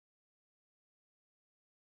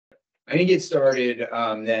I can get started.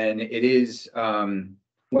 Then it is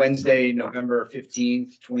Wednesday, November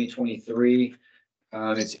 15th, 2023.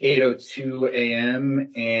 It's 8:02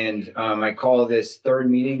 a.m. and I call this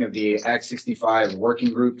third meeting of the Act 65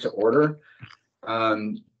 Working Group to order.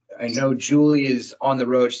 I know Julie is on the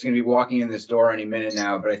road. She's going to be walking in this door any minute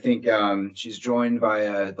now, but I think she's joined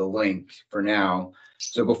via the link for now.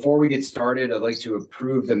 So before we get started, I'd like to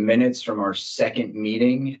approve the minutes from our second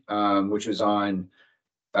meeting, which was on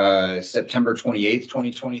September 28th,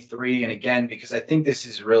 2023. And again, because I think this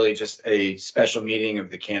is really just a special meeting of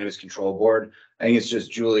the Cannabis Control Board, I think it's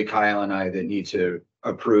just Julie, Kyle, and I that need to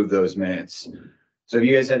approve those minutes. So have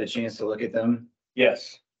you guys had a chance to look at them?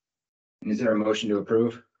 Yes. Is there a motion to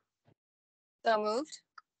approve? So moved.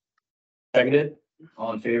 Seconded.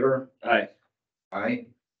 All in favor? Aye. Aye.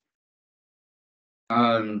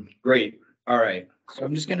 Great. All right. So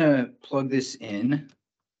I'm just gonna plug this in.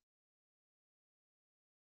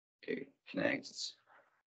 Okay, connects.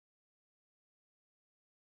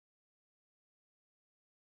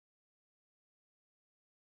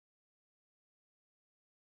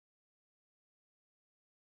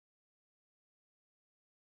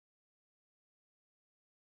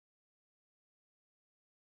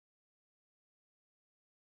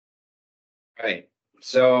 Right.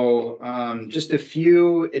 So just a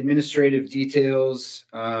few administrative details.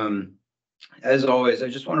 As always, I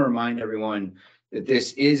just want to remind everyone that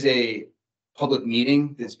this is a public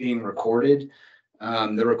meeting that's being recorded.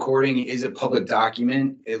 The recording is a public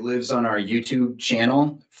document. It lives on our YouTube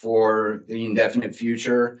channel for the indefinite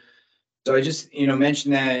future. So I just,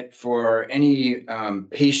 mention that for any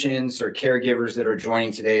patients or caregivers that are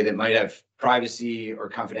joining today that might have privacy or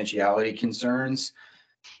confidentiality concerns.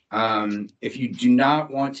 If you do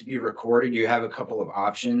not want to be recorded, you have a couple of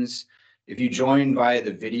options. If you join via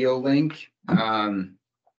the video link,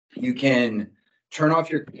 you can turn off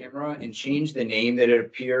your camera and change the name that it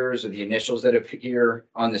appears or the initials that appear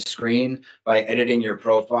on the screen by editing your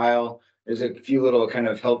profile. There's a few little kind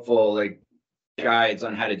of helpful guides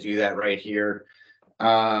on how to do that right here.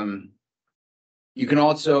 You can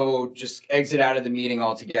also just exit out of the meeting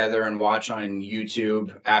altogether and watch on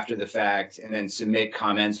YouTube after the fact, and then submit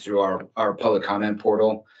comments through our public comment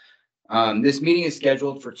portal. This meeting is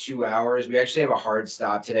scheduled for 2 hours. We actually have a hard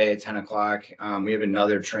stop today at 10 o'clock. We have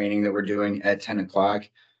another training that we're doing at 10 o'clock.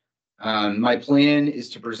 My plan is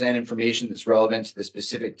to present information that's relevant to the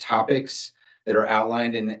specific topics that are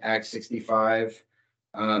outlined in Act 65,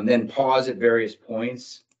 then pause at various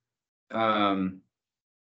points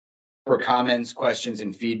for comments, questions,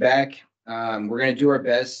 and feedback. We're going to do our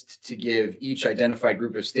best to give each identified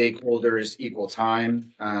group of stakeholders equal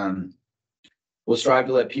time. We'll strive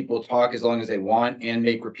to let people talk as long as they want and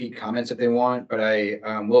make repeat comments if they want, but I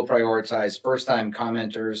will prioritize first-time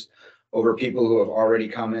commenters over people who have already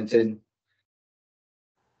commented.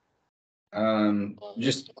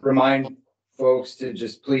 Just remind folks to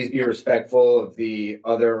just please be respectful of the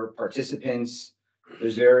other participants.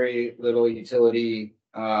 There's very little utility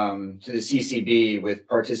to the CCB with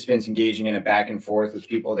participants engaging in a back and forth with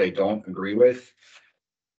people they don't agree with.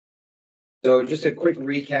 So just a quick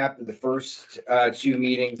recap of the first two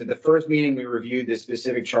meetings. At the first meeting, we reviewed the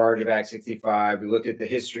specific charge of Act 65. We looked at the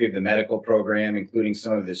history of the medical program, including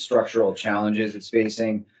some of the structural challenges it's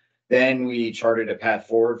facing. Then we charted a path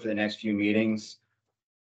forward for the next few meetings.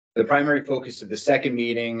 The primary focus of the second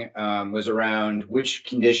meeting was around which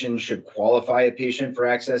conditions should qualify a patient for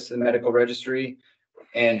access to the medical registry,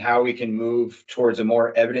 and how we can move towards a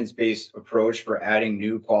more evidence-based approach for adding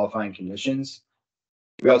new qualifying conditions.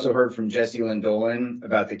 We also heard from Jesse Lindolan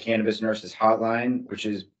about the Cannabis Nurses Hotline, which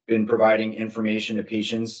has been providing information to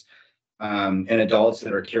patients and adults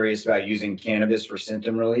that are curious about using cannabis for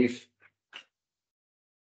symptom relief.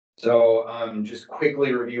 So just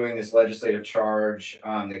quickly reviewing this legislative charge,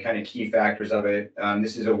 the kind of key factors of it.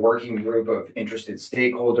 This is a working group of interested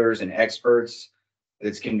stakeholders and experts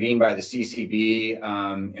that's convened by the CCB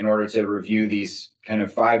in order to review these kind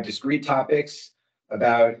of 5 discrete topics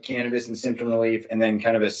about cannabis and symptom relief, and then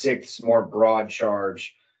kind of a 6th, more broad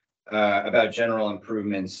charge about general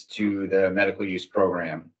improvements to the medical use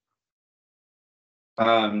program.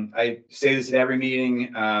 I say this at every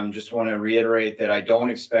meeting, just want to reiterate that I don't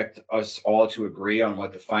expect us all to agree on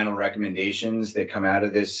what the final recommendations that come out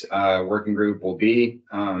of this working group will be.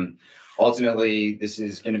 Ultimately, this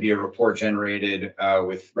is going to be a report generated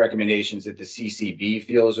with recommendations that the CCB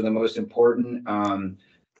feels are the most important,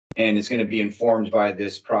 and it's going to be informed by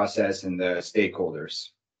this process and the stakeholders.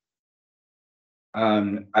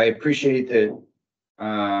 I appreciate that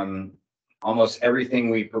almost everything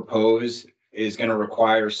we propose is going to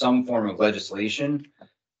require some form of legislation.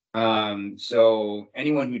 So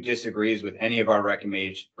anyone who disagrees with any of our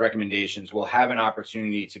recommendations will have an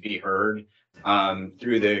opportunity to be heard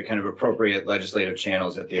through the kind of appropriate legislative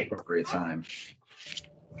channels at the appropriate time.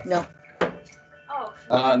 No,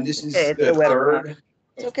 This is Okay, it's the a webinar. third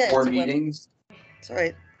It's of okay, four it's a web- meetings. it's all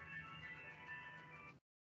right.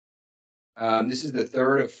 This is the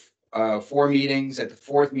third of four meetings. At the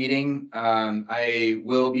fourth meeting, I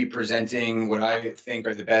will be presenting what I think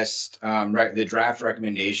are the best, the draft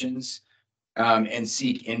recommendations, and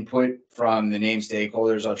seek input from the named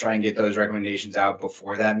stakeholders. I'll try and get those recommendations out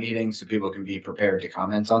before that meeting so people can be prepared to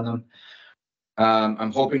comment on them.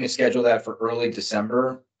 I'm hoping to schedule that for early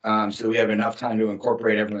December, so we have enough time to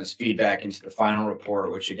incorporate everyone's feedback into the final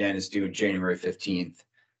report, which again is due January 15th.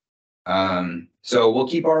 So we'll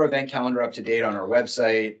keep our event calendar up to date on our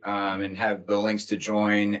website, and have the links to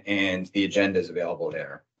join and the agendas available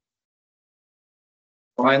there.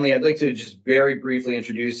 Finally, I'd like to just very briefly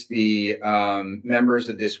introduce the members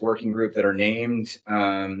of this working group that are named.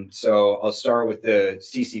 So I'll start with the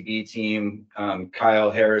CCB team. Kyle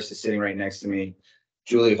Harris is sitting right next to me.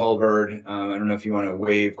 Julie Holberg. I don't know if you want to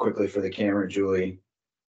wave quickly for the camera, Julie.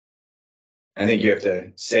 I think you have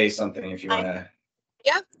to say something if you want to.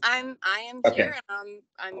 Yep, I am Okay. here.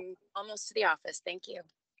 I'm almost to the office. Thank you.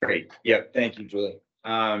 Great. Yep. Thank you, Julie.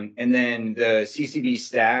 And then the CCB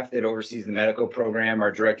staff that oversees the medical program,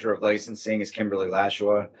 our director of licensing is Kimberly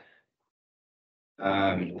Lashua.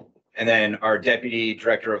 And then our deputy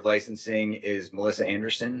director of licensing is Melissa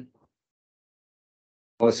Anderson.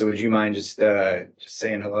 Melissa, would you mind just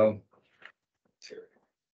saying hello?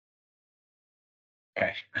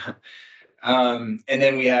 Okay. And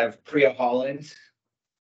then we have Priya Holland.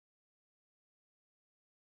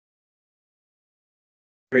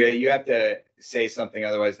 Priya, you have to say something,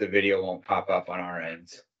 otherwise the video won't pop up on our end.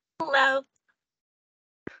 Hello.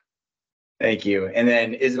 Thank you. And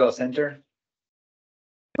then Isabel Center.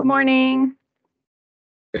 Good morning.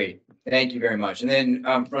 Great. Thank you very much. And then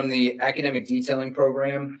from the academic detailing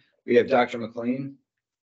program, we have Dr. McLean.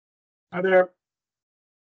 Hi there.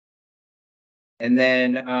 And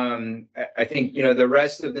then I think, the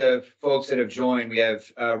rest of the folks that have joined, we have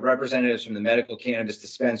representatives from the medical cannabis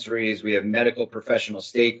dispensaries, we have medical professional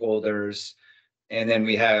stakeholders, and then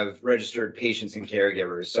we have registered patients and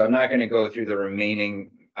caregivers. So I'm not going to go through the remaining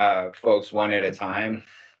folks one at a time.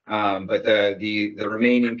 But the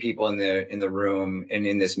remaining people in the room and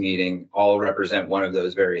in this meeting all represent one of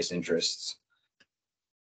those various interests.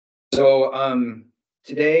 So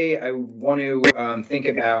today I want to think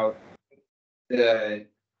about the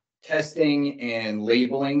testing and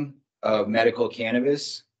labeling of medical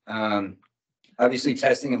cannabis. Obviously,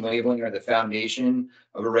 testing and labeling are the foundation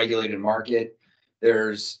of a regulated market.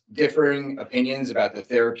 There's differing opinions about the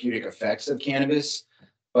therapeutic effects of cannabis,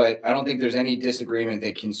 but I don't think there's any disagreement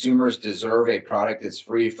that consumers deserve a product that's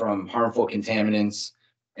free from harmful contaminants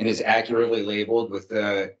and is accurately labeled with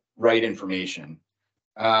the right information.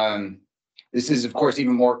 This is, of course,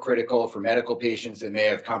 even more critical for medical patients that may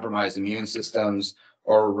have compromised immune systems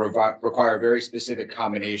or require very specific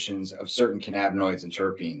combinations of certain cannabinoids and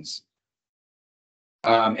terpenes.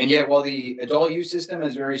 And yet, while the adult use system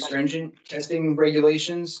has very stringent testing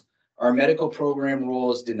regulations, our medical program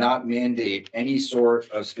rules did not mandate any sort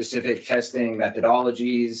of specific testing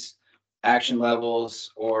methodologies, action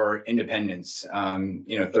levels, or independence,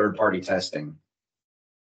 third-party testing.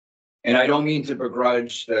 And I don't mean to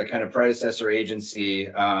begrudge the kind of predecessor agency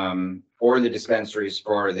or the dispensaries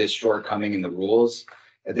for this shortcoming in the rules.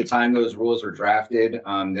 At the time those rules were drafted,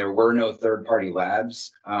 there were no third-party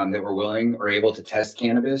labs that were willing or able to test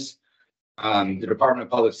cannabis. The Department of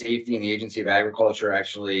Public Safety and the Agency of Agriculture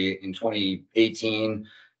actually in 2018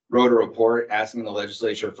 wrote a report asking the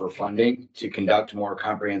legislature for funding to conduct more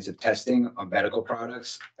comprehensive testing of medical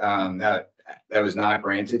products. That was not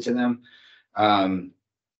granted to them.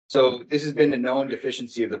 So this has been a known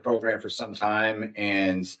deficiency of the program for some time,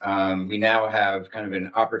 and we now have kind of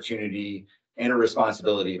an opportunity and a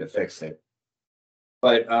responsibility to fix it.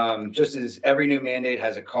 But just as every new mandate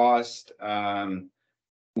has a cost,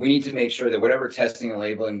 we need to make sure that whatever testing and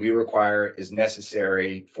labeling we require is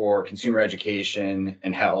necessary for consumer education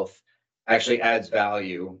and health actually adds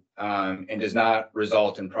value and does not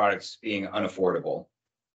result in products being unaffordable.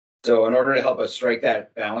 So in order to help us strike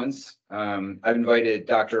that balance, I've invited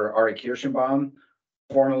Dr. Ari Kirschenbaum,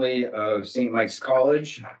 formerly of St. Mike's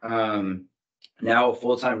College, now a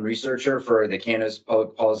full-time researcher for the Cannabis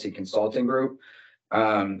Public Policy Consulting Group,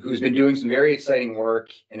 who's been doing some very exciting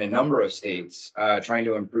work in a number of states trying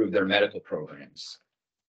to improve their medical programs.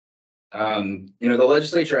 The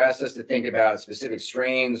legislature asked us to think about specific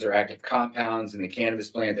strains or active compounds in the cannabis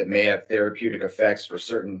plant that may have therapeutic effects for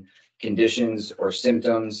certain conditions or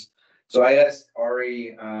symptoms. So I asked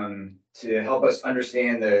Ari to help us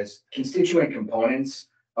understand the constituent components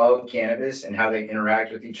of cannabis and how they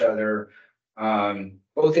interact with each other,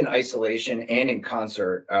 both in isolation and in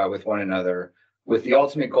concert with one another, with the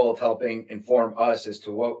ultimate goal of helping inform us as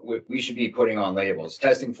to what we should be putting on labels,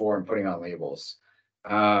 testing for and putting on labels.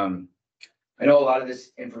 I know a lot of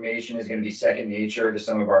this information is going to be second nature to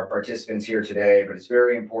some of our participants here today, but it's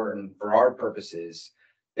very important for our purposes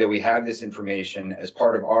that we have this information as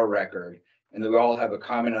part of our record and that we all have a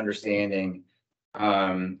common understanding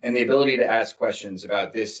and the ability to ask questions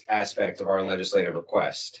about this aspect of our legislative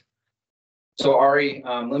request. So Ari,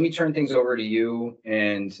 let me turn things over to you.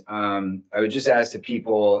 And I would just ask the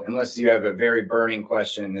people, unless you have a very burning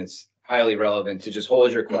question that's highly relevant, to just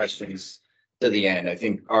hold your questions to the end. I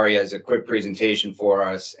think Ari has a quick presentation for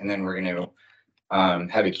us, and then we're going to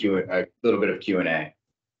have a little bit of Q&A.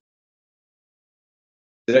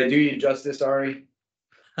 Did I do you justice, Ari?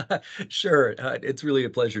 Sure. It's really a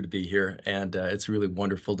pleasure to be here, and it's really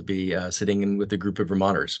wonderful to be sitting in with a group of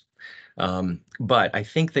Vermonters. But I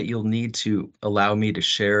think that you'll need to allow me to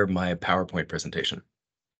share my PowerPoint presentation.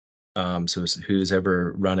 So who's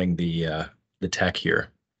ever running the tech here?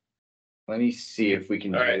 Let me see if we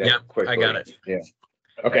can do All right. that Yep, quickly. I got it. Yeah.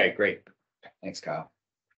 Okay, great. Thanks, Kyle.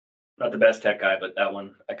 Not the best tech guy, but that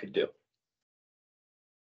one I could do.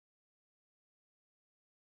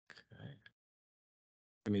 Okay.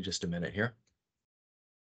 Give me just a minute here.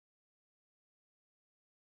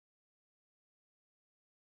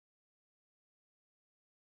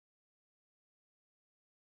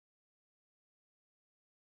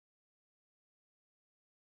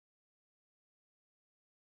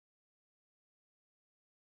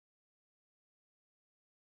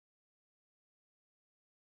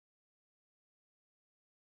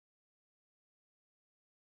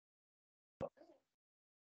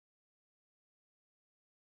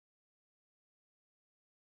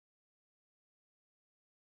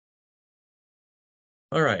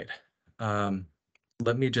 All right.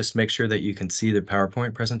 Let me just make sure that you can see the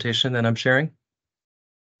PowerPoint presentation that I'm sharing.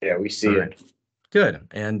 Yeah, we see All it. right. Good.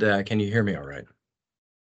 And can you hear me all right?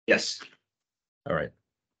 Yes. All right.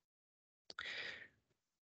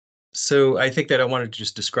 So I think that I wanted to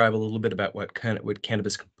just describe a little bit about what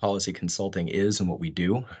cannabis policy consulting is and what we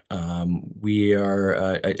do. We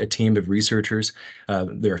are a team of researchers.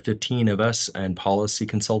 There are 15 of us and policy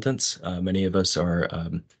consultants. Many of us are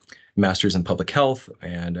masters in public health,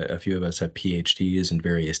 and a few of us have PhDs in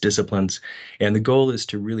various disciplines. And the goal is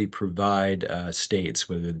to really provide states,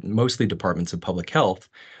 mostly departments of public health,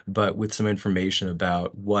 but with some information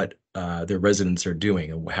about what their residents are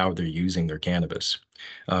doing and how they're using their cannabis.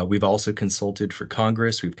 We've also consulted for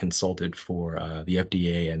Congress. We've consulted for the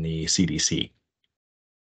FDA and the CDC.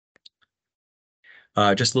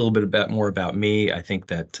 Just a little bit more about me. I think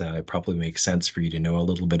that it probably makes sense for you to know a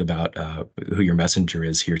little bit about who your messenger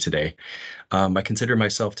is here today. I consider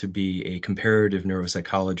myself to be a comparative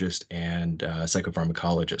neuropsychologist and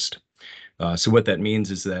psychopharmacologist. So what that means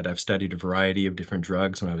is that I've studied a variety of different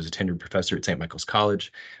drugs when I was a tenured professor at St. Michael's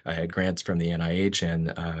College. I had grants from the NIH and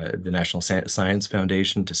the National Science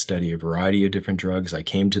Foundation to study a variety of different drugs. I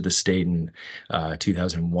came to the state in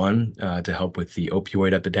 2001 to help with the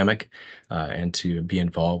opioid epidemic and to be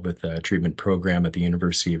involved with a treatment program at the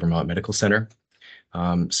University of Vermont Medical Center.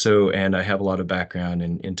 And I have a lot of background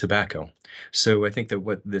in tobacco. So I think that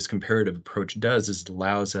what this comparative approach does is it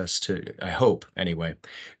allows us to, I hope anyway,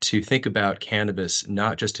 to think about cannabis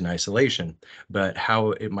not just in isolation, but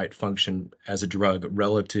how it might function as a drug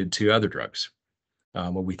relative to other drugs.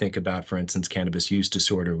 When we think about, for instance, cannabis use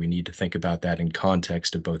disorder, we need to think about that in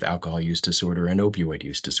context of both alcohol use disorder and opioid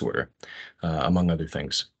use disorder, among other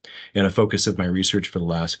things. And a focus of my research for the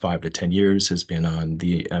last 5 to 10 years has been on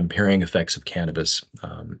the impairing effects of cannabis.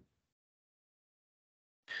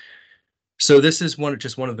 So this is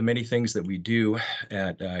just one of the many things that we do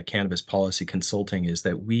at Cannabis Policy Consulting, is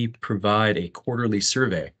that we provide a quarterly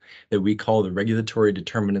survey that we call the Regulatory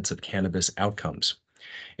Determinants of Cannabis Outcomes.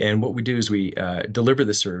 And what we do is we deliver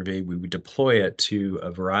the survey, we would deploy it to a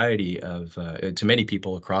variety of, to many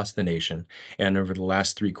people across the nation. And over the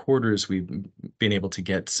last 3 quarters, we've been able to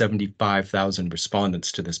get 75,000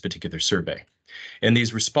 respondents to this particular survey. And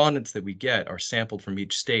these respondents that we get are sampled from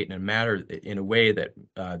each state in a way that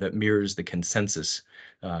that mirrors the consensus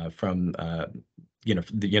from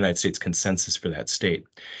the United States consensus for that state.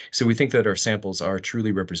 So we think that our samples are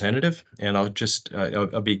truly representative. And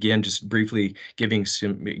I'll begin just briefly giving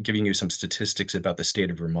you some statistics about the state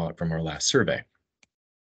of Vermont from our last survey.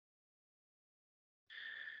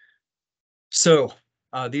 So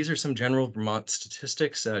these are some general Vermont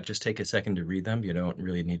statistics. Just take a second to read them. You don't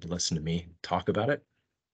really need to listen to me talk about it.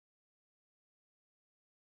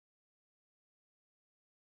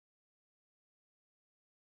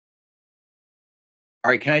 All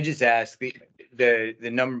right, can I just ask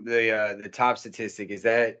the top statistic, is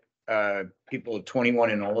that people 21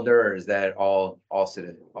 and older, or is that all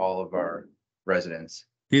of our residents?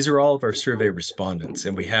 These are all of our survey respondents,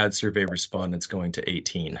 and we had survey respondents going to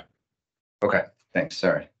 18. Okay, thanks.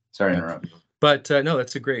 Sorry to Yeah. interrupt. But no,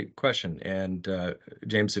 that's a great question. And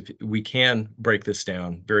James, if we can break this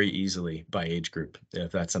down very easily by age group,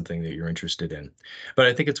 if that's something that you're interested in. But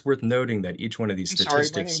I think it's worth noting that each one of these I'm sorry, my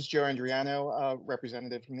statistics. name is Joe Andriano,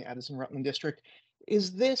 representative from the Addison Rutland District.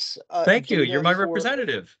 Is this Thank you. You're data my for-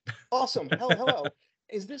 representative. Awesome. Hello.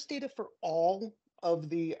 Is this data for all of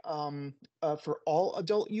the for all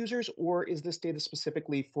adult users, or is this data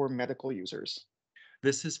specifically for medical users?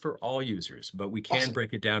 This is for all users, but we can Awesome.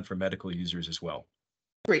 break it down for medical users as well.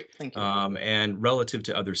 Great, thank you. And relative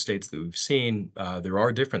to other states that we've seen, there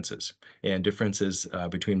are differences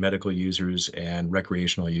between medical users and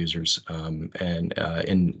recreational users, and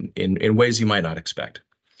in ways you might not expect.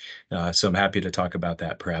 So I'm happy to talk about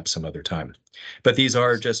that perhaps some other time. But these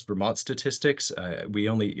are just Vermont statistics. We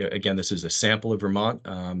only, again, this is a sample of Vermont.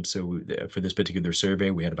 For this particular survey,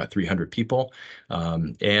 we had about 300 people.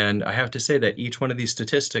 And I have to say that each one of these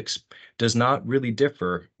statistics does not really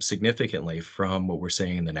differ significantly from what we're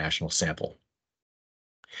saying in the national sample.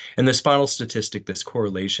 And this final statistic, this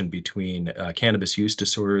correlation between cannabis use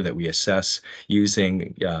disorder that we assess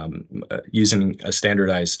using a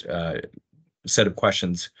standardized set of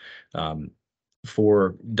questions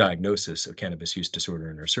for diagnosis of cannabis use disorder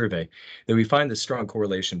in our survey, that we find this strong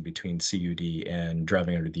correlation between CUD and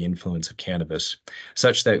driving under the influence of cannabis,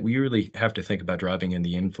 such that we really have to think about driving in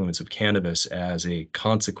the influence of cannabis as a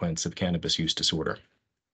consequence of cannabis use disorder.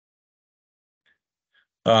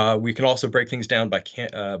 We can also break things down by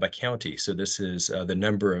county. So this is the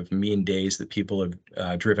number of mean days that people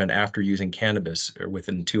have driven after using cannabis, or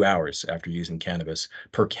within 2 hours after using cannabis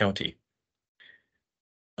per county.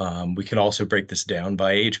 We can also break this down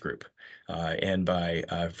by age group and by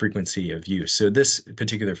frequency of use. So this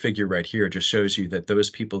particular figure right here just shows you that those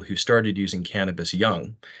people who started using cannabis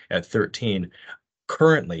young at 13,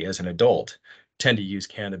 currently as an adult, tend to use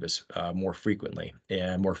cannabis more frequently,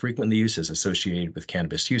 and more frequently use is associated with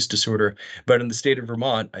cannabis use disorder. But in the state of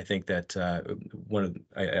Vermont, I think that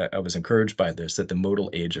I was encouraged by this, that the modal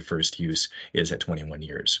age of first use is at 21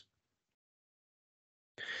 years.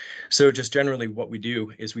 So just generally what we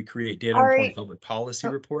do is we create data-informed public policy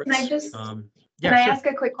reports. Can I just, Yeah, can I sure. ask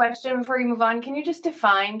a quick question before you move on? Can you just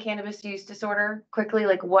define cannabis use disorder quickly,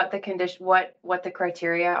 like what the condition, what the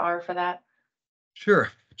criteria are for that?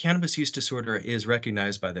 Sure. Cannabis use disorder is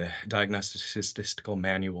recognized by the Diagnostic Statistical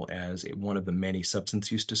Manual as one of the many substance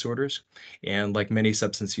use disorders. And like many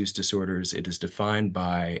substance use disorders, it is defined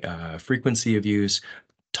by frequency of use,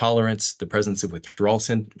 tolerance, the presence of withdrawal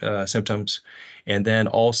symptoms, and then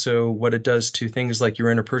also what it does to things like your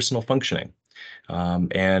interpersonal functioning,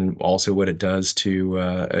 and also what it does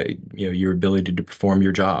to your ability to perform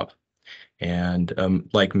your job. And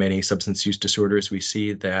like many substance use disorders, we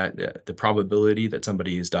see that the probability that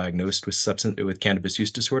somebody is diagnosed with cannabis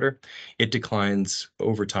use disorder, it declines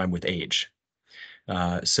over time with age.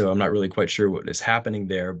 So I'm not really quite sure what is happening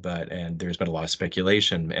there, and there's been a lot of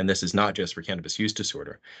speculation, and this is not just for cannabis use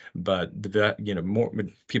disorder, but more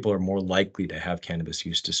people are more likely to have cannabis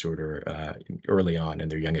use disorder early on in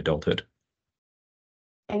their young adulthood.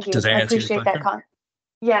 Thank you. Does that I answer your appreciate that. question?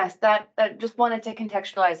 Yes, that just wanted to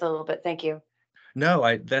contextualize a little bit. Thank you.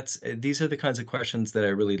 No, these are the kinds of questions that I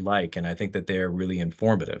really like, and I think that they are really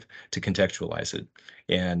informative to contextualize it.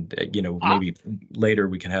 And maybe later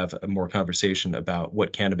we can have a more conversation about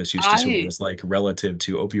what cannabis use disorder is like relative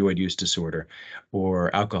to opioid use disorder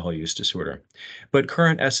or alcohol use disorder. But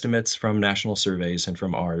current estimates from national surveys and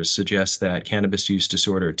from ours suggest that cannabis use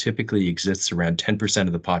disorder typically exists around 10%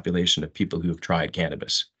 of the population of people who have tried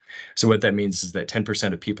cannabis. So what that means is that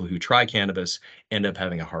 10% of people who try cannabis end up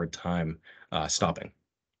having a hard time stopping.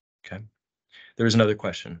 Okay. There's another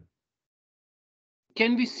question.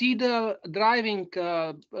 Can we see the driving?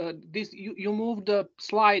 This you moved the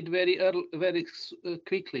slide very early, very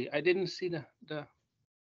quickly. I didn't see the.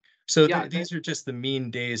 So these are just the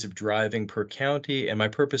mean days of driving per county, and my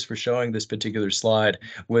purpose for showing this particular slide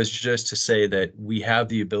was just to say that we have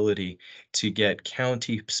the ability to get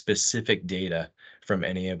county-specific data from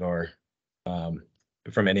any of our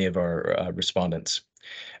respondents.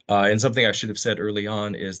 And something I should have said early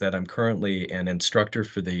on is that I'm currently an instructor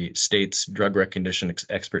for the state's drug recognition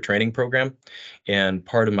expert training program. And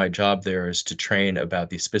part of my job there is to train about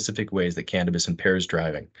the specific ways that cannabis impairs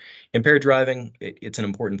driving. Impaired driving, it's an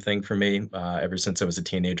important thing for me. Ever since I was a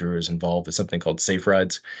teenager, I was involved with something called Safe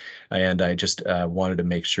Rides. And I just wanted to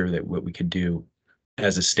make sure that what we could do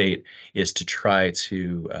as a state is to try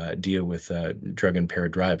to deal with drug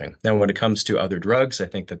impaired driving. Now, when it comes to other drugs, I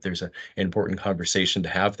think that there's an important conversation to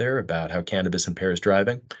have there about how cannabis impairs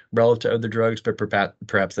driving relative to other drugs, but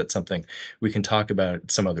perhaps that's something we can talk about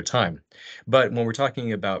some other time. But when we're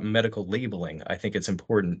talking about medical labeling, I think it's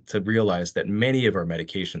important to realize that many of our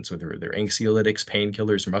medications, whether they're anxiolytics,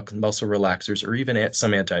 painkillers, muscle relaxers, or even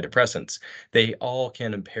some antidepressants, they all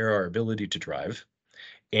can impair our ability to drive,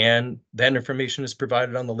 and that information is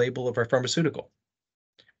provided on the label of our pharmaceutical.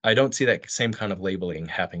 I don't see that same kind of labeling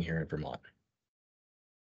happening here in Vermont.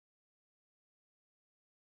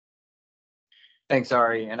 Thanks,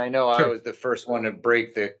 Ari. And I know I Sure. was the first one to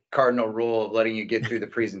break the cardinal rule of letting you get through the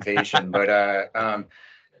presentation, but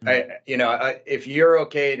if you're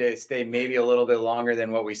okay to stay maybe a little bit longer than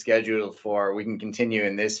what we scheduled for, we can continue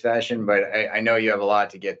in this fashion, but I know you have a lot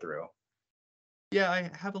to get through. Yeah,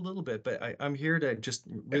 I have a little bit, but I'm here to just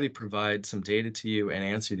really provide some data to you and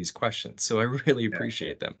answer these questions. So I really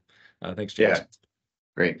appreciate them. Thanks, James. Yeah,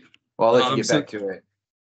 great. Well, I'll let you get So- back to it.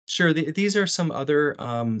 Sure. These are some other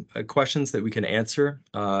questions that we can answer.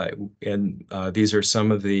 And these are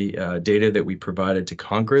some of the data that we provided to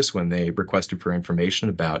Congress when they requested for information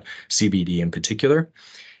about CBD in particular.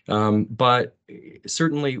 But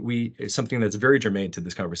certainly something that's very germane to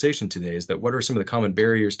this conversation today is that what are some of the common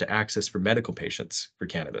barriers to access for medical patients for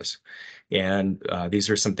cannabis? And these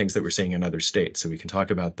are some things that we're seeing in other states. So we can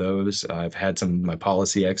talk about those. I've had some of my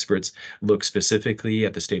policy experts look specifically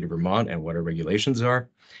at the state of Vermont and what our regulations are.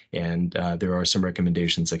 And there are some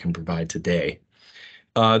recommendations I can provide today.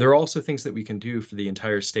 There are also things that we can do for the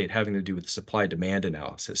entire state having to do with supply-demand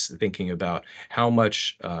analysis, thinking about how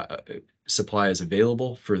much supply is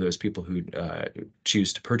available for those people who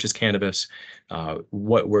choose to purchase cannabis,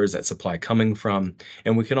 where is that supply coming from,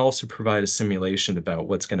 and we can also provide a simulation about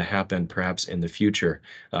what's going to happen perhaps in the future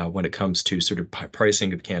when it comes to sort of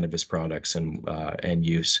pricing of cannabis products and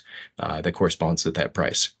use that corresponds with that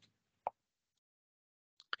price.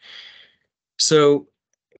 So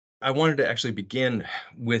I wanted to actually begin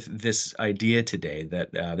with this idea today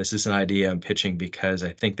that this is an idea I'm pitching because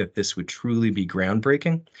I think that this would truly be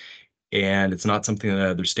groundbreaking, and it's not something that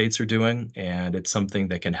other states are doing, and it's something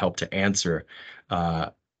that can help to answer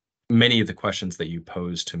many of the questions that you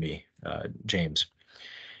posed to me, James.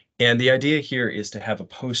 And the idea here is to have a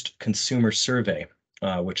post-consumer survey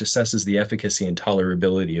which assesses the efficacy and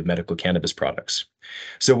tolerability of medical cannabis products.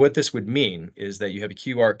 So what this would mean is that you have a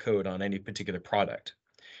QR code on any particular product,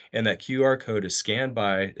 and that QR code is scanned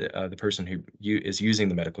by the person who is using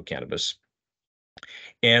the medical cannabis.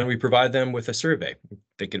 And we provide them with a survey,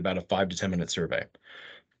 thinking about a 5 to 10 minute survey.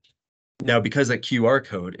 Now, because that QR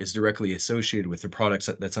code is directly associated with the products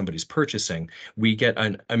that somebody's purchasing, we get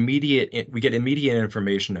immediate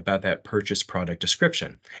information about that purchased product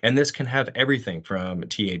description. And this can have everything from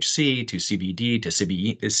THC to CBD to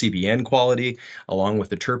CBN quality, along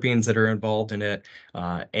with the terpenes that are involved in it,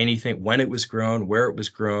 anything, when it was grown, where it was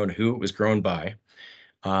grown, who it was grown by.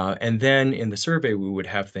 And then in the survey, we would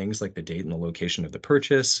have things like the date and the location of the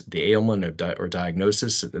purchase, the ailment or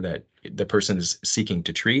diagnosis that the person is seeking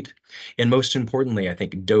to treat. And most importantly, I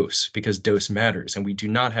think dose, because dose matters. And we do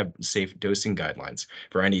not have safe dosing guidelines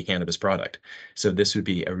for any cannabis product. So this would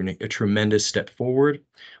be a tremendous step forward.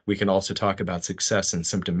 We can also talk about success in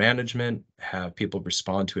symptom management, have people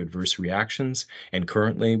respond to adverse reactions. And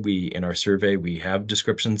currently, in our survey, we have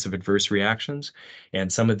descriptions of adverse reactions.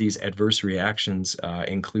 And some of these adverse reactions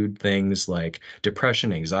include things like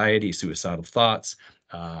depression, anxiety, suicidal thoughts,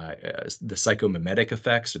 the psychomimetic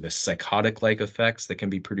effects or the psychotic-like effects that can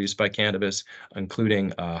be produced by cannabis,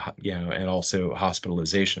 including, and also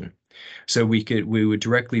hospitalization. So we would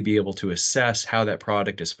directly be able to assess how that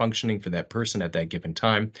product is functioning for that person at that given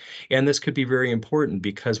time. And this could be very important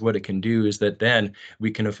because what it can do is that then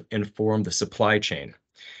we can inform the supply chain,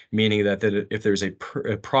 meaning that if there's a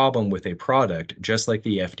problem with a product, just like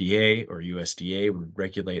the FDA or USDA would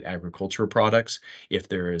regulate agricultural products, if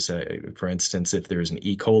there is for instance, if there's an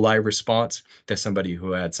E. coli response to somebody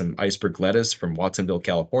who had some iceberg lettuce from Watsonville,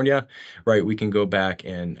 California, right, we can go back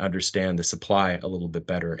and understand the supply a little bit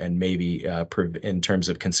better and maybe in terms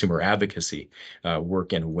of consumer advocacy,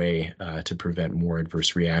 work in a way to prevent more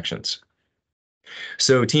adverse reactions.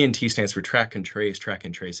 So TNT stands for track and trace. Track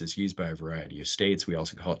and trace is used by a variety of states. We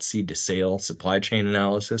also call it seed to sale supply chain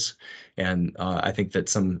analysis. And I think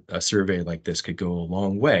that a survey like this could go a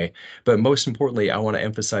long way. But most importantly, I want to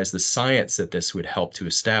emphasize the science that this would help to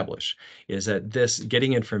establish is that this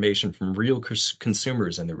getting information from real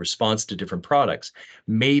consumers and the response to different products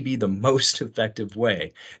may be the most effective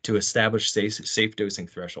way to establish safe dosing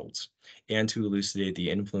thresholds and to elucidate the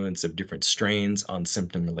influence of different strains on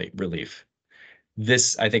symptom relief.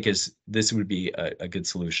 This, I think, this would be a good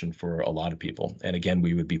solution for a lot of people. And again,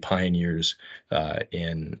 we would be pioneers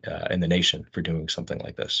in the nation for doing something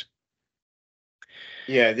like this.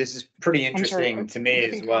 Yeah, this is pretty I'm sorry, interesting to me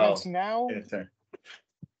as making well. comments now. Yeah, sorry.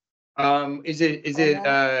 Is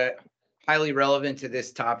it highly relevant to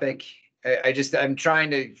this topic? I'm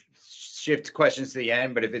trying to shift questions to the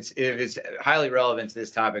end, but if it's highly relevant to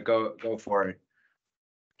this topic, go for it.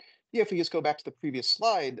 Yeah, if we just go back to the previous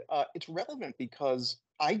slide, it's relevant because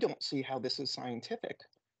I don't see how this is scientific.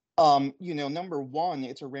 Number one,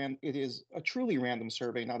 it is a truly random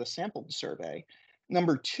survey, not a sampled survey.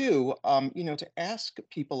 Number two, to ask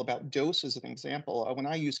people about dose as an example, when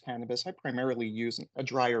I use cannabis, I primarily use a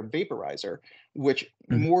dryer vaporizer, which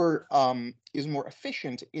is more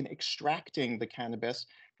efficient in extracting the cannabis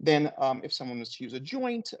than if someone was to use a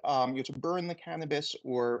joint, to burn the cannabis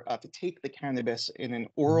or to take the cannabis in an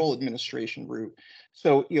oral administration route.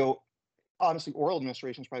 So, honestly, oral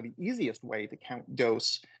administration is probably the easiest way to count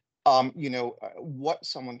dose. What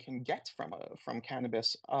someone can get from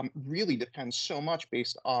cannabis really depends so much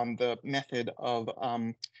based on the method of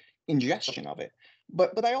ingestion of it.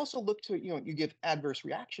 But I also look to, you give adverse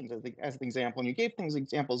reactions as an example, and you gave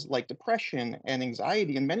examples like depression and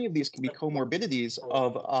anxiety, and many of these can be comorbidities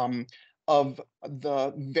of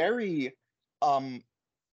the very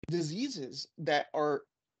diseases that are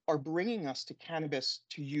bringing us to cannabis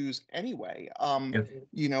to use anyway.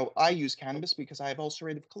 I use cannabis because I have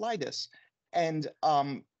ulcerative colitis, and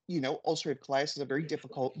ulcerative colitis is a very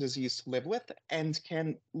difficult disease to live with and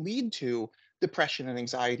can lead to depression and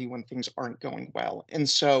anxiety when things aren't going well. And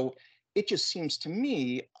so it just seems to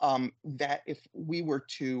me that if we were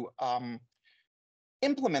to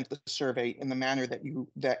implement the survey in the manner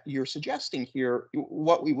that you're suggesting here,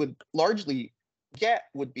 what we would largely get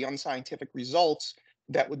would be unscientific results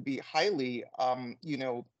that would be highly,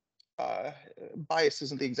 bias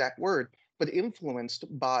isn't the exact word, but influenced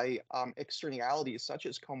by externalities such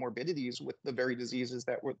as comorbidities with the very diseases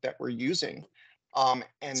that we're using.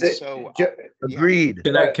 Agreed.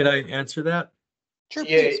 Can I answer that? Sure,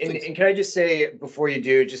 Yeah, please. and can I just say before you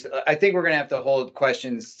do, I think we're gonna have to hold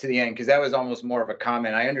questions to the end because that was almost more of a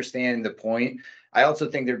comment. I understand the point. I also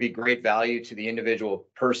think there'd be great value to the individual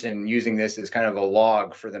person using this as kind of a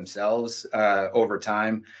log for themselves over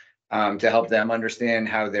time to help them understand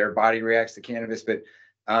how their body reacts to cannabis. But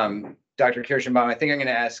Dr. Kirschenbaum, I think I'm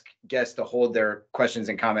gonna ask guests to hold their questions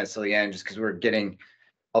and comments till the end just because we're getting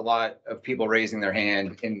a lot of people raising their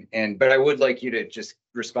hand but I would like you to just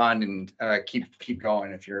respond and keep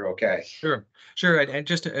going if you're okay. Sure. And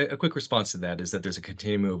just a quick response to that is that there's a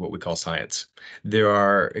continuum of what we call science. There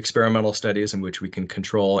are experimental studies in which we can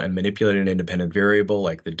control and manipulate an independent variable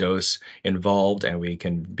like the dose involved, and we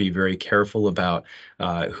can be very careful about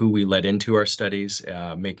who we let into our studies,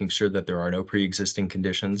 making sure that there are no pre-existing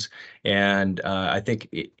conditions. And I think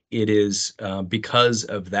it is because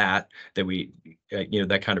of that we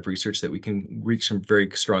that kind of research that we can reach some very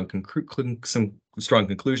strong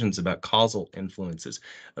conclusions about causal influences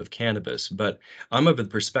of cannabis. But I'm of the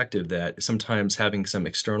perspective that sometimes having some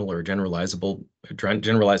external or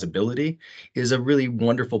generalizability is a really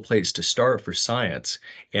wonderful place to start for science.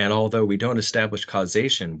 And although we don't establish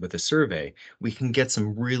causation with a survey, we can get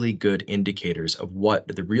some really good indicators of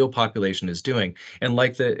what the real population is doing. And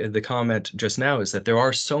like the comment just now is that there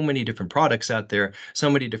are so many different products out there, so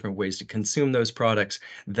many different ways to consume those products,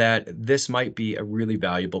 that this might be a really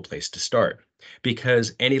valuable place to start.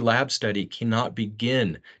 Because any lab study cannot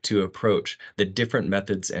begin to approach the different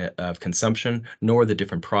methods of consumption, nor the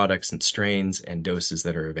different products and strains and doses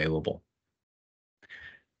that are available.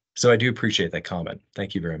 So I do appreciate that comment.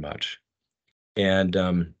 Thank you very much.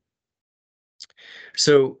 And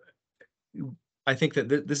so I think that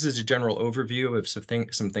this is a general overview of some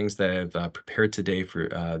things that I've prepared today for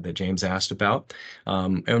that James asked about.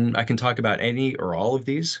 And I can talk about any or all of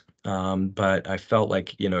these. But I felt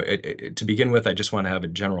like, to begin with, I just want to have a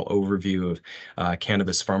general overview of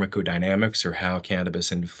cannabis pharmacodynamics, or how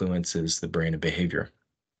cannabis influences the brain and behavior.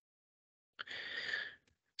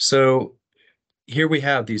 So here we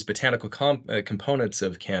have these botanical components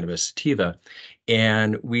of cannabis sativa,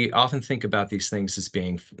 and we often think about these things as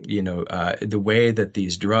being, the way that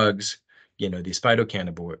these drugs, these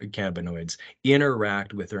phytocannabinoids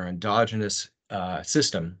interact with their endogenous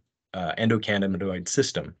system, endocannabinoid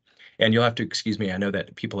system. And you'll have to excuse me, I know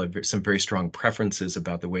that people have some very strong preferences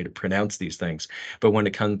about the way to pronounce these things, but when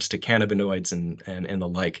it comes to cannabinoids and the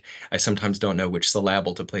like, I sometimes don't know which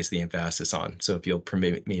syllable to place the emphasis on. So if you'll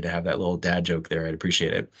permit me to have that little dad joke there, I'd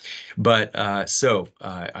appreciate it. But I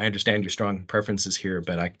understand your strong preferences here,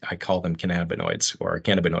 but I call them cannabinoids or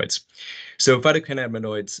cannabinoids. So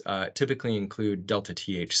phytocannabinoids typically include delta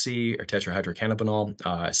THC or tetrahydrocannabinol,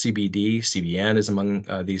 CBD, CBN is among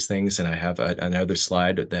these things, and I have another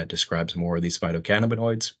slide that describes more of these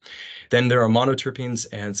phytocannabinoids. Then there are monoterpenes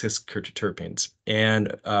and cis-terpenes.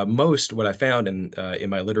 And what I found in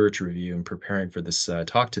my literature review and preparing for this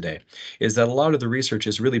talk today is that a lot of the research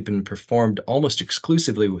has really been performed almost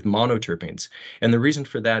exclusively with monoterpenes. And the reason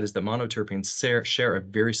for that is that monoterpenes share a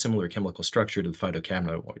very similar chemical structure to the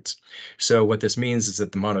phytocannabinoids. So what this means is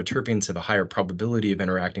that the monoterpenes have a higher probability of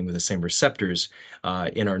interacting with the same receptors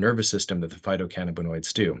in our nervous system that the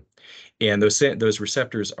phytocannabinoids do. And those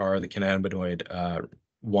receptors are the cannabinoid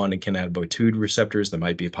 1 and cannabinoid 2 receptors. There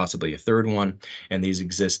might be possibly a third one, and these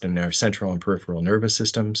exist in our central and peripheral nervous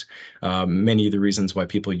systems. Many of the reasons why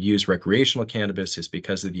people use recreational cannabis is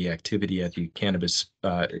because of the activity at the cannabis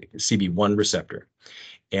CB1 receptor.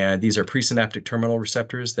 And these are presynaptic terminal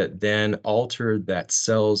receptors that then alter that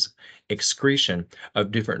cell's excretion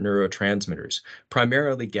of different neurotransmitters,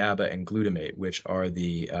 primarily GABA and glutamate, which are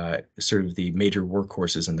the sort of the major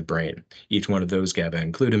workhorses in the brain. Each one of those, GABA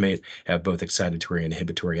and glutamate, have both excitatory and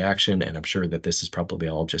inhibitory action, and I'm sure that this is probably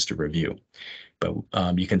all just a review. But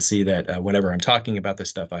you can see that whenever I'm talking about this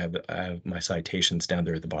stuff, I have my citations down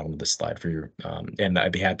there at the bottom of the slide for your, and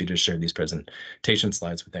I'd be happy to share these presentation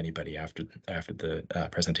slides with anybody after the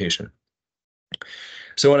presentation.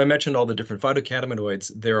 So when I mentioned all the different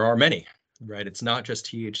phytocannabinoids, there are many, right? It's not just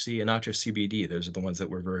THC and not just CBD. Those are the ones that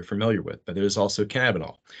we're very familiar with, but there's also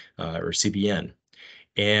cannabinol or CBN.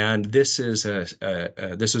 And this is a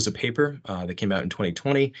paper that came out in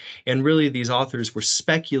 2020. And really, these authors were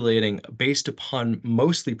speculating based upon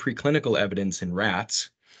mostly preclinical evidence in rats,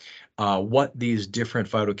 what these different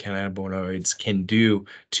phytocannabinoids can do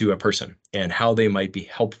to a person and how they might be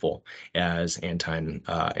helpful as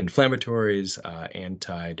anti-inflammatories,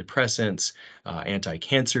 antidepressants,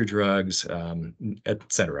 anti-cancer drugs,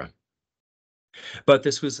 etc. But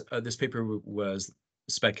this paper was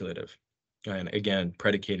speculative, and again,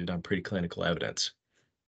 predicated on preclinical evidence.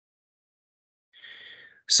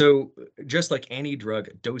 So just like any drug,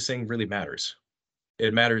 dosing really matters.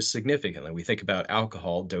 It matters significantly. We think about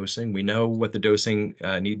alcohol dosing. We know what the dosing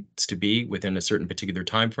needs to be within a certain particular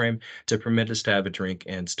time frame to permit us to have a drink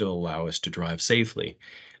and still allow us to drive safely.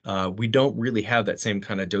 We don't really have that same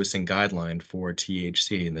kind of dosing guideline for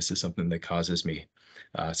THC, and this is something that causes me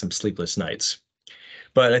some sleepless nights.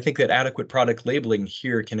 But I think that adequate product labeling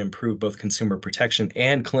here can improve both consumer protection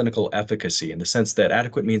and clinical efficacy in the sense that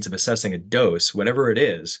adequate means of assessing a dose, whatever it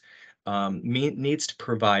is, needs to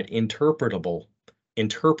provide interpretable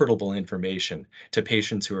information to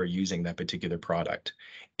patients who are using that particular product.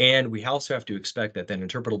 And we also have to expect that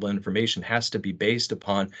interpretable information has to be based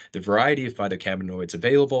upon the variety of phytocannabinoids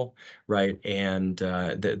available, right? And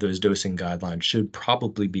those dosing guidelines should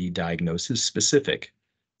probably be diagnosis specific,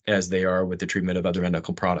 as they are with the treatment of other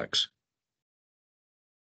medical products.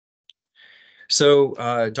 So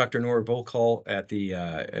Dr. Nora Volkol at the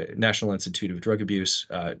National Institute of Drug Abuse,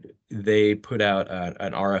 they put out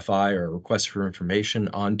an RFI, or a request for information,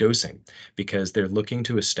 on dosing, because they're looking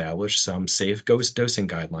to establish some safe dosing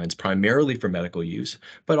guidelines, primarily for medical use,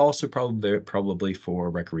 but also probably for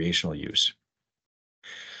recreational use.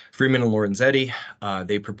 Freeman and Lorenzetti,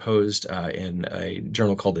 they proposed in a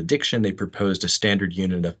journal called Addiction, they proposed a standard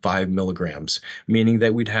unit of 5 milligrams, meaning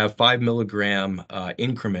that we'd have 5 milligram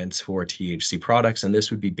increments for THC products, and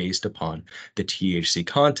this would be based upon the THC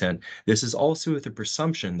content. This is also with the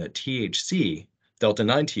presumption that THC,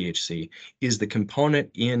 delta-9 THC, is the component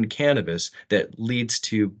in cannabis that leads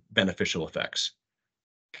to beneficial effects.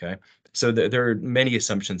 Okay, so there are many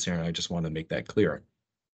assumptions here, and I just want to make that clear.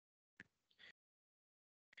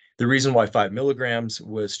 The reason why 5 milligrams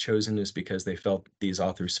was chosen is because these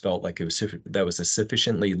authors felt like that was a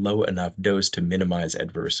sufficiently low enough dose to minimize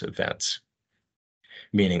adverse events,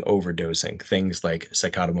 meaning overdosing, things like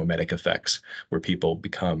psychotomimetic effects, where people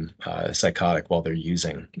become psychotic while they're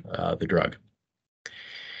using the drug.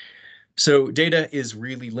 So data is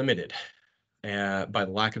really limited by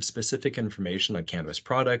the lack of specific information on cannabis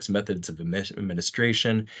products, methods of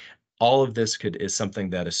administration. All of this is something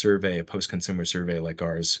that a post-consumer survey like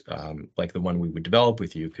ours, like the one we would develop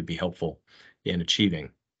with you, could be helpful in achieving.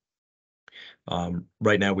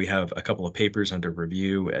 Right now, we have a couple of papers under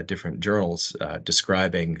review at different journals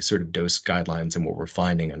describing sort of dose guidelines and what we're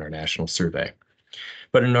finding in our national survey.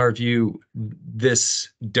 But in our view, this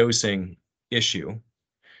dosing issue,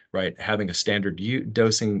 right, having a standard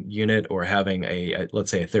dosing unit or having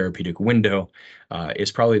let's say, a therapeutic window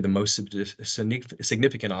is probably the most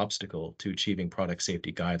significant obstacle to achieving product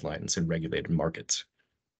safety guidelines in regulated markets.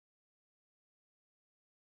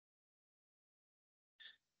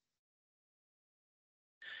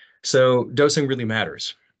 So dosing really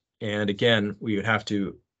matters. And again, we would have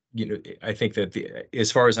to, I think that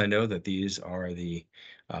as far as I know, that these are the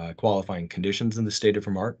qualifying conditions in the state of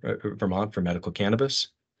Vermont for medical cannabis.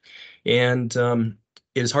 And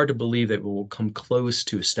it is hard to believe that we will come close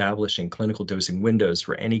to establishing clinical dosing windows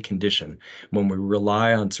for any condition when we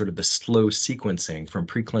rely on sort of the slow sequencing from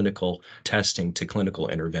preclinical testing to clinical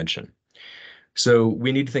intervention. So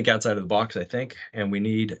we need to think outside of the box, I think, and we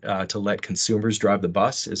need to let consumers drive the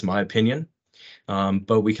bus, is my opinion.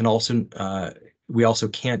 But we also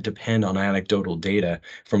can't depend on anecdotal data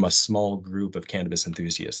from a small group of cannabis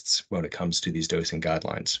enthusiasts when it comes to these dosing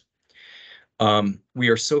guidelines. We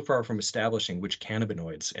are so far from establishing which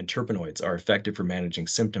cannabinoids and terpenoids are effective for managing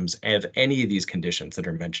symptoms of any of these conditions that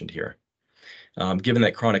are mentioned here. Given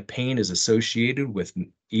that chronic pain is associated with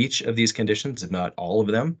each of these conditions, if not all of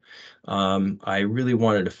them, I really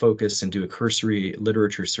wanted to focus and do a cursory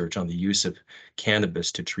literature search on the use of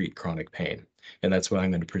cannabis to treat chronic pain. And that's what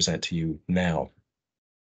I'm going to present to you now.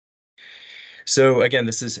 So again,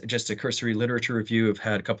 this is just a cursory literature review. I've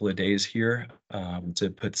had a couple of days here to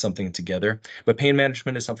put something together, but pain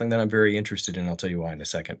management is something that I'm very interested in. I'll tell you why in a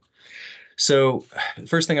second. So the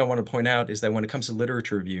first thing I want to point out is that when it comes to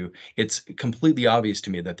literature review, it's completely obvious to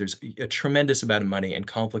me that there's a tremendous amount of money and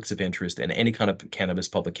conflicts of interest in any kind of cannabis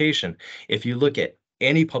publication. If you look at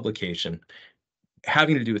any publication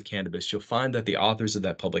having to do with cannabis, you'll find that the authors of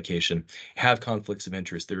that publication have conflicts of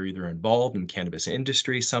interest. They're either involved in cannabis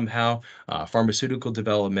industry somehow, pharmaceutical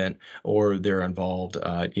development, or they're involved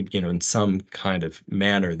in some kind of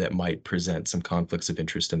manner that might present some conflicts of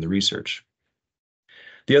interest in the research.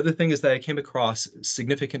 The other thing is that I came across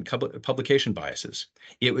significant publication biases.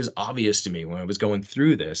 It was obvious to me when I was going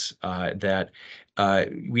through this that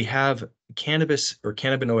we have cannabis or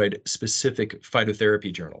cannabinoid specific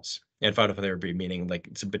phytotherapy journals, and phytotherapy meaning like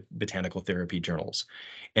it's botanical therapy journals,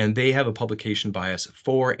 and they have a publication bias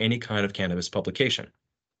for any kind of cannabis publication,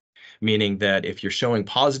 meaning that if you're showing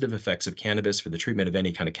positive effects of cannabis for the treatment of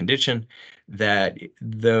any kind of condition, that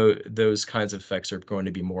those kinds of effects are going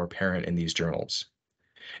to be more apparent in these journals.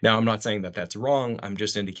 Now, I'm not saying that that's wrong. I'm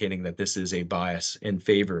just indicating that this is a bias in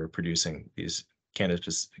favor of producing these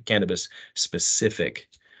cannabis-specific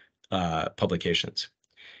publications.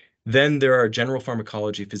 Then there are general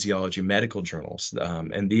pharmacology, physiology, medical journals,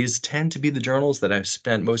 and these tend to be the journals that I've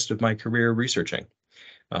spent most of my career researching.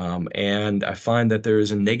 And I find that there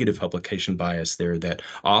is a negative publication bias there, that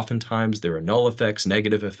oftentimes there are null effects,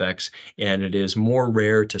 negative effects, and it is more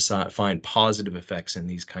rare to find positive effects in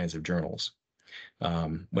these kinds of journals.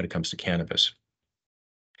 When it comes to cannabis.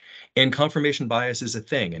 And confirmation bias is a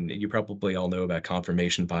thing, and you probably all know about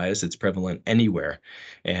confirmation bias. It's prevalent anywhere.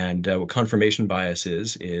 And what confirmation bias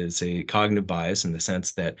is a cognitive bias in the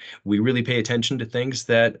sense that we really pay attention to things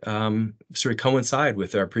that sort of coincide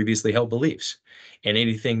with our previously held beliefs. And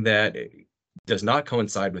anything that does not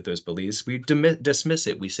coincide with those beliefs, we dismiss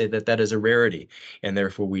it. We say that that is a rarity, and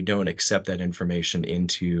therefore we don't accept that information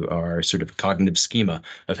into our sort of cognitive schema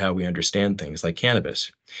of how we understand things like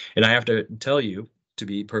cannabis. And I have to tell you, to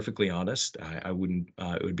be perfectly honest, I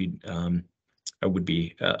would be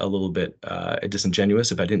a little bit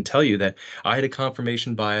disingenuous if I didn't tell you that I had a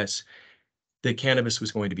confirmation bias that cannabis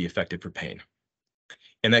was going to be effective for pain.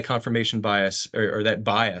 And that confirmation bias, or that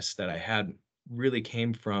bias that I had, really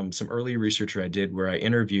came from some early research I did where I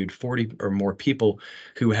interviewed 40 or more people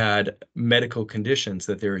who had medical conditions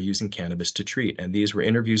that they were using cannabis to treat. And these were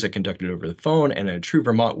interviews I conducted over the phone, and in a true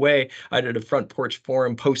Vermont way, I did a front porch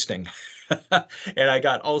forum posting. And I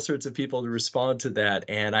got all sorts of people to respond to that.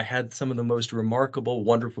 And I had some of the most remarkable,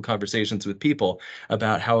 wonderful conversations with people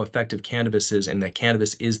about how effective cannabis is and that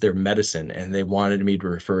cannabis is their medicine. And they wanted me to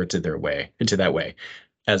refer to that way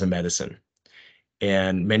as a medicine.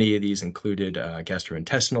 And many of these included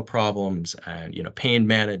gastrointestinal problems and pain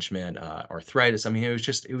management, arthritis. I mean,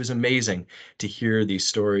 it was amazing to hear these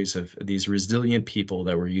stories of these resilient people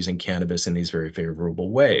that were using cannabis in these very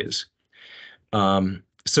favorable ways.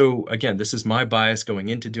 So again, this is my bias going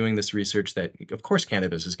into doing this research, that of course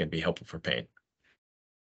cannabis is going to be helpful for pain.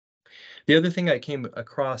 The other thing I came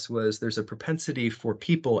across was there's a propensity for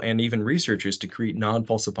people and even researchers to create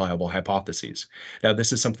non-falsifiable hypotheses. Now,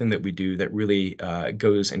 this is something that we do that really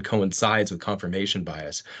goes and coincides with confirmation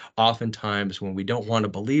bias. Oftentimes, when we don't want to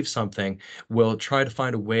believe something, we'll try to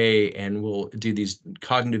find a way and we'll do these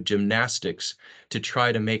cognitive gymnastics to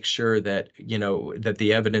try to make sure that, that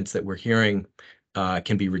the evidence that we're hearing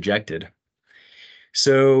can be rejected.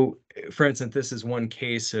 So, for instance, this is one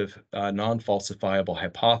case of non-falsifiable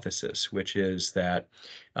hypothesis, which is that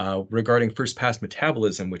regarding first-pass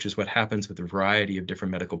metabolism, which is what happens with a variety of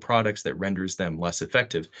different medical products that renders them less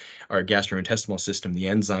effective. Our gastrointestinal system, the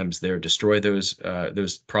enzymes there destroy those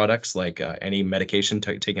products like any medication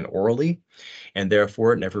taken orally, and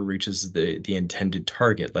therefore it never reaches the intended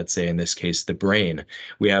target. Let's say in this case, the brain.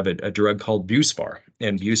 We have a drug called Buspar,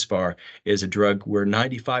 and Buspar is a drug where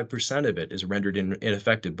 95% of it is rendered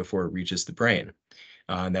ineffective before it reaches the brain.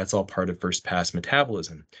 And that's all part of first pass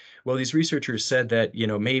metabolism. Well, these researchers said that,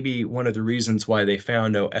 maybe one of the reasons why they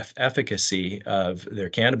found no efficacy of their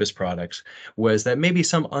cannabis products was that maybe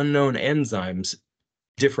some unknown enzymes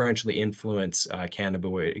differentially influence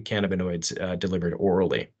cannabinoids delivered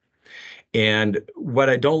orally. And what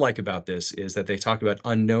I don't like about this is that they talk about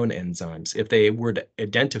unknown enzymes. If they were to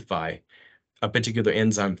identify a particular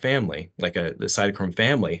enzyme family, like the cytochrome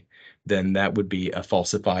family, then that would be a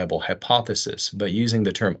falsifiable hypothesis. But using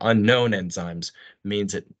the term unknown enzymes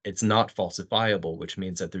means it's not falsifiable, which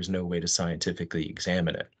means that there's no way to scientifically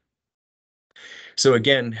examine it. So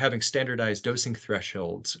again, having standardized dosing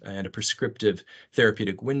thresholds and a prescriptive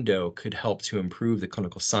therapeutic window could help to improve the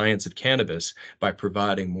clinical science of cannabis by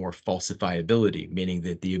providing more falsifiability, meaning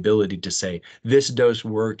that the ability to say, this dose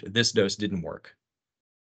worked, this dose didn't work.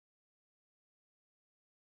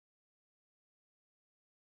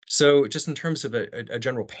 So just in terms of a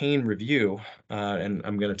general pain review, and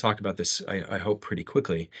I'm going to talk about this, I hope, pretty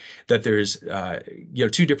quickly, that there's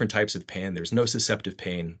two different types of pain. There's nociceptive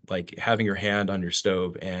pain, like having your hand on your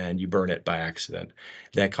stove and you burn it by accident.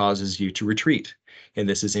 That causes you to retreat. And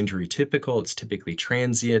this is injury typical. It's typically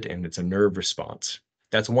transient, and it's a nerve response.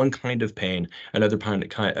 That's one kind of pain. Another kind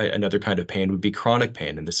of pain would be chronic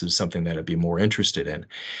pain, and this is something that I'd be more interested in.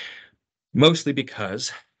 Mostly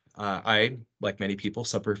because I, like many people,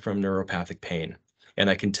 suffer from neuropathic pain.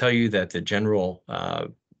 And I can tell you that the general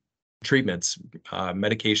treatments,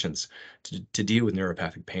 medications to deal with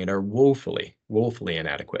neuropathic pain are woefully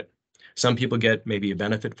inadequate. Some people get maybe a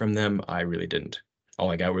benefit from them. I really didn't.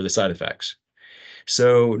 All I got were the side effects.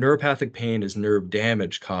 So neuropathic pain is nerve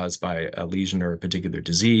damage caused by a lesion or a particular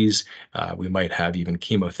disease. We might have even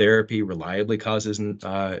chemotherapy reliably causes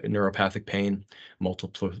neuropathic pain.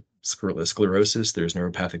 Multiple sclerosis, there's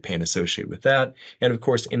neuropathic pain associated with that. And of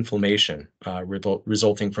course, inflammation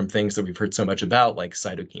resulting from things that we've heard so much about, like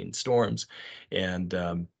cytokine storms and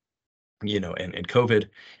and COVID,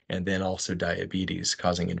 and then also diabetes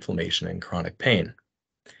causing inflammation and chronic pain.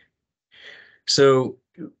 So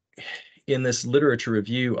in this literature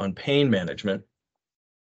review on pain management,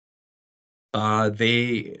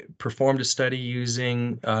 they performed a study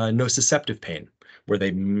using nociceptive pain, where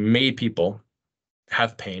they made people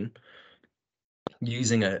have pain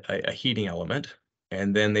using a heating element,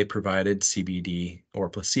 and then they provided CBD or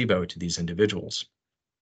placebo to these individuals.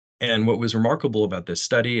 And what was remarkable about this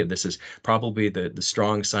study, and this is probably the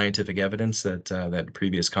strong scientific evidence that that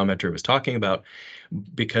previous commenter was talking about,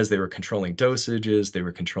 because they were controlling dosages, they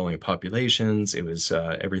were controlling populations, it was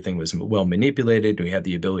everything was well manipulated. We had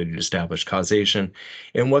the ability to establish causation.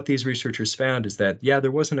 And what these researchers found is that, yeah,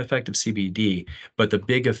 there was an effect of CBD, but the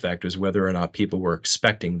big effect was whether or not people were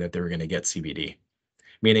expecting that they were going to get CBD.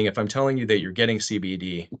 Meaning, if I'm telling you that you're getting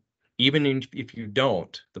CBD, even if you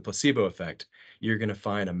don't, the placebo effect, you're going to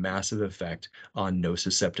find a massive effect on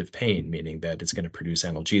nociceptive pain, meaning that it's going to produce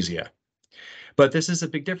analgesia. But this is a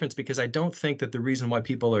big difference, because I don't think that the reason why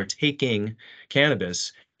people are taking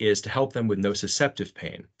cannabis is to help them with nociceptive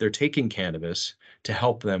pain. They're taking cannabis to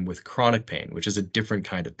help them with chronic pain, which is a different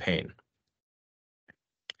kind of pain.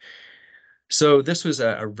 So this was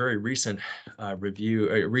a very recent review,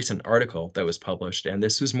 a recent article that was published, and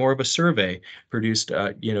this was more of a survey produced,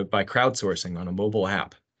 by crowdsourcing on a mobile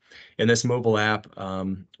app. And this mobile app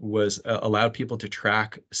was allowed people to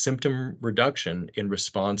track symptom reduction in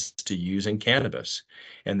response to using cannabis.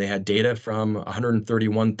 And they had data from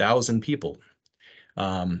 131,000 people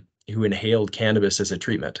who inhaled cannabis as a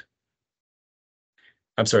treatment.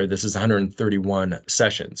 I'm sorry, this is 131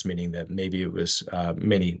 sessions, meaning that maybe it was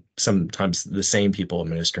sometimes the same people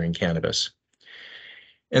administering cannabis.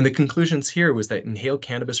 And the conclusions here was that inhaled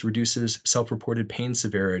cannabis reduces self-reported pain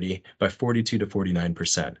severity by 42 to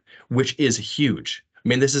 49%, which is huge. I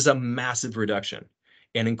mean, this is a massive reduction.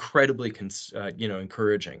 and incredibly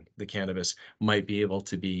encouraging. The cannabis might be able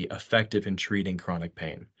to be effective in treating chronic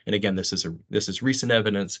pain. And again, this is recent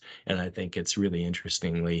evidence, and I think it's really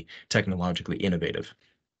interestingly technologically innovative.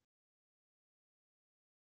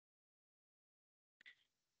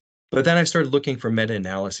 But then I started looking for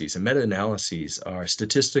meta-analyses, and meta-analyses are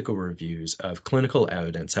statistical reviews of clinical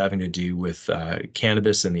evidence having to do with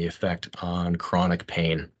cannabis and the effect on chronic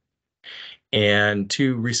pain. And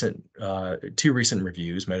two recent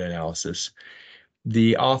reviews, meta-analysis,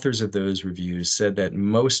 the authors of those reviews said that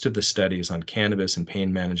most of the studies on cannabis and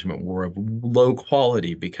pain management were of low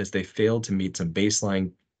quality because they failed to meet some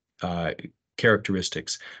baseline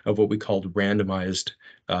characteristics of what we called randomized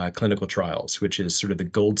clinical trials, which is sort of the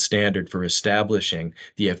gold standard for establishing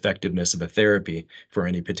the effectiveness of a therapy for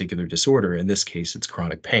any particular disorder. In this case, it's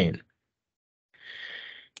chronic pain.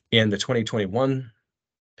 In the 2021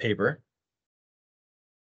 paper,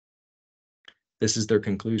 this is their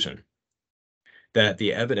conclusion, that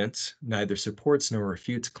the evidence neither supports nor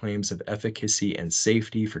refutes claims of efficacy and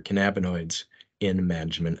safety for cannabinoids in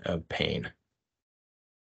management of pain.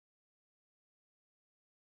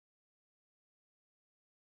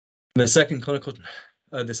 The second clinical,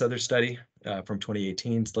 this other study from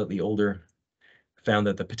 2018, slightly older, found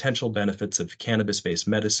that the potential benefits of cannabis-based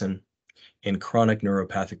medicine in chronic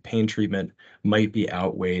neuropathic pain treatment might be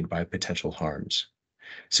outweighed by potential harms.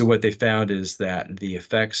 So what they found is that the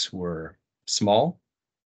effects were small,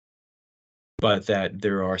 but that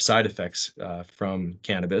there are side effects from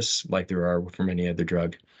cannabis, like there are from any other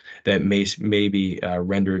drug, that maybe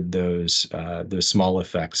rendered those small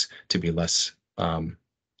effects to be less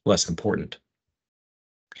important.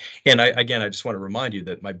 And I just want to remind you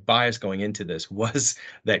that my bias going into this was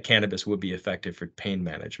that cannabis would be effective for pain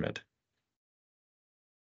management.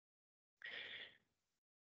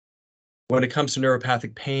 When it comes to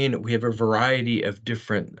neuropathic pain, we have a variety of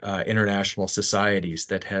different international societies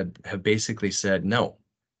that have basically said no,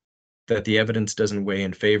 that the evidence doesn't weigh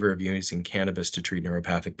in favor of using cannabis to treat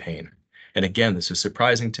neuropathic pain. And again, this is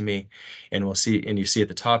surprising to me. And we'll see, and you see at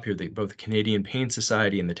the top here that both the Canadian Pain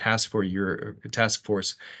Society and the Task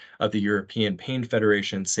Force of the European Pain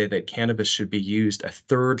Federation say that cannabis should be used a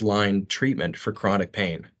third-line treatment for chronic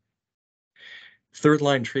pain.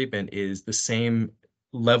 Third-line treatment is the same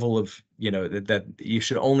level of, that you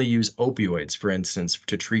should only use opioids, for instance,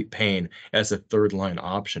 to treat pain as a third-line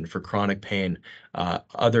option for chronic pain.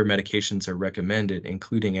 Other medications are recommended,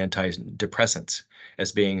 including antidepressants,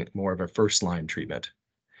 as being more of a first-line treatment.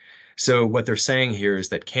 So what they're saying here is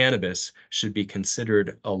that cannabis should be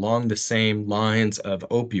considered along the same lines of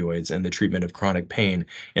opioids in the treatment of chronic pain.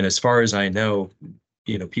 And as far as I know,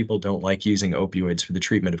 people don't like using opioids for the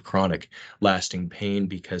treatment of chronic lasting pain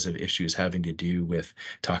because of issues having to do with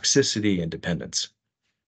toxicity and dependence.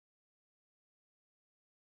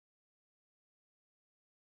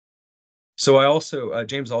 So I also,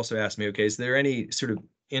 James also asked me, okay, is there any sort of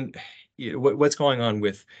what's going on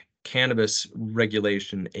with cannabis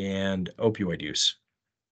regulation and opioid use?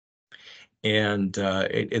 And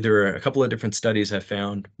there are a couple of different studies I've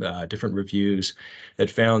found, different reviews that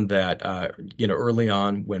found that, early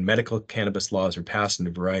on when medical cannabis laws were passed in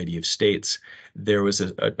a variety of states, there was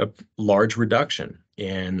a large reduction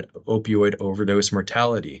in opioid overdose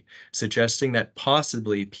mortality, suggesting that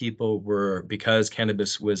possibly people were, because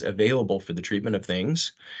cannabis was available for the treatment of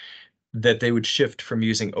things, that they would shift from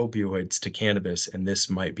using opioids to cannabis, and this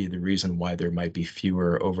might be the reason why there might be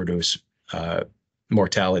fewer overdose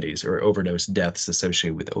mortalities or overdose deaths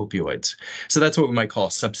associated with opioids. So that's what we might call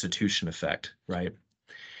a substitution effect, right?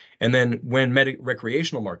 And then when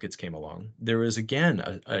recreational markets came along, there was again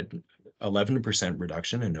a 11%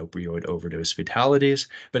 reduction in opioid overdose fatalities.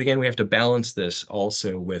 But again, we have to balance this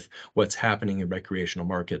also with what's happening in recreational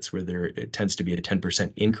markets, where it tends to be a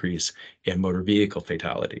 10% increase in motor vehicle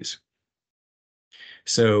fatalities.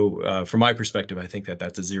 So from my perspective, I think that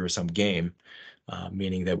that's a zero-sum game,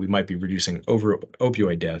 meaning that we might be reducing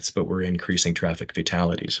opioid deaths, but we're increasing traffic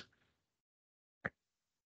fatalities.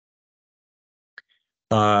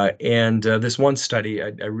 And this one study,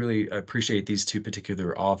 I really appreciate these two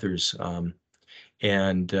particular authors.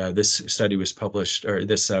 And this study was published, or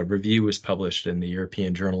this review was published in the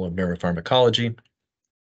European Journal of Neuropharmacology.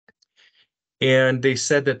 And they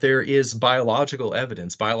said that there is biological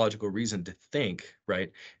evidence, biological reason to think,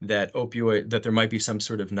 right, that there might be some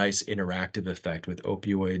sort of nice interactive effect with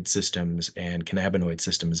opioid systems and cannabinoid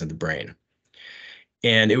systems in the brain.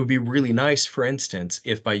 And it would be really nice, for instance,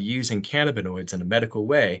 if by using cannabinoids in a medical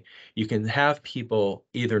way, you can have people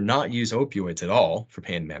either not use opioids at all for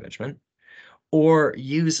pain management, or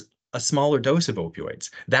use a smaller dose of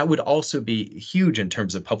opioids. That would also be huge in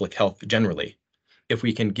terms of public health generally, if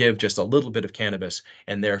we can give just a little bit of cannabis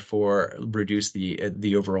and therefore reduce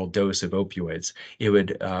the overall dose of opioids, it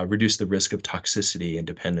would reduce the risk of toxicity and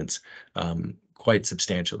dependence quite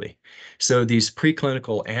substantially. So these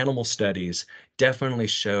preclinical animal studies definitely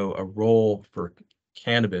show a role for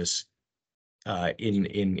cannabis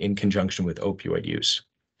in conjunction with opioid use.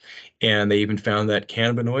 And they even found that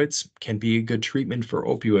cannabinoids can be a good treatment for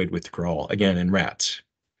opioid withdrawal, again, in rats.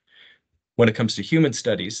 When it comes to human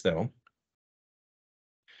studies, though,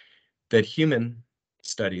 that human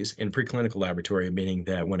studies in preclinical laboratory, meaning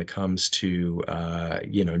that when it comes to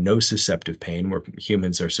nociceptive pain, where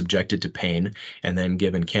humans are subjected to pain and then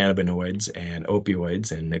given cannabinoids and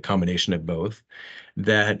opioids and a combination of both,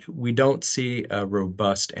 that we don't see a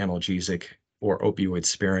robust analgesic or opioid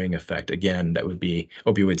sparing effect. Again, that would be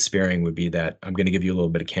opioid sparing would be that I'm going to give you a little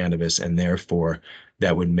bit of cannabis, and therefore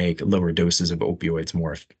that would make lower doses of opioids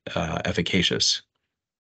more efficacious.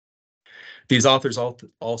 These authors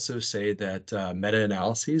also say that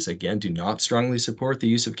meta-analyses, again, do not strongly support the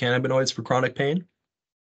use of cannabinoids for chronic pain.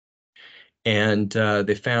 And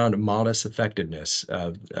they found modest effectiveness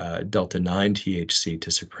of delta-9 THC to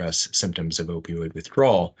suppress symptoms of opioid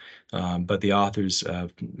withdrawal. But the authors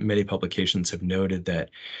of many publications have noted that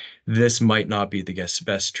this might not be the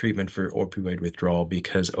best treatment for opioid withdrawal,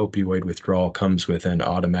 because opioid withdrawal comes with an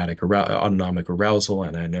autonomic arousal.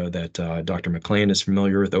 And I know that Dr. McLean is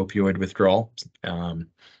familiar with opioid withdrawal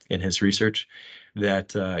in his research, that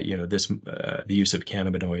the use of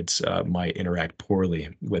cannabinoids might interact poorly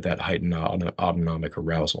with that heightened autonomic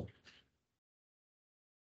arousal.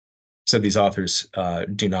 So these authors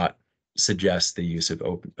do not suggest the use of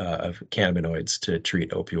cannabinoids to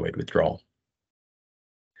treat opioid withdrawal.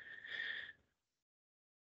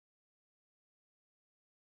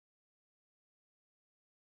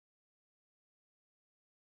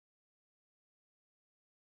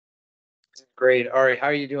 Great. Ari, how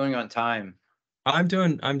are you doing on time? I'm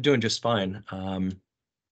doing just fine.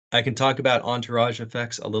 I can talk about entourage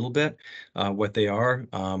effects a little bit, what they are,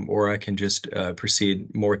 or I can just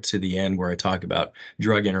proceed more to the end where I talk about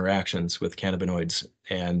drug interactions with cannabinoids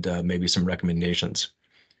and maybe some recommendations,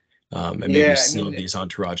 and maybe save these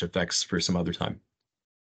entourage effects for some other time.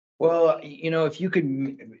 Well, if you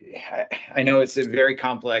could, I know it's a very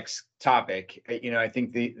complex topic. I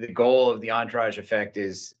think the goal of the entourage effect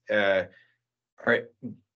is,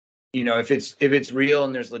 if it's real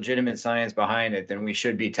and there's legitimate science behind it, then we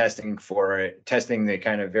should be testing the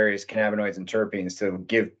kind of various cannabinoids and terpenes to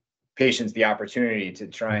give patients the opportunity to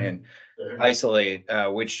try and isolate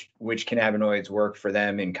which cannabinoids work for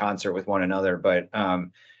them in concert with one another. But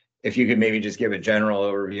if you could maybe just give a general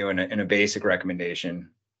overview and a basic recommendation.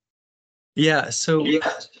 Yeah, so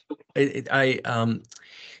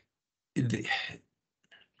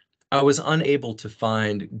I was unable to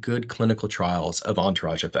find good clinical trials of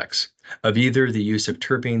entourage effects, of either the use of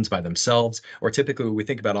terpenes by themselves, or typically we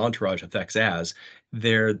think about entourage effects as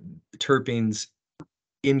they're terpenes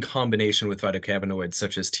in combination with phytocannabinoids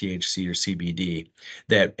such as THC or CBD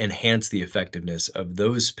that enhance the effectiveness of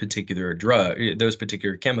those particular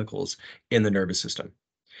chemicals in the nervous system.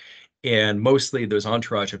 And mostly those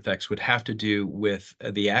entourage effects would have to do with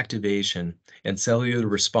the activation and cellular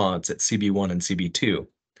response at CB1 and CB2.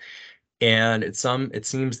 And it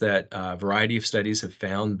seems that a variety of studies have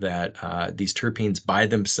found that these terpenes by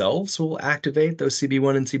themselves will activate those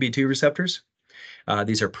CB1 and CB2 receptors.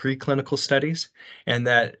 These are preclinical studies, and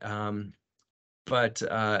that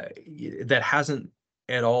hasn't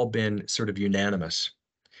at all been sort of unanimous.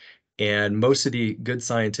 And most of the good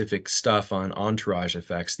scientific stuff on entourage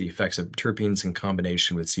effects, the effects of terpenes in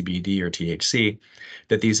combination with CBD or THC,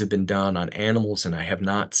 that these have been done on animals, and I have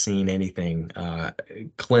not seen anything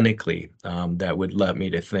clinically that would allow me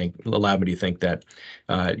to think that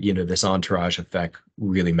this entourage effect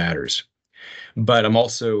really matters. But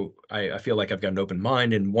I feel like I've got an open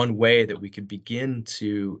mind, and one way that we could begin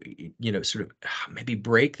to sort of maybe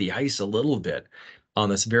break the ice a little bit on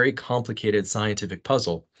this very complicated scientific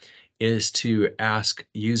puzzle is to ask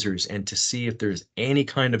users and to see if there's any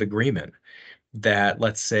kind of agreement that,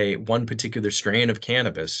 let's say, one particular strain of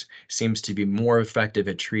cannabis seems to be more effective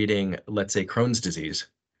at treating, let's say, Crohn's disease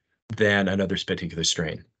than another particular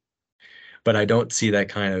strain. But I don't see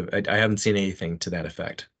that I haven't seen anything to that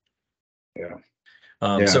effect. Yeah.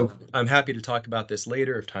 So I'm happy to talk about this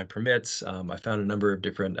later if time permits. I found a number of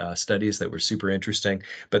different studies that were super interesting,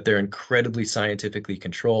 but they're incredibly scientifically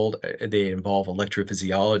controlled. They involve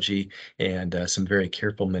electrophysiology and some very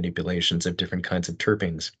careful manipulations of different kinds of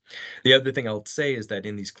terpenes. The other thing I'll say is that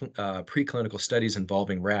in these preclinical studies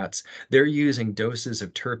involving rats, they're using doses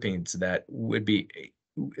of terpenes that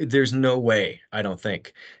there's no way, I don't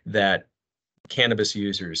think, that cannabis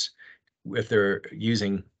users, if they're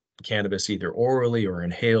using cannabis either orally or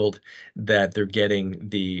inhaled, that they're getting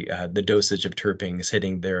the dosage of terpenes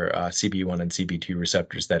hitting their CB1 and CB2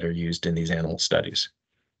 receptors that are used in these animal studies.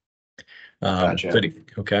 Gotcha.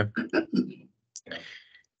 Okay.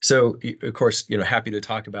 So, of course, happy to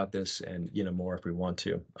talk about this and, more if we want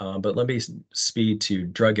to. But let me speed to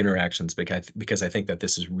drug interactions because I think that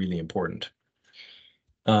this is really important.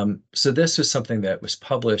 So this was something that was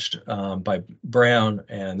published by Brown,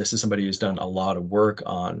 and this is somebody who's done a lot of work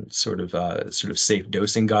on sort of safe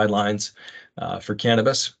dosing guidelines for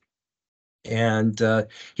cannabis. And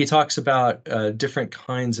he talks about different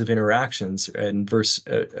kinds of interactions and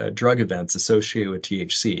drug events associated with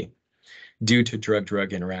THC due to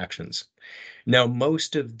drug-drug interactions. Now,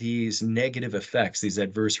 most of these negative effects, these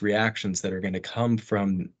adverse reactions that are going to come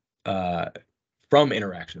from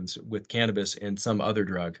interactions with cannabis and some other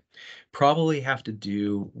drug, probably have to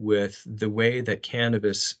do with the way that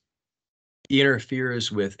cannabis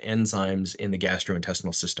interferes with enzymes in the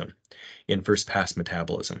gastrointestinal system in first-pass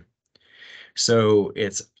metabolism. So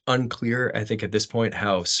it's unclear, I think, at this point,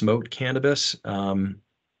 how smoked cannabis,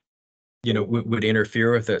 would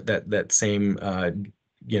interfere with that same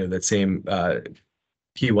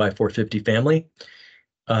PY450 family.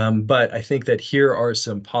 But I think that here are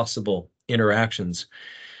some possible interactions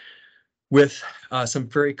with some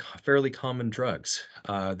fairly common drugs.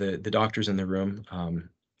 The doctors in the room,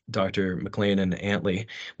 Dr. McLean and Antley,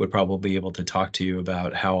 would probably be able to talk to you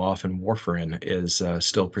about how often warfarin is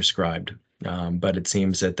still prescribed. But it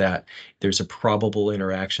seems that there's a probable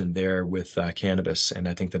interaction there with cannabis, and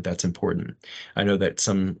I think that that's important. I know that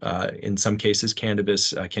in some cases,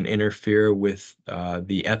 cannabis can interfere with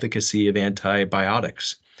the efficacy of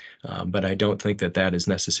antibiotics, but I don't think that is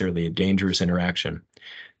necessarily a dangerous interaction.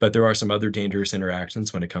 But there are some other dangerous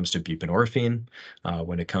interactions when it comes to buprenorphine,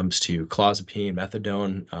 when it comes to clozapine,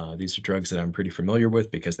 methadone. These are drugs that I'm pretty familiar with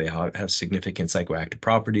because they have significant psychoactive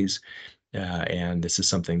properties. And this is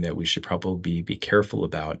something that we should probably be careful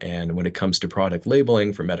about. And when it comes to product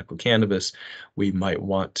labeling for medical cannabis, we might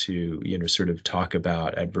want to, sort of talk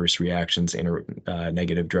about adverse reactions,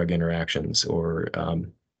 negative drug interactions, or,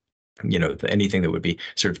 anything that would be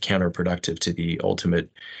sort of counterproductive to the ultimate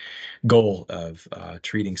goal of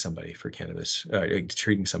treating somebody with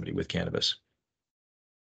cannabis.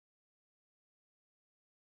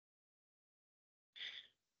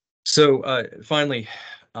 So finally,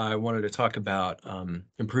 I wanted to talk about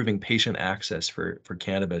improving patient access for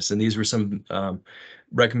cannabis. And these were some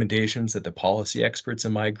recommendations that the policy experts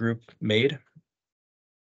in my group made.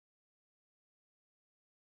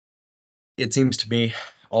 It seems to me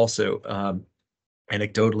also,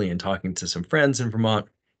 anecdotally, in talking to some friends in Vermont,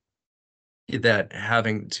 that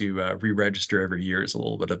having to re-register every year is a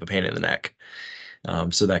little bit of a pain in the neck.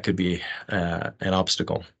 So that could be an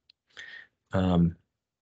obstacle.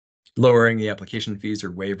 Lowering the application fees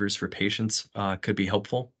or waivers for patients could be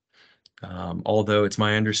helpful. Although it's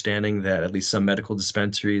my understanding that at least some medical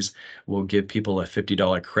dispensaries will give people a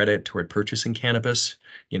 $50 credit toward purchasing cannabis,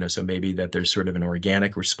 so maybe that there's sort of an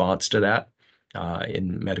organic response to that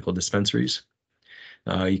in medical dispensaries.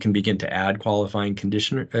 You can begin to add qualifying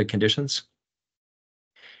conditions.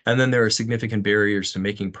 And then there are significant barriers to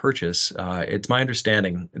making purchase. It's my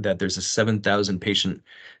understanding that there's a 7,000 patient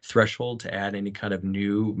threshold to add any kind of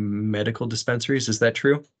new medical dispensaries. Is that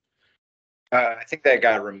true? I think that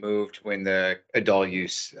got removed when the adult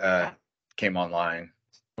use came online.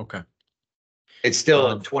 Okay. It's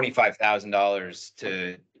still $25,000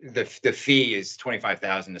 to the fee is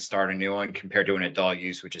 $25,000 to start a new one compared to an adult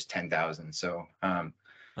use, which is $10,000. So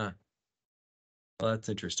well, that's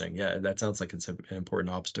interesting. Yeah, that sounds like it's an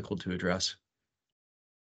important obstacle to address.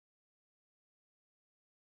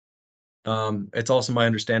 It's also my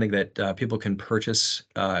understanding that people can purchase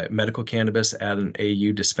medical cannabis at an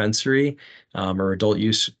AU dispensary or adult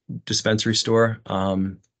use dispensary store,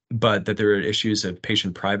 but that there are issues of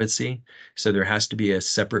patient privacy. So there has to be a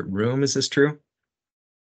separate room. Is this true?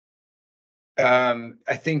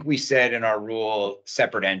 I think we said in our rule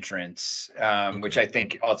separate entrance, which I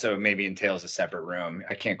think also maybe entails a separate room.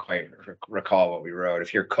 I can't quite recall what we wrote.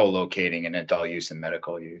 If you're co-locating an adult use and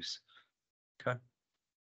medical use. Okay.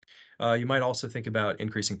 You might also think about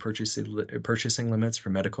increasing purchasing limits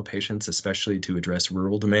for medical patients, especially to address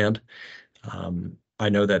rural demand. I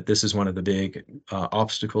know that this is one of the big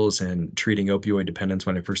obstacles in treating opioid dependence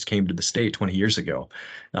when I first came to the state 20 years ago.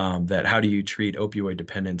 That how do you treat opioid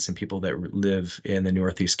dependence in people that live in the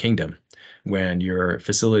Northeast Kingdom when your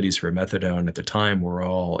facilities for methadone at the time were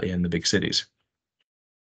all in the big cities?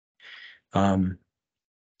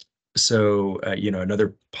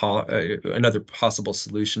 another possible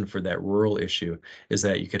solution for that rural issue is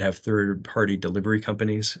that you could have third-party delivery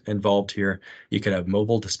companies involved here. You could have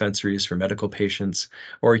mobile dispensaries for medical patients,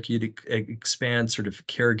 or you could expand sort of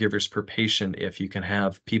caregivers per patient if you can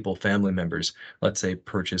have family members, let's say,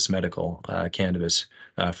 purchase medical cannabis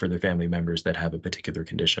for their family members that have a particular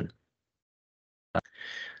condition.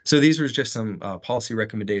 So these were just some policy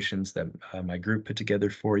recommendations that my group put together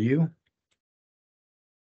for you.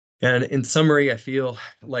 And in summary, I feel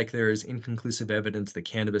like there is inconclusive evidence that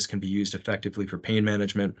cannabis can be used effectively for pain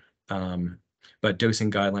management, but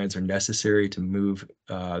dosing guidelines are necessary to move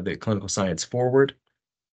the clinical science forward.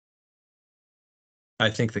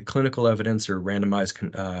 I think the clinical evidence or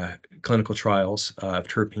randomized clinical trials of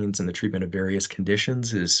terpenes in the treatment of various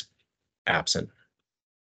conditions is absent.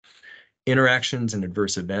 Interactions and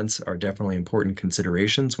adverse events are definitely important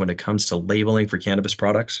considerations when it comes to labeling for cannabis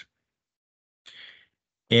products.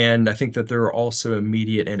 And I think that there are also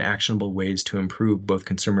immediate and actionable ways to improve both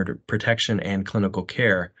consumer protection and clinical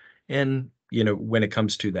care. And, when it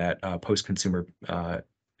comes to that post-consumer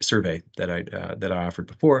survey that I offered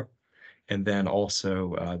before, and then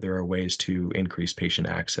also there are ways to increase patient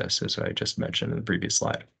access, as I just mentioned in the previous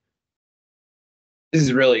slide. This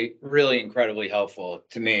is really, really incredibly helpful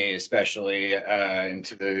to me, especially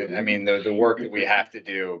into the work that we have to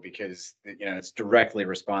do, because it's directly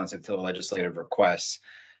responsive to the legislative requests.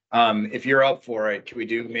 If you're up for it, can we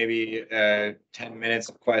do maybe 10 minutes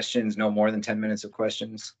of questions? No more than 10 minutes of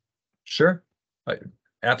questions. Sure,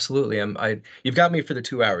 absolutely. You've got me for the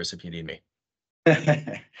 2 hours if you need me.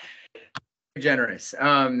 Generous.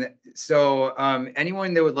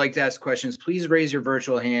 Anyone that would like to ask questions, please raise your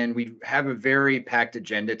virtual hand. We have a very packed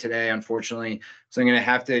agenda today, unfortunately. So I'm going to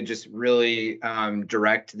have to just really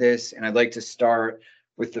direct this. And I'd like to start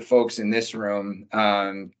with the folks in this room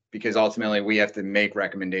because ultimately we have to make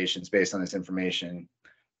recommendations based on this information.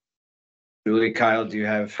 Julie, Kyle, do you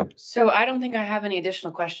have? So I don't think I have any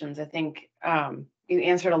additional questions. I think you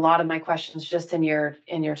answered a lot of my questions just in your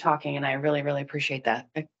talking, and I really, really appreciate that.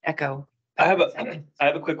 Echo. I have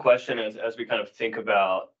a quick question as we kind of think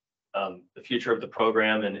about the future of the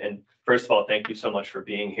program. And first of all, thank you so much for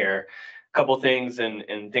being here. A couple things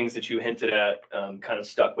and things that you hinted at kind of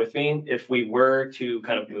stuck with me. If we were to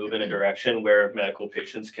kind of move in a direction where medical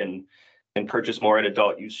patients can purchase more at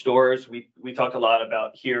adult use stores, we talked a lot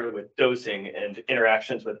about here with dosing and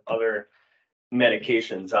interactions with other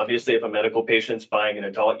medications. Obviously, if a medical patient's buying an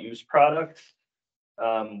adult use product,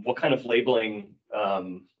 what kind of labeling,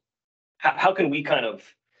 how can we kind of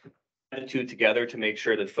put the two together to make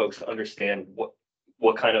sure that folks understand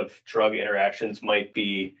what kind of drug interactions might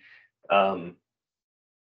be something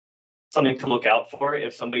to look out for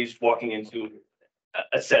if somebody's walking into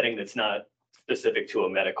a setting that's not specific to a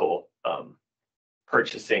medical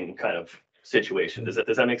purchasing kind of situation? Does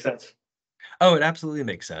that make sense? Oh, it absolutely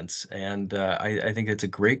makes sense. And I think it's a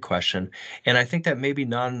great question. And I think that maybe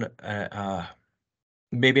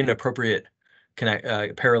maybe an appropriate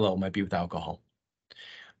parallel might be with alcohol.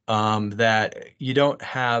 That you don't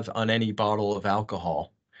have on any bottle of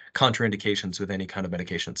alcohol contraindications with any kind of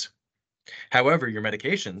medications. However, your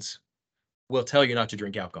medications will tell you not to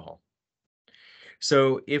drink alcohol.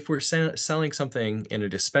 So if we're selling something in a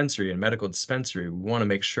dispensary, a medical dispensary, we want to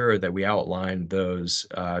make sure that we outline those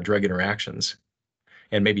drug interactions.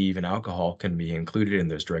 And maybe even alcohol can be included in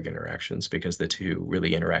those drug interactions because the two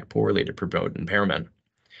really interact poorly to promote impairment.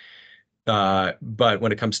 But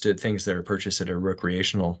when it comes to things that are purchased at a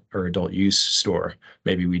recreational or adult use store,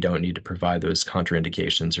 maybe we don't need to provide those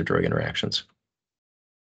contraindications or drug interactions.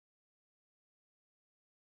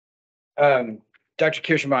 Dr.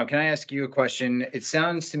 Kirschenbaum, can I ask you a question? It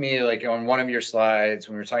sounds to me like on one of your slides,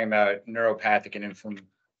 when we were talking about neuropathic and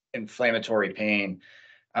inflammatory pain,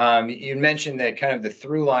 you mentioned that kind of the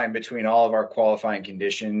through line between all of our qualifying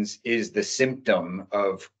conditions is the symptom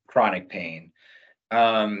of chronic pain.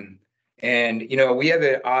 And, we have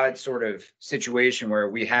an odd sort of situation where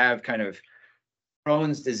we have kind of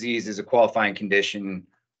Crohn's disease as a qualifying condition.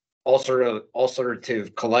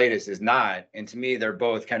 Ulcerative colitis is not. And to me, they're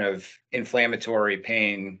both kind of inflammatory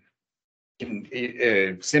pain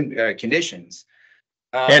conditions.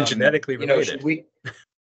 And genetically related.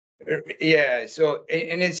 Yeah. So,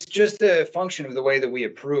 and it's just a function of the way that we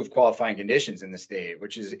approve qualifying conditions in the state,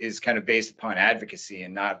 which is kind of based upon advocacy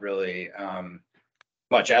and not really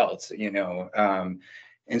much else, and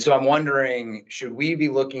so I'm wondering, should we be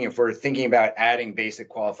looking, if we're thinking about adding basic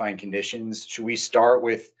qualifying conditions, should we start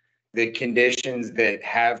with the conditions that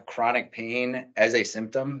have chronic pain as a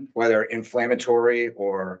symptom, whether inflammatory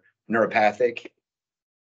or neuropathic?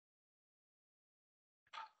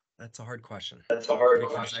 That's a hard question. That's a hard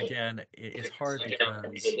Because question. again, it's hard Again,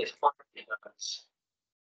 because it's hard because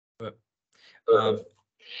um,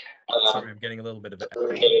 sorry, I'm getting a little bit of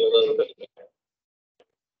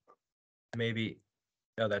maybe.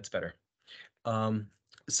 Oh, that's better.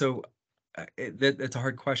 So that's a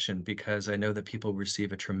hard question because I know that people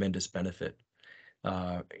receive a tremendous benefit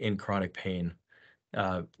in chronic pain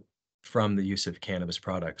from the use of cannabis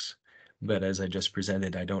products. But as I just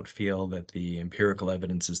presented, I don't feel that the empirical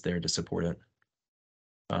evidence is there to support it.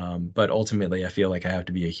 But ultimately, I feel like I have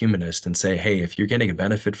to be a humanist and say, hey, if you're getting a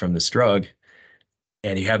benefit from this drug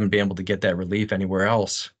and you haven't been able to get that relief anywhere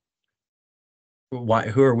else, who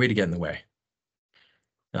are we to get in the way?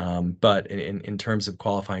 But in terms of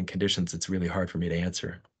qualifying conditions, it's really hard for me to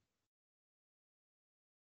answer.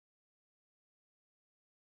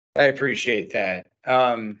 I appreciate that.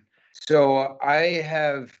 So I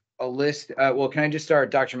have a list. Well, can I just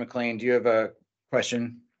start, Dr. McLean? Do you have a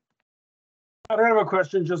question? I don't have a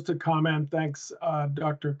question, just a comment. Thanks,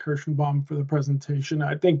 Dr. Kirschenbaum, for the presentation.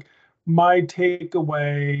 I think my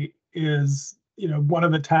takeaway is, one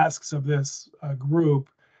of the tasks of this group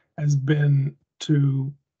has been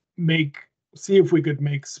to see if we could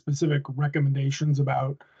make specific recommendations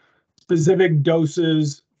about specific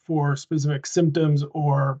doses for specific symptoms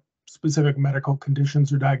or specific medical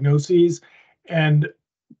conditions or diagnoses. And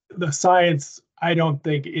the science, I don't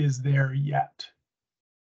think, is there yet.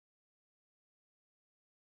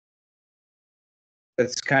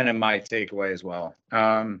 That's kind of my takeaway as well.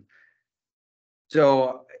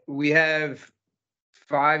 So we have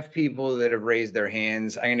 5 people that have raised their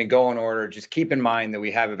hands. I'm going to go in order. Just keep in mind that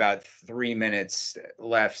we have about 3 minutes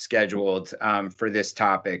left scheduled for this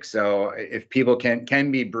topic. So if people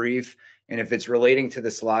can be brief, and if it's relating to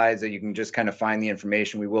the slides that you can just kind of find the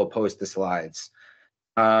information, we will post the slides.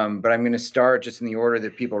 But I'm going to start just in the order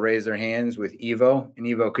that people raise their hands with Ivo. And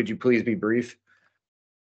Ivo, could you please be brief?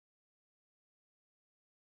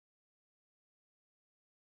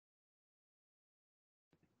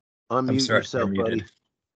 Unmute sorry, yourself, you're buddy. muted.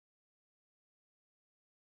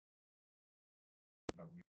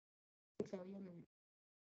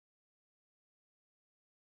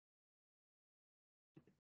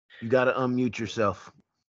 You got to unmute yourself.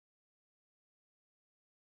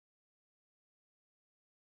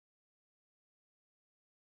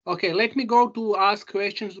 Okay, let me go to ask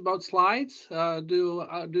questions about slides. Do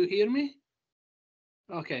you hear me?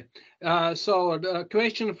 Okay, so the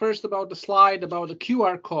question first about the slide about the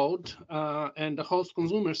QR code and the host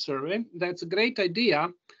consumer survey. That's a great idea,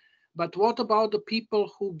 but what about the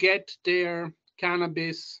people who get their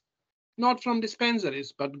cannabis not from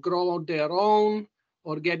dispensaries, but grow their own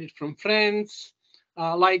or get it from friends?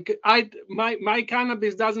 Like my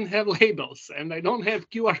cannabis doesn't have labels and I don't have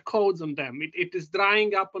QR codes on them. It is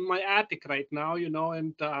drying up on my attic right now,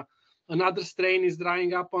 and another strain is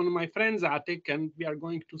drying up on my friend's attic, and we are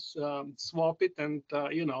going to swap it and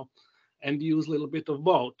and use a little bit of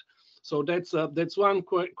both. So that's one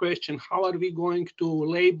question. How are we going to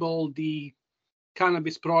label the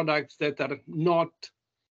cannabis products that are not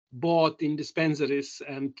bought in dispensaries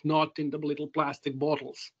and not in the little plastic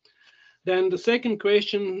bottles? Then the second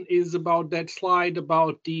question is about that slide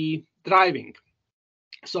about the driving.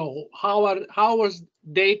 So how was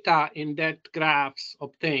data in that graphs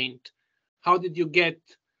obtained? How did you get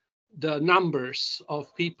the numbers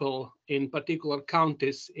of people in particular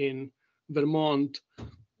counties in Vermont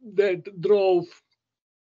that drove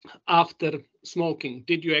after smoking?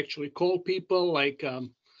 Did you actually call people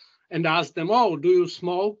and ask them, oh, do you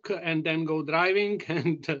smoke, and then go driving?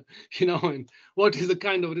 And, and what is the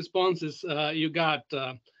kind of responses you got?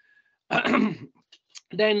 Then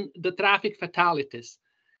the traffic fatalities.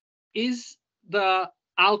 Is the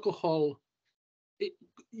alcohol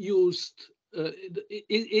used,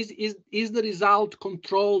 is the result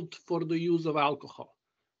controlled for the use of alcohol?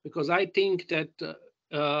 Because I think that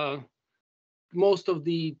most of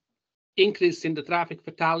the increase in the traffic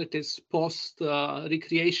fatalities post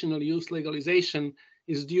recreational use legalization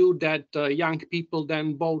is due that young people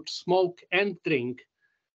then both smoke and drink,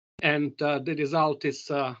 and the result is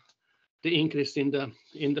the increase in the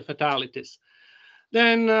fatalities.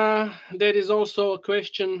 Then there is also a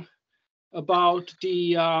question about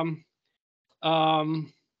the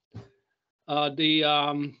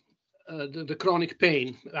chronic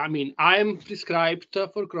pain. I mean, I am prescribed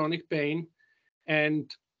for chronic pain,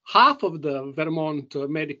 and half of the Vermont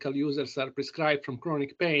medical users are prescribed from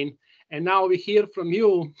chronic pain. And now we hear from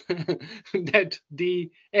you that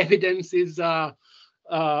the evidence is, how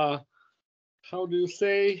do you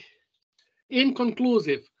say,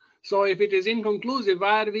 inconclusive. So if it is inconclusive,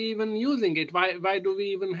 why are we even using it? Why do we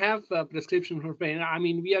even have a prescription for pain? I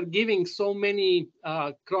mean, we are giving so many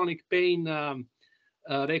chronic pain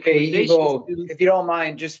Hey, recommendations. Ivo, if you don't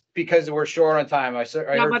mind, just because we're short on time, I Yeah,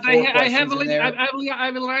 heard but four I have questions a in little, there.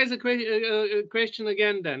 I will raise a question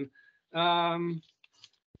again then.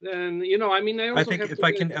 Then, you know, I mean, I I also think have if to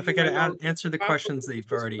I can about answer the half of questions the that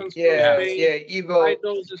you've already participants chronic Yeah, asked. pain, yeah, high Ivo,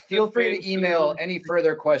 doses feel free to email terpenes, any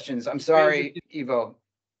further questions. I'm sorry, Ivo.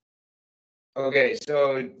 Okay,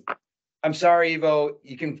 so I'm sorry, Ivo.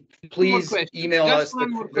 You can more please questions. email Just us one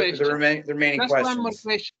more the question. remaining Just one more questions.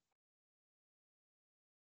 question.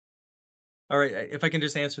 All right, if I can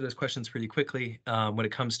just answer those questions pretty quickly. When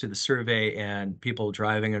it comes to the survey and people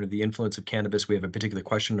driving under the influence of cannabis, we have a particular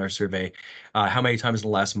question in our survey. How many times in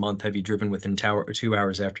the last month have you driven within 2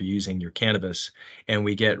 hours after using your cannabis? And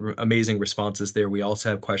we get amazing responses there. We also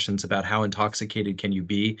have questions about how intoxicated can you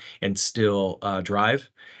be and still drive?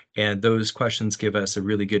 And those questions give us a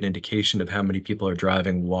really good indication of how many people are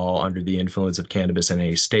driving while under the influence of cannabis in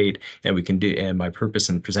a state. And we can do, and my purpose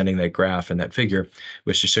in presenting that graph and that figure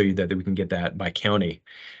was to show you that we can get that by county.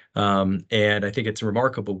 And I think it's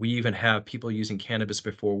remarkable. We even have people using cannabis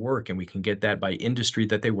before work, and we can get that by industry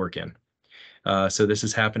that they work in. So this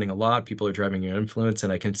is happening a lot. People are driving your influence,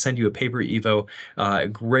 and I can send you a paper, Evo, a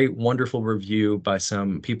great, wonderful review by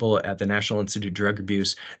some people at the National Institute of Drug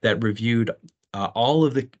Abuse that reviewed all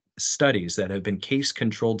of the studies that have been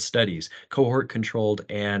case-controlled studies, cohort-controlled,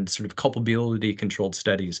 and sort of culpability-controlled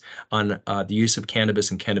studies on the use of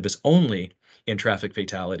cannabis and cannabis only in traffic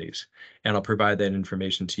fatalities. And I'll provide that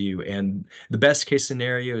information to you. And the best case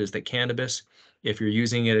scenario is that cannabis, if you're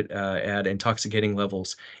using it at intoxicating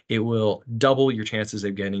levels, it will double your chances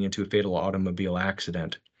of getting into a fatal automobile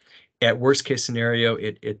accident. At worst case scenario,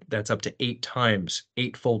 that's up to 8 times,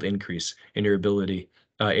 8-fold increase in your ability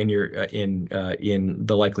in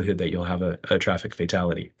the likelihood that you'll have a traffic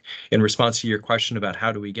fatality. In response to your question about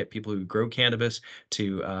how do we get people who grow cannabis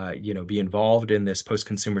to be involved in this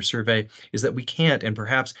post-consumer survey, is that we can't. And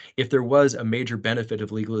perhaps if there was a major benefit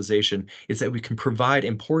of legalization, is that we can provide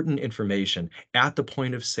important information at the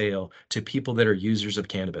point of sale to people that are users of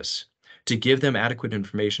cannabis, to give them adequate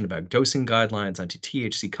information about dosing guidelines,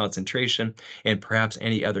 anti-THC concentration, and perhaps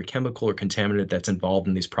any other chemical or contaminant that's involved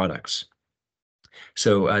in these products.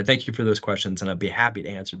 So thank you for those questions, and I'd be happy to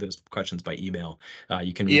answer those questions by email.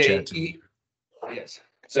 You can reach out to me. Yes.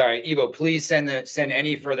 Sorry, Ivo, please send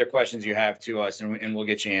any further questions you have to us, and we'll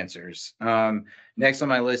get you answers. Next on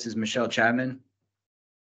my list is Michelle Chapman.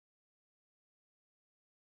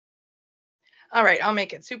 All right, I'll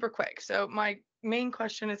make it super quick. So my main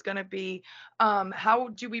question is going to be, how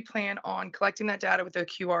do we plan on collecting that data with the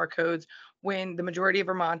QR codes when the majority of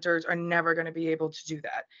Vermonters are never going to be able to do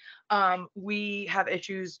that? We have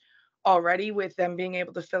issues already with them being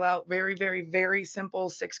able to fill out very, very, very simple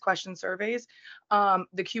 6-question surveys. The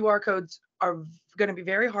QR codes are going to be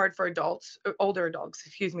very hard for adults, older adults,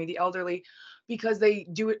 excuse me, the elderly, because they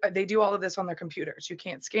do all of this on their computers. You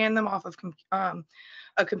can't scan them off of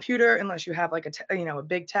a computer unless you have like a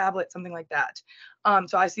big tablet, something like that.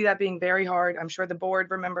 So I see that being very hard. I'm sure the board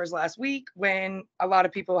remembers last week when a lot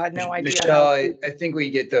of people had no idea. Michelle, I think we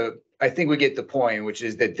get the point, which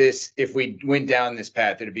is that if we went down this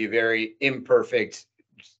path, it'd be a very imperfect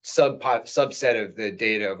subset of the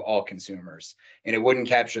data of all consumers, and it wouldn't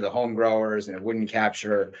capture the home growers, and it wouldn't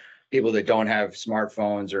capture people that don't have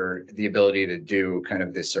smartphones or the ability to do kind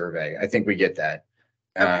of this survey. I think we get that.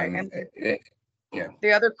 Okay. Yeah.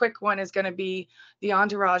 The other quick one is going to be the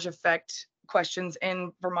entourage effect questions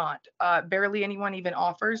in Vermont. Barely anyone even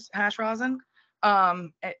offers hash rosin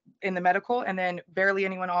in the medical, and then barely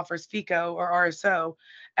anyone offers FICO or RSO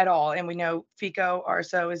at all. And we know FICO,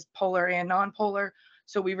 RSO is polar and non-polar,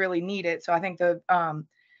 so we really need it. So I think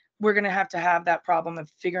we're going to have that problem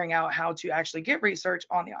of figuring out how to actually get research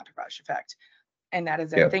on the entourage effect. And that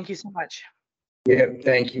is it. Thank you so much. Yeah,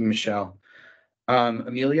 thank you, Michelle.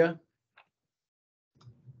 Amelia?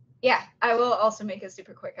 Yeah, I will also make it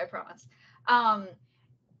super quick, I promise.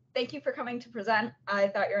 Thank you for coming to present. I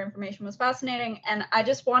thought your information was fascinating, and I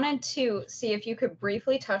just wanted to see if you could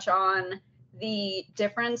briefly touch on the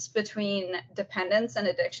difference between dependence and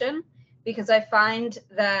addiction, because I find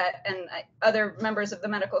that, and other members of the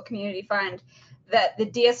medical community find that the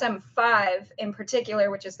DSM-5 in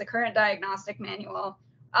particular, which is the current diagnostic manual,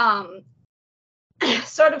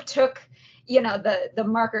 sort of took the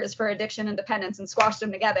markers for addiction and dependence and squashed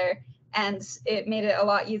them together, and it made it a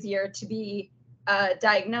lot easier to be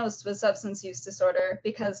diagnosed with substance use disorder,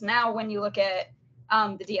 because now when you look at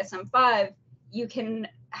the DSM-5, you can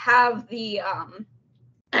have the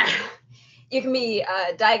you can be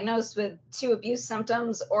diagnosed with 2 abuse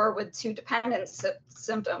symptoms or with 2 dependence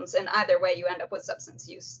symptoms, and either way you end up with substance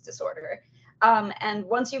use disorder. And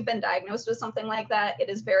once you've been diagnosed with something like that, it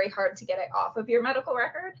is very hard to get it off of your medical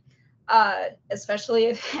record, especially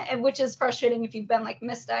if, which is frustrating if you've been like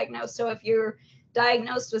misdiagnosed. So if you're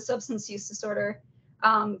diagnosed with substance use disorder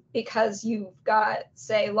because you've got,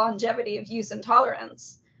 say, longevity of use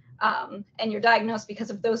intolerance, and you're diagnosed because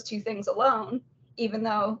of those 2 things alone, even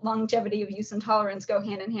though longevity of use and tolerance go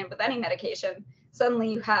hand in hand with any medication,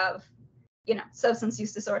 suddenly you have, substance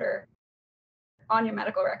use disorder on your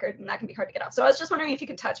medical record, and that can be hard to get off. So I was just wondering if you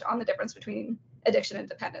could touch on the difference between addiction and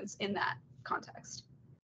dependence in that context.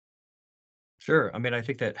 Sure. I mean, I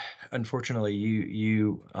think that unfortunately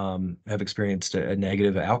you have experienced a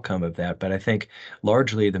negative outcome of that, but I think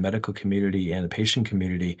largely the medical community and the patient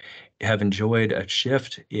community have enjoyed a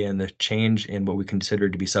shift in the change in what we consider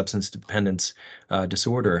to be substance dependence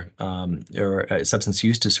disorder or substance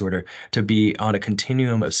use disorder to be on a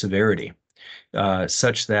continuum of severity.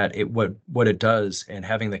 Such that what it does, and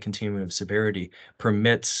having the continuum of severity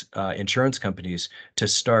permits insurance companies to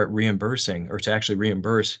start reimbursing or to actually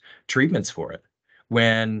reimburse treatments for it.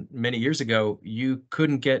 When many years ago you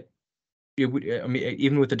couldn't get, I mean,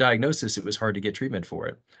 even with the diagnosis, it was hard to get treatment for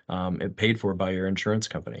it, and paid for by your insurance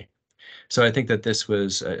company. So I think that this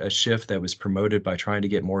was a shift that was promoted by trying to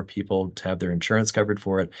get more people to have their insurance covered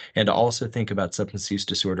for it, and to also think about substance use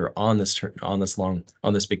disorder on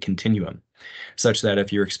this big continuum, such that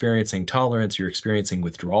if you're experiencing tolerance, you're experiencing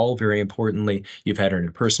withdrawal, very importantly, you've had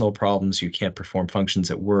interpersonal problems, you can't perform functions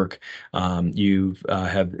at work, you've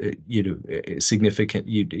had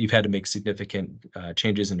to make significant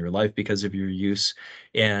changes in your life because of your use.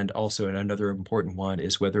 And also another important one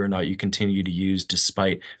is whether or not you continue to use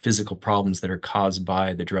despite physical problems that are caused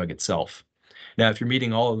by the drug itself. Now, if you're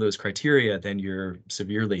meeting all of those criteria, then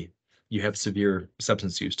you have severe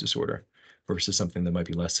substance use disorder versus something that might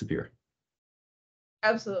be less severe.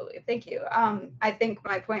 Absolutely. Thank you. I think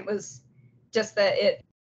my point was just that it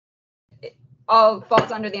all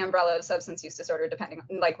falls under the umbrella of substance use disorder,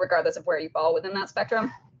 regardless of where you fall within that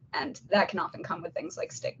spectrum. And that can often come with things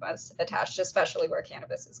like stigmas attached, especially where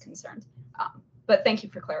cannabis is concerned. But thank you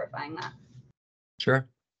for clarifying that. Sure.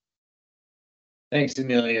 Thanks,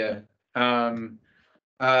 Amelia. Dan?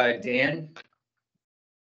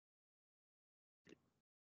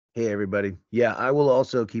 Hey, everybody. Yeah, I will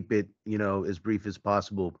also keep it, as brief as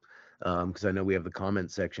possible, because I know we have the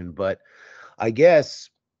comment section. But I guess,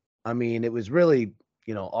 it was really,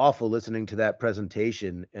 awful listening to that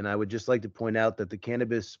presentation. And I would just like to point out that the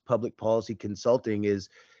Cannabis Public Policy Consulting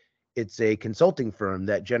it's a consulting firm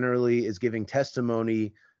that generally is giving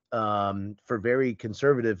testimony for very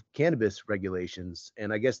conservative cannabis regulations.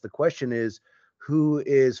 And I guess the question is, who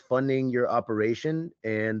is funding your operation,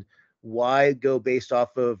 and why go based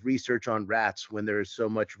off of research on rats when there is so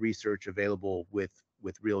much research available with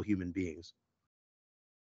real human beings?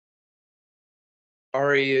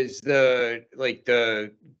 Ari, is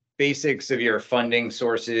the basics of your funding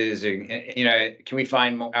sources, can we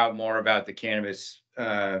find out more about the cannabis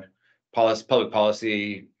public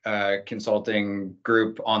policy consulting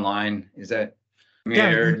group online? Is that,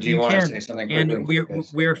 or do you want to say something quickly? And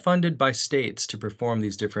we are funded by states to perform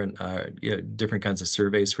these different kinds of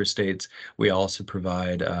surveys for states. We also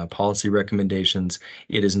provide policy recommendations.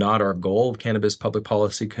 It is not our goal of Cannabis Public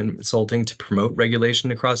Policy Consulting to promote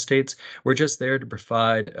regulation across states. We're just there to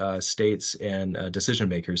provide states and decision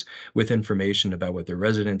makers with information about what their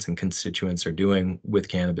residents and constituents are doing with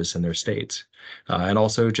cannabis in their states, and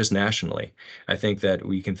also just nationally. I think that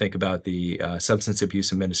we can think about the Substance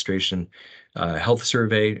Abuse Administration health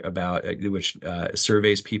survey about which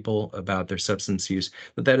surveys people about their substance use,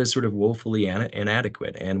 but that is sort of woefully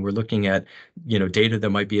inadequate. And we're looking at, data that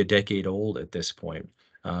might be a decade old at this point.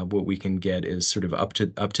 What we can get is sort of up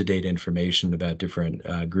to date information about different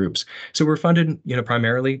groups. So we're funded,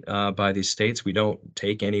 primarily by these states. We don't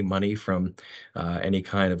take any money from any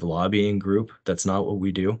kind of lobbying group. That's not what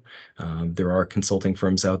we do. There are consulting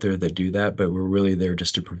firms out there that do that, but we're really there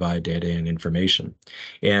just to provide data and information.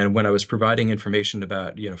 And when I was providing information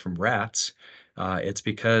about, from rats, it's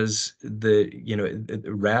because the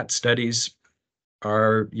rat studies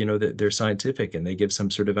are, they're scientific, and they give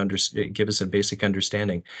some sort of give us a basic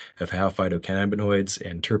understanding of how phytocannabinoids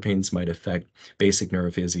and terpenes might affect basic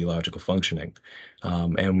neurophysiological functioning.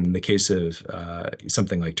 And in the case of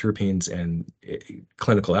something like terpenes and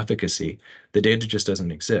clinical efficacy, the data just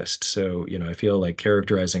doesn't exist. So, I feel like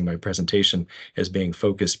characterizing my presentation as being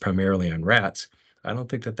focused primarily on rats, I don't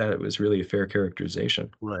think that was really a fair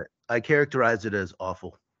characterization. Right. I characterize it as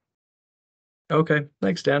awful. Okay.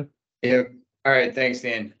 Thanks, Dan. Yeah. All right, thanks,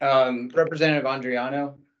 Dan. Representative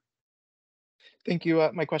Andriano? Thank you.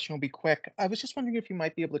 My question will be quick. I was just wondering if you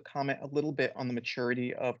might be able to comment a little bit on the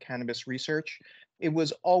maturity of cannabis research. It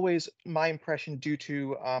was always my impression, due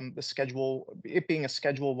to the schedule, it being a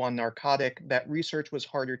Schedule I narcotic, that research was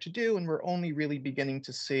harder to do, and we're only beginning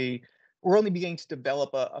to develop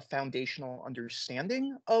a foundational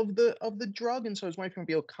understanding of the drug. And so I was wondering if you'd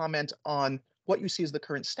be able to comment on what you see as the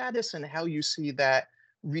current status and how you see that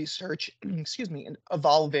research, excuse me,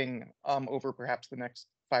 evolving over perhaps the next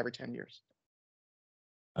 5 or 10 years.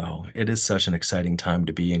 Oh, it is such an exciting time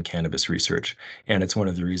to be in cannabis research. And it's one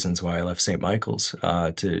of the reasons why I left St. Michael's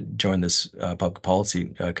to join this public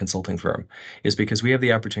policy consulting firm, is because we have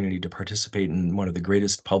the opportunity to participate in one of the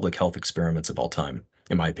greatest public health experiments of all time,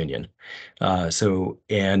 in my opinion.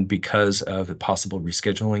 And because of possible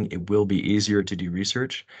rescheduling, it will be easier to do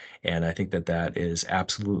research. And I think that that is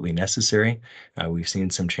absolutely necessary. We've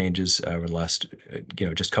seen some changes over the last,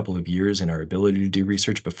 just couple of years in our ability to do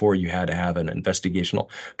research. Before, you had to have an investigational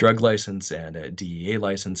drug license and a DEA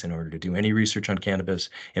license in order to do any research on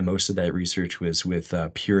cannabis. And most of that research was with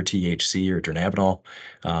pure THC or dronabinol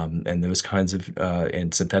and those kinds of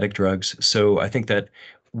and synthetic drugs. So I think that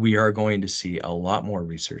we are going to see a lot more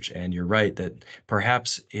research. And you're right that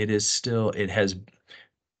perhaps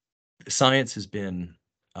science has been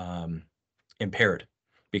impaired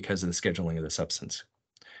because of the scheduling of the substance.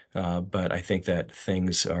 But I think that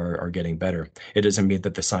things are getting better. It doesn't mean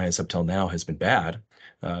that the science up till now has been bad.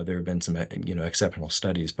 There have been some, exceptional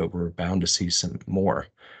studies, but we're bound to see some more.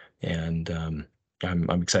 And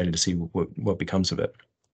I'm excited to see what becomes of it.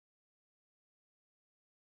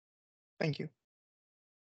 Thank you.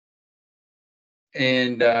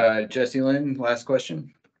 And Jesse Lynn, last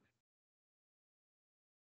question.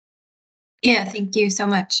 Yeah, thank you so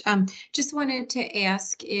much. Just wanted to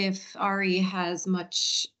ask if Ari has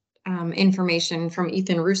much information from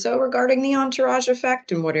Ethan Russo regarding the entourage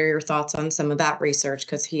effect, and what are your thoughts on some of that research?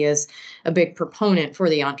 Because he is a big proponent for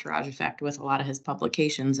the entourage effect with a lot of his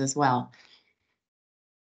publications as well.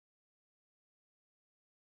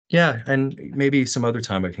 Yeah, and maybe some other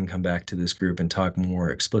time I can come back to this group and talk more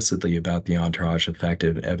explicitly about the entourage effect,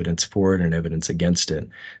 of evidence for it and evidence against it.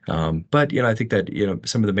 But I think that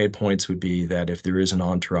some of the main points would be that if there is an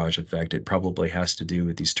entourage effect, it probably has to do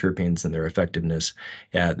with these terpenes and their effectiveness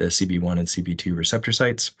at the CB1 and CB2 receptor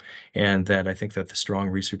sites, and that I think that the strong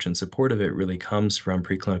research in support of it really comes from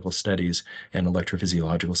preclinical studies and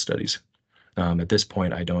electrophysiological studies. At this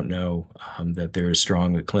point, I don't know that there is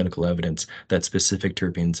strong clinical evidence that specific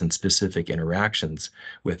terpenes and specific interactions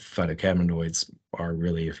with phytocannabinoids are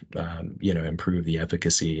really, improve the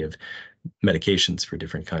efficacy of medications for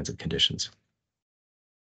different kinds of conditions.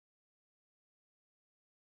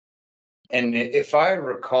 And if I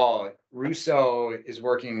recall, Russo is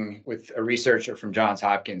working with a researcher from Johns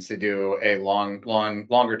Hopkins to do a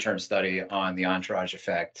longer term study on the entourage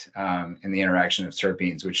effect and the interaction of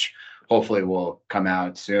terpenes, which hopefully will come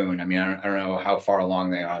out soon. I mean, I don't know how far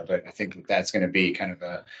along they are, but I think that's going to be kind of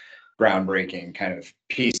a groundbreaking kind of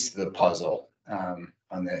piece to the puzzle on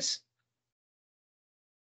this.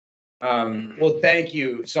 Well, thank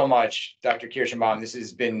you so much, Dr. Kirschenbaum. This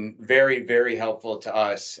has been very, very helpful to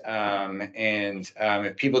us.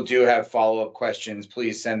 If people do have follow-up questions,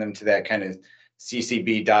 please send them to that kind of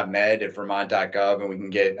ccb.med@vermont.gov, and we can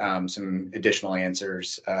get some additional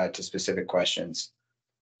answers to specific questions.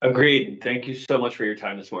 Agreed. Thank you so much for your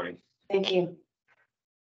time this morning. Thank you.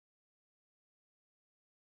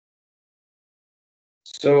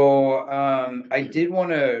 So I did want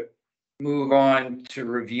to move on to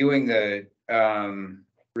reviewing the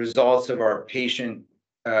results of our patient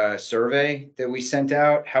survey that we sent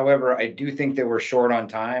out. However, I do think that we're short on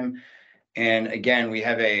time. And again, we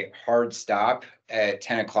have a hard stop at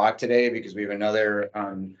 10 o'clock today because we have another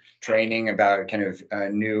training about kind of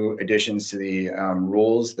new additions to the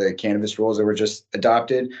rules, the cannabis rules that were just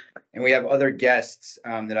adopted. And we have other guests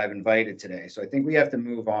that I've invited today. So I think we have to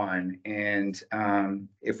move on. And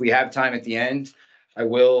if we have time at the end, I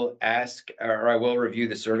will ask, or I will review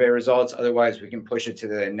the survey results. Otherwise, we can push it to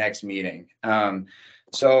the next meeting. One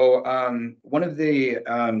of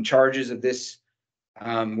the charges of this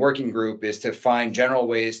working group is to find general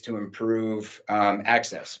ways to improve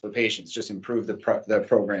access for patients, just improve the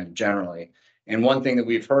program generally. And one thing that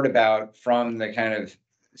we've heard about from the kind of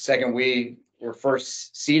second we were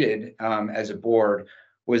first seated as a board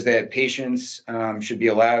was that patients should be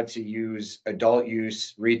allowed to use adult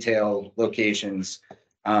use retail locations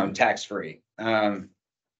tax-free. Of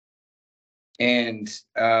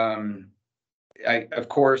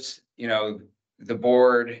course, the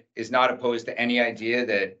board is not opposed to any idea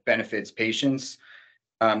that benefits patients.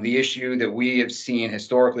 The issue that we have seen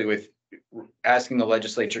historically with asking the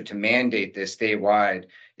legislature to mandate this statewide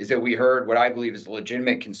is that we heard what I believe is a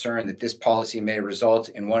legitimate concern that this policy may result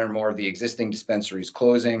in one or more of the existing dispensaries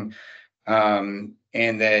closing. And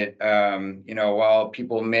that, while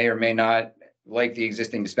people may or may not like the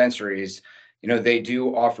existing dispensaries, they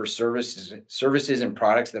do offer services and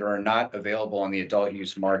products that are not available on the adult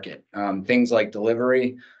use market. Things like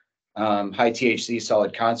delivery, high THC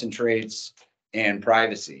solid concentrates, and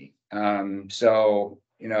privacy. So,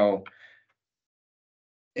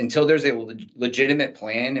 until there's a legitimate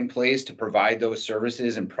plan in place to provide those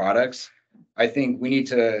services and products, I think we need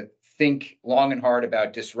to think long and hard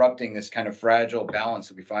about disrupting this kind of fragile balance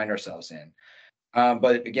that we find ourselves in.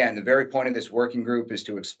 But again, the very point of this working group is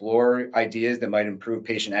to explore ideas that might improve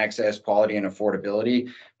patient access, quality, and affordability.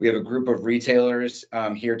 We have a group of retailers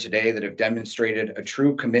here today that have demonstrated a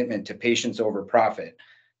true commitment to patients over profit.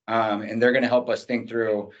 And they're going to help us think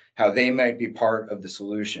through how they might be part of the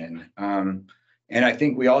solution. And I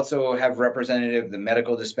think we also have representative of the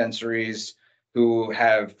medical dispensaries who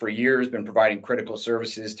have for years been providing critical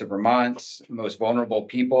services to Vermont's most vulnerable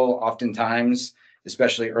people, oftentimes,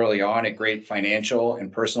 especially early on, at great financial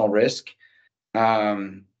and personal risk.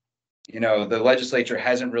 The legislature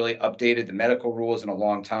hasn't really updated the medical rules in a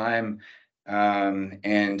long time.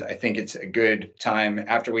 And I think it's a good time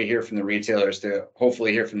after we hear from the retailers to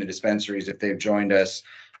hopefully hear from the dispensaries if they've joined us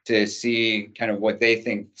to see kind of what they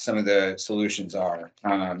think some of the solutions are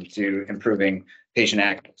to improving patient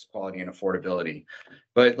access, quality, and affordability.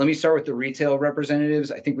 But let me start with the retail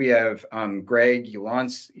representatives. I think we have Greg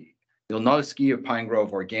Yulnowski of Pine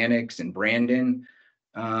Grove Organics in Brandon.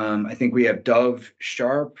 I think we have Dove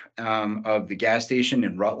Sharp of the gas station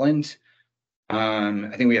in Rutland.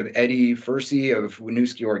 I think we have Eddie Fursey of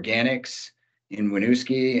Winooski Organics in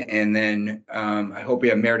Winooski. And then I hope we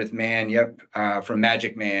have Meredith Mann, from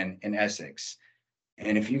Magic Man in Essex.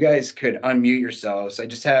 And if you guys could unmute yourselves, I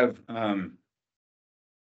just have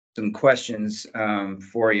some questions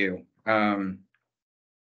for you. I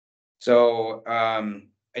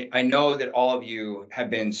know that all of you have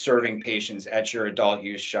been serving patients at your adult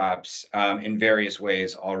use shops in various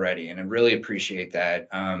ways already, and I really appreciate that.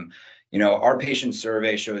 Our patient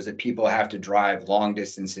survey shows that people have to drive long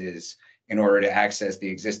distances in order to access the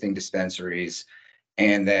existing dispensaries,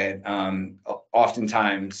 and that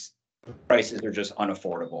oftentimes prices are just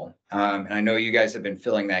unaffordable. And I know you guys have been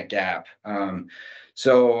filling that gap.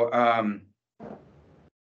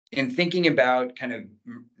 In thinking about kind of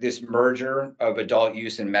this merger of adult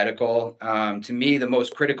use and medical, to me, the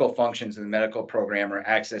most critical functions of the medical program are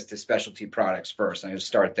access to specialty products first. I'm going to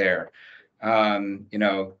start there.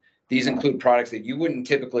 These include products that you wouldn't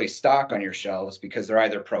typically stock on your shelves because they're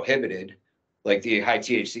either prohibited, like the high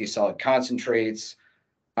THC solid concentrates,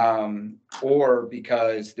 or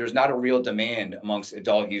because there's not a real demand amongst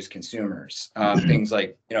adult use consumers. Things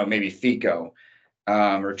like, maybe FICO.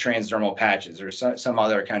 Or transdermal patches or some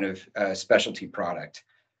other kind of specialty product.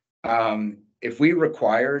 If we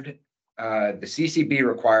required, the CCB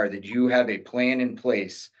required that you have a plan in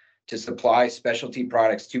place to supply specialty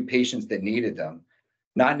products to patients that needed them,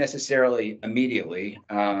 not necessarily immediately,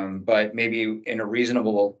 but maybe in a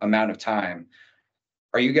reasonable amount of time.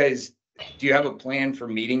 Do you have a plan for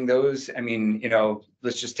meeting those? I mean,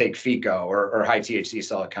 let's just take FICO or high THC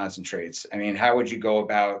solid concentrates. I mean, how would you go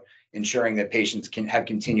about ensuring that patients can have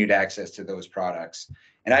continued access to those products?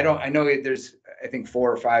 And I know there's, I think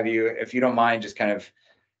 4 or 5 of you, if you don't mind just kind of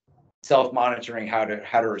self-monitoring how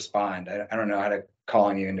to respond. I don't know how to call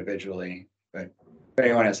on you individually, but if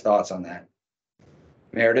anyone has thoughts on that.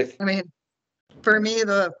 Meredith? I mean, for me,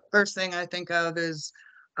 the first thing I think of is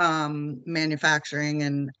manufacturing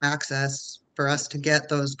and access for us to get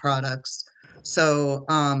those products. So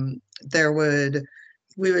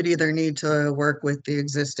we would either need to work with the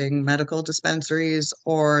existing medical dispensaries,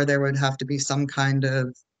 or there would have to be some kind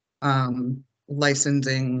of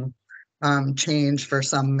licensing change for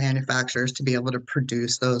some manufacturers to be able to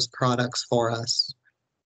produce those products for us.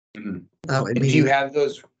 Mm-hmm. That would Do be. you have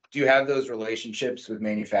those relationships with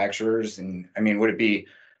manufacturers? And I mean, would it be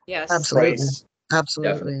Yes. Absolutely. price?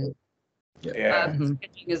 Absolutely. Yeah.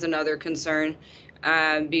 Packaging is another concern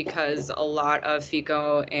because a lot of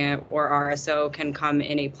FICO or RSO can come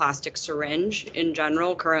in a plastic syringe in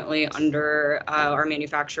general. Currently under our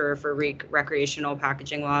manufacturer for recreational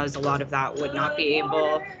packaging laws, a lot of that would not be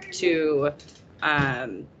able to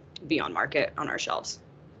be on market on our shelves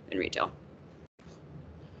in retail.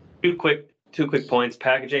 Two quick points.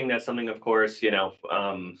 Packaging, that's something, of course,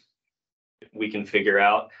 we can figure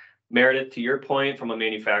out. Meredith, to your point, from a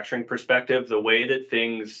manufacturing perspective, the way that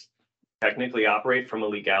things technically operate from a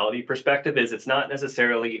legality perspective is it's not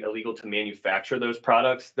necessarily illegal to manufacture those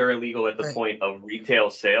products. They're illegal at the Right. point of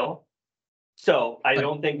retail sale. So I Right.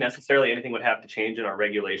 don't think necessarily anything would have to change in our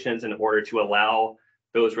regulations in order to allow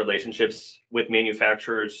those relationships with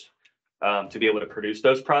manufacturers to be able to produce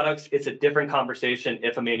those products. It's a different conversation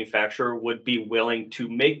if a manufacturer would be willing to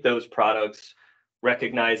make those products,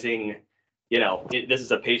 recognizing, this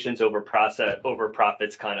is a patients over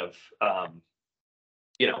profits kind of,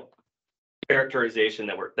 characterization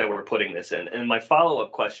that we're putting this in. And my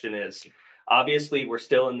follow-up question is, obviously, we're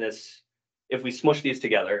still in this. If we smush these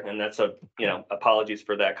together, and that's apologies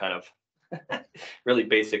for that kind of really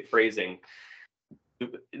basic phrasing.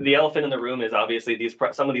 The elephant in the room is obviously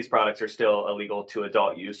some of these products are still illegal to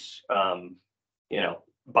adult use,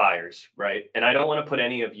 buyers, right? And I don't want to put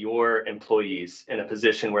any of your employees in a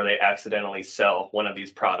position where they accidentally sell one of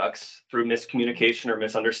these products through miscommunication or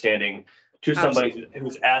misunderstanding to somebody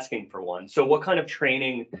who's asking for one. So what kind of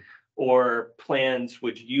training or plans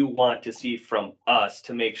would you want to see from us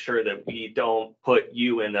to make sure that we don't put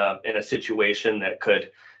you in a situation that could,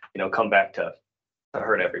 come back to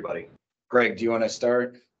hurt everybody? Greg, do you want to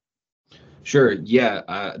start? Sure.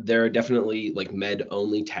 Yeah. There are definitely like med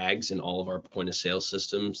only tags in all of our point of sale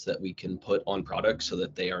systems that we can put on products so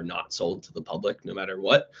that they are not sold to the public no matter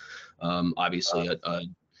what. Obviously, a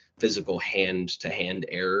physical hand-to-hand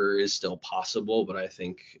error is still possible, but I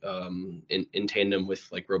think in tandem with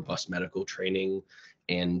like robust medical training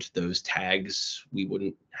and those tags, we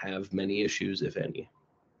wouldn't have many issues, if any.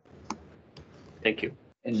 Thank you.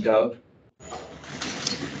 And Dove?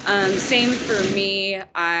 Same for me.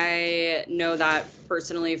 I know that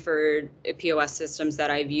personally for POS systems that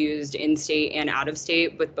I've used in state and out of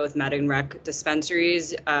state with both med and rec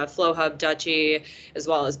dispensaries, FlowHub, Dutchy, as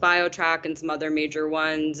well as BioTrack and some other major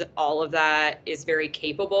ones, all of that is very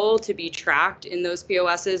capable to be tracked in those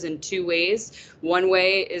POSs in two ways. One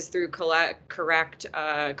way is through correct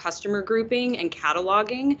customer grouping and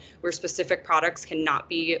cataloging, where specific products cannot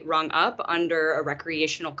be rung up under a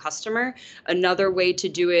recreational customer. Another way to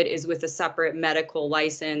do it is with a separate medical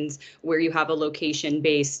license where you have a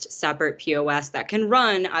location-based separate POS that can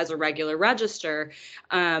run as a regular register,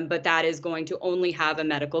 but that is going to only have a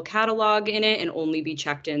medical catalog in it and only be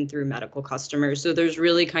checked in through medical customers. So there's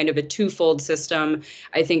really kind of a twofold system.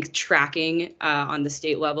 I think tracking on the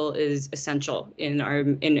state level is essential in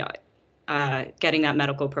getting that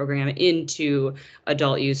medical program into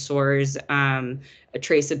adult use stores.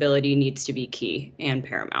 Traceability needs to be key and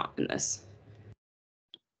paramount in this.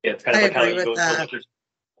 Yeah, it's kind of I like how agree you with that.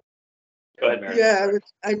 Go ahead, Mary. Yeah,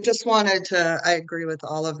 I agree with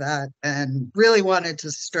all of that and really wanted to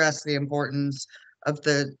stress the importance of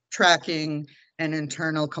the tracking and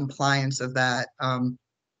internal compliance of that, and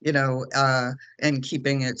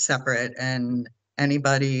keeping it separate. And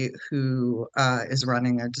anybody who is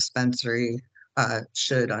running a dispensary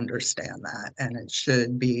should understand that. And it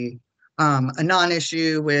should be a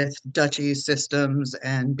non-issue with Dutchy systems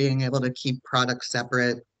and being able to keep products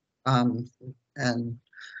separate. And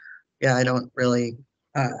yeah, I don't really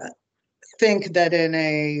think that in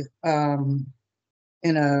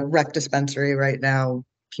a rec dispensary right now,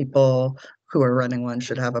 people who are running one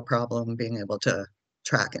should have a problem being able to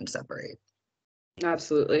track and separate.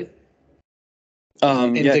 Absolutely.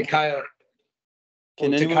 And Yeah. to Kyle,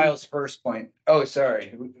 to Kyle's first point. Oh,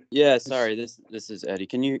 sorry. Yeah, sorry. This is Eddie.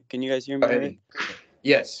 Can you guys hear me? Eddie.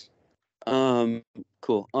 Yes.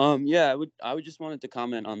 Cool. Yeah, I would just wanted to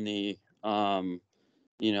comment on the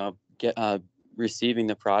receiving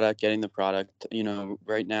the product, getting the product.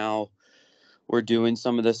 Right now we're doing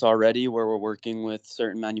some of this already where we're working with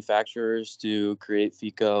certain manufacturers to create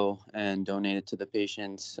FICO and donate it to the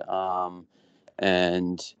patients.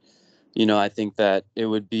 I think that it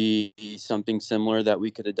would be something similar that we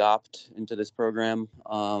could adopt into this program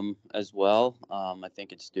as well. I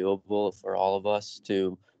think it's doable for all of us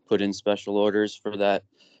to put in special orders for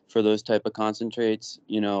those type of concentrates.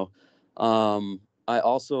 I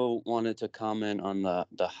also wanted to comment on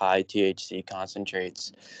the high THC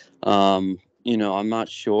concentrates. I'm not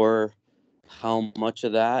sure how much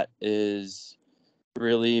of that is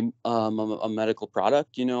really a medical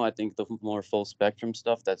product. I think the more full spectrum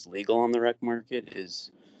stuff that's legal on the rec market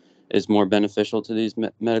is more beneficial to these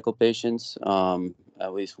medical patients.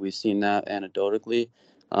 At least we've seen that anecdotally.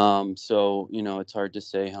 So it's hard to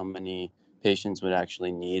say how many patients would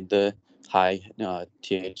actually need the high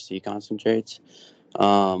THC concentrates.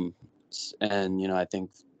 I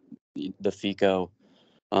think the FICO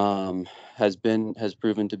has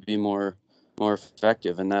proven to be more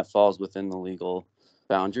effective, and that falls within the legal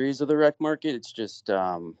boundaries of the rec market. It's just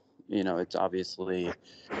it's obviously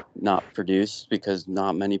not produced because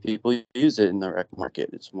not many people use it in the rec market.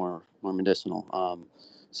 It's more medicinal.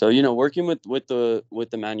 So working with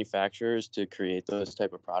the manufacturers to create those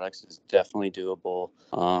type of products is definitely doable.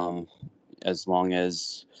 As long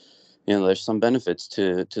as there's some benefits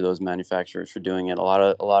to those manufacturers for doing it. A lot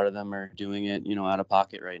of them are doing it out of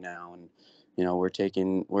pocket right now, and we're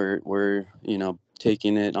taking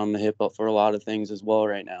it on the hip for a lot of things as well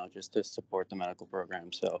right now, just to support the medical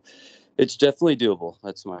program. So it's definitely doable.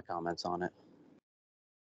 That's my comments on it.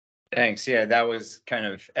 Thanks. Yeah, that was kind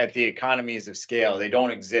of at the economies of scale. They don't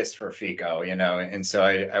exist for FICO, and so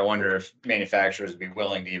I wonder if manufacturers would be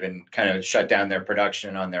willing to even kind of shut down their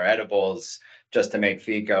production on their edibles just to make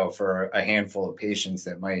FICO for a handful of patients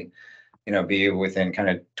that might, be within kind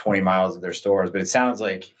of 20 miles of their stores. But it sounds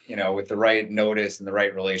like, with the right notice and the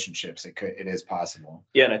right relationships, it is possible.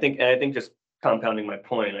 Yeah, and I think just compounding my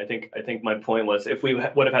point, I think my point was, if we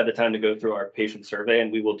would have had the time to go through our patient survey,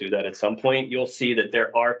 and we will do that at some point, you'll see that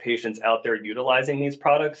there are patients out there utilizing these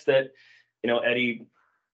products that, Eddie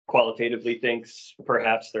qualitatively thinks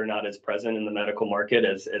perhaps they're not as present in the medical market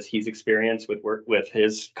as he's experienced with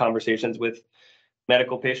his conversations with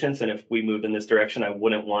medical patients. And if we move in this direction, I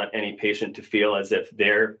wouldn't want any patient to feel as if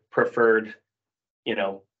their preferred,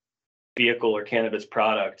 vehicle or cannabis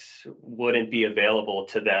product wouldn't be available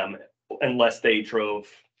to them unless they drove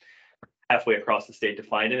halfway across the state to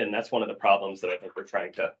find it. And that's one of the problems that I think we're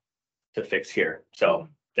trying to fix here. So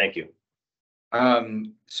thank you.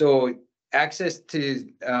 So access to,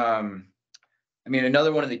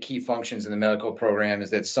 another one of the key functions in the medical program is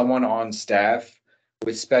that someone on staff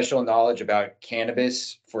with special knowledge about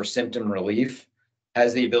cannabis for symptom relief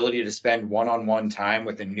has the ability to spend one-on-one time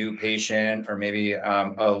with a new patient or maybe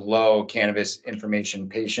a low cannabis information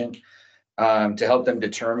patient to help them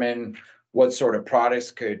determine what sort of products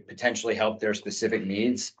could potentially help their specific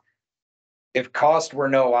needs. If cost were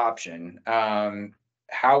no option,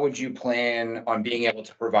 how would you plan on being able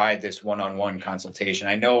to provide this one-on-one consultation?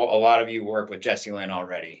 I know a lot of you work with Jesse Lynn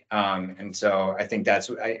already. And so I think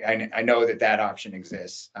I know that option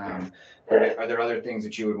exists. But are there other things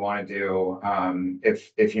that you would want to do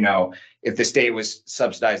if the state was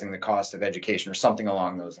subsidizing the cost of education or something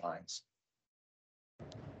along those lines?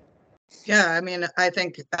 Yeah, I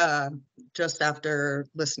think just after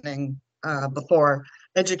listening before,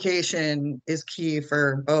 education is key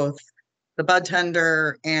for both the bud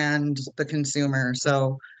tender and the consumer.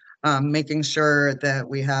 So making sure that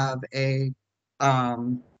we have an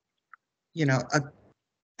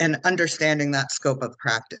understanding that scope of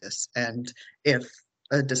practice. And if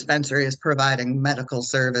a dispensary is providing medical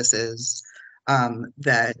services,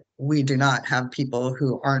 that we do not have people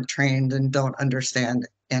who aren't trained and don't understand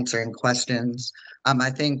answering questions. I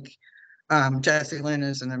think Jesse Lynn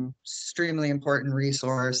is an extremely important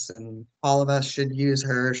resource, and all of us should use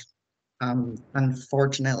her.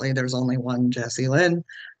 Unfortunately, there's only one Jesse Lynn.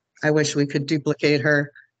 I wish we could duplicate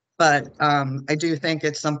her, but I do think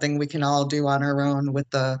it's something we can all do on our own with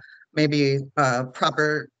the maybe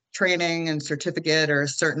proper training and certificate or a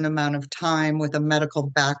certain amount of time with a medical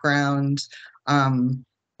background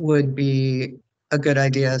would be a good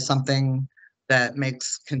idea, something that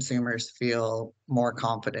makes consumers feel more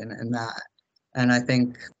confident in that. And I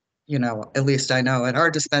think, at least I know at our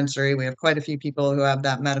dispensary, we have quite a few people who have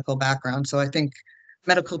that medical background. So I think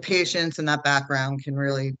medical patients and that background can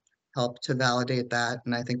really help to validate that.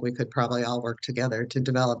 And I think we could probably all work together to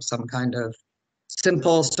develop some kind of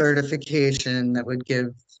simple certification that would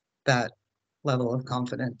give that level of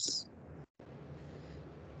confidence.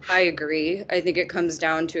 I agree. I think it comes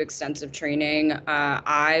down to extensive training.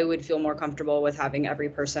 I would feel more comfortable with having every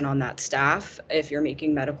person on that staff, if you're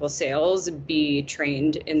making medical sales, be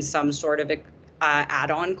trained in some sort of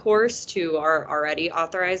add-on course to our already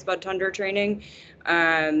authorized bud tender training.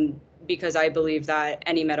 Because I believe that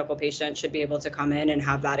any medical patient should be able to come in and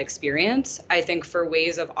have that experience. I think for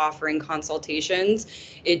ways of offering consultations,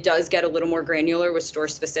 it does get a little more granular with store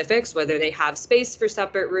specifics, whether they have space for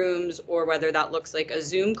separate rooms or whether that looks like a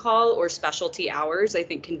Zoom call or specialty hours, I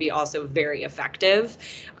think can be also very effective,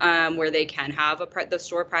 where they can have the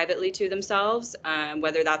store privately to themselves,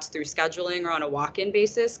 whether that's through scheduling or on a walk-in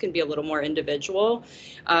basis, can be a little more individual.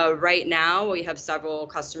 Right now, we have several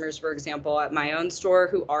customers, for example, at my own store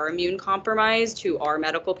who are immune compromised, who are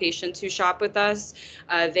medical patients who shop with us.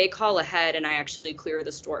 They call ahead and I actually clear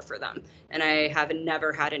the store for them. And I have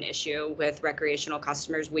never had an issue with recreational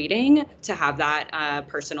customers waiting to have that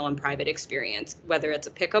personal and private experience, whether it's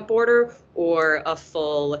a pickup order or a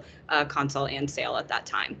full consult and sale at that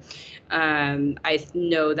time. I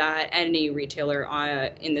know that any retailer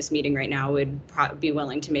in this meeting right now would be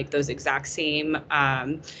willing to make those exact same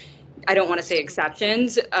I don't want to say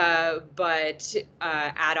exceptions, but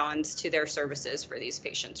add-ons to their services for these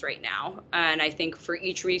patients right now. And I think for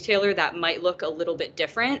each retailer that might look a little bit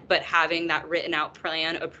different, but having that written out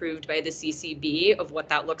plan approved by the CCB of what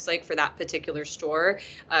that looks like for that particular store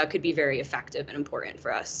could be very effective and important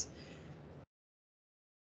for us.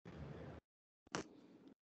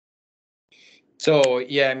 So,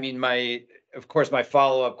 yeah, I mean, of course, my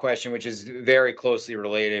follow-up question, which is very closely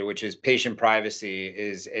related, which is patient privacy,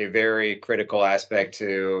 is a very critical aspect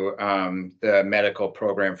to the medical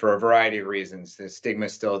program for a variety of reasons. The stigma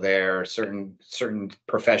is still there. Certain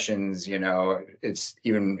professions, it's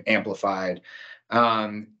even amplified.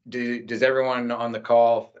 Does everyone on the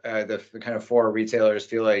call, the kind of 4 retailers,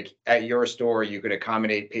 feel like at your store you could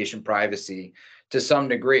accommodate patient privacy to some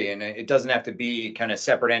degree, and it doesn't have to be kind of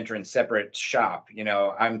separate entrance, separate shop.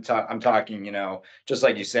 I'm talking, just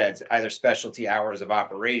like you said, either specialty hours of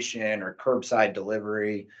operation or curbside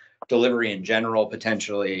delivery in general,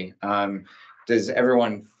 potentially. Does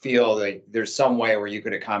everyone feel like there's some way where you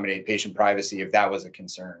could accommodate patient privacy if that was a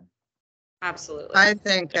concern? Absolutely. I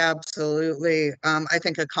think absolutely. I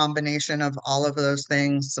think a combination of all of those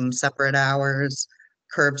things, some separate hours,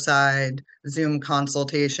 curbside, Zoom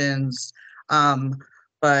consultations,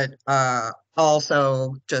 but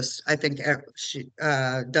also just I think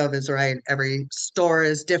Dove is right. Every store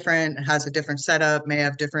is different, has a different setup, may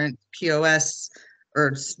have different POS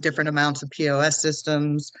or different amounts of POS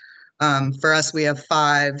systems. For us, we have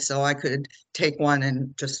 5, so I could take one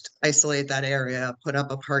and just isolate that area, put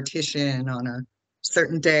up a partition on a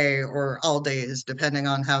certain day or all days, depending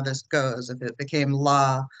on how this goes. If it became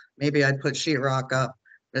law, maybe I'd put sheetrock up.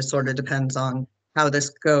 It sort of depends on how this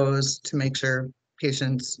goes to make sure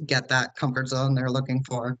patients get that comfort zone they're looking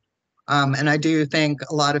for. And I do think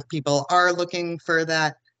a lot of people are looking for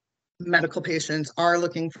that. Medical patients are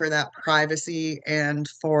looking for that privacy and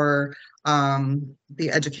for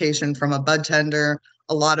the education from a bud tender.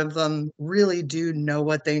 A lot of them really do know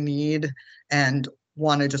what they need and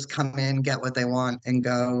want to just come in, get what they want, and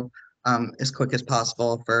go as quick as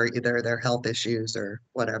possible for either their health issues or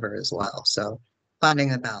whatever as well. So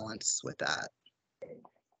finding a balance with that.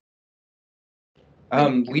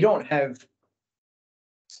 We don't have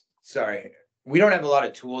a lot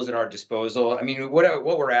of tools at our disposal. I mean,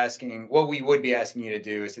 what we would be asking you to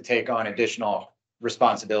do is to take on additional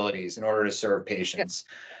responsibilities in order to serve patients.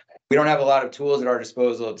 We don't have a lot of tools at our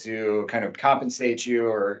disposal to kind of compensate you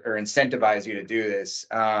or incentivize you to do this.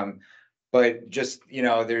 But just,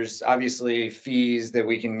 there's obviously fees that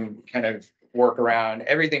we can kind of work around.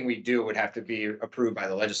 Everything we do would have to be approved by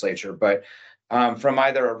the legislature. But from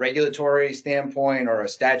either a regulatory standpoint or a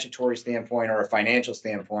statutory standpoint or a financial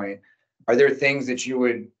standpoint, are there things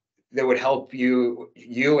that would help you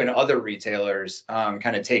and other retailers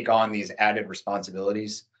kind of take on these added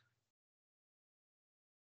responsibilities?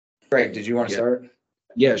 Greg, did you want to start?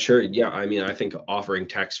 Yeah, sure. Yeah, I mean, I think offering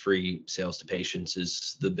tax-free sales to patients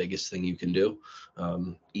is the biggest thing you can do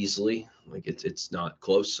easily. Like it's not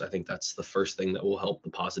close. I think that's the first thing that will help the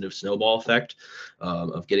positive snowball effect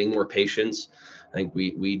of getting more patients. I think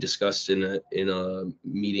we discussed in a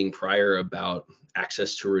meeting prior about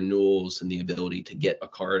access to renewals and the ability to get a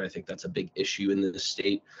card. I think that's a big issue in the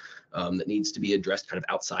state that needs to be addressed kind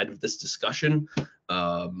of outside of this discussion.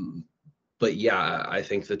 But yeah, I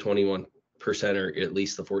think the 21% or at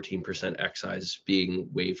least the 14% excise being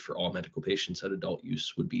waived for all medical patients at adult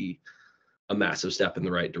use would be a massive step in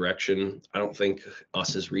the right direction. I don't think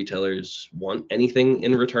us as retailers want anything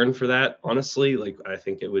in return for that, honestly. Like, I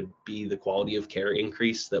think it would be the quality of care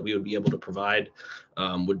increase that we would be able to provide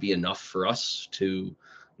would be enough for us to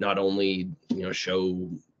not only, show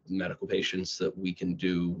medical patients that we can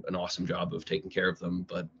do an awesome job of taking care of them,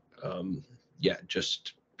 but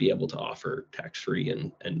just be able to offer tax-free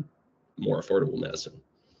and more affordable medicine.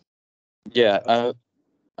 Yeah,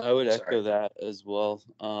 I would echo that as well.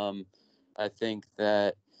 I think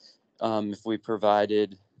that if we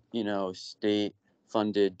provided,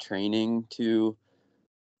 state-funded training to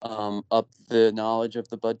up the knowledge of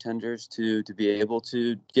the bud tenders to be able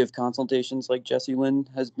to give consultations like Jessie Lynn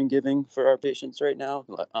has been giving for our patients right now.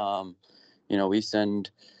 We send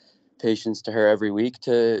patients to her every week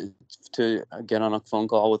to get on a phone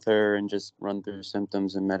call with her and just run through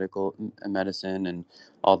symptoms and medicine and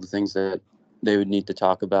all the things that they would need to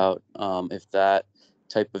talk about. If that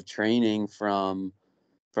type of training from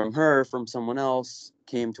someone else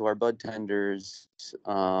came to our bud tenders,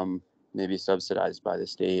 maybe subsidized by the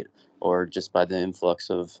state or just by the influx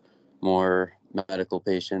of more medical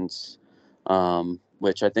patients,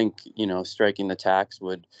 which I think, striking the tax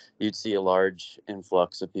you'd see a large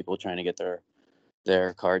influx of people trying to get their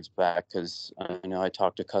their cards back, because I know I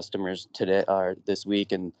talked to customers today or this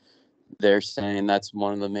week, and they're saying that's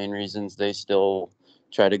one of the main reasons they still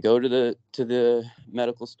try to go to the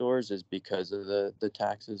medical stores, is because of the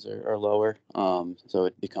taxes are lower. So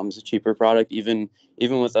it becomes a cheaper product. Even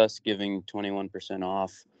with us giving 21%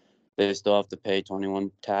 off, they still have to pay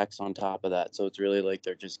 21 tax on top of that. So it's really like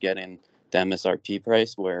they're just getting the MSRP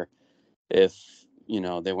price, where if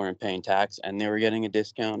they weren't paying tax and they were getting a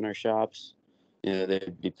discount in our shops,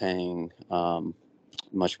 they'd be paying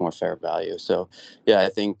much more fair value. So yeah, I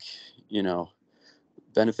think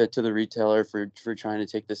benefit to the retailer for trying to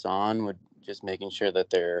take this on would just making sure that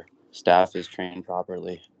their staff is trained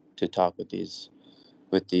properly to talk with these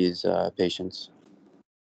patients.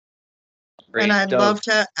 And I'd love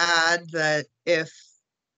to add that if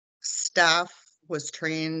staff was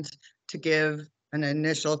trained to give an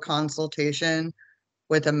initial consultation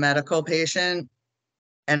with a medical patient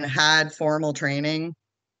and had formal training,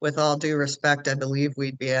 with all due respect, I believe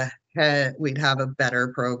we'd have a better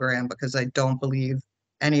program, because I don't believe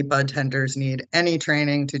any bud tenders need any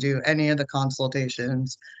training to do any of the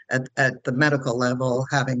consultations at the medical level,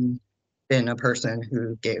 having been a person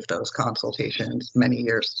who gave those consultations many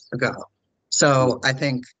years ago. So I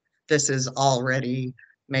think this is already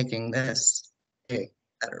making this a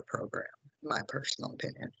better program, in my personal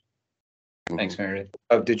opinion. Thanks, Meredith.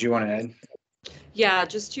 Oh, did you want to add? Yeah,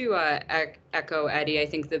 just to echo Eddie, I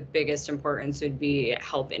think the biggest importance would be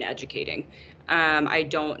help in educating. I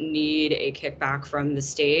don't need a kickback from the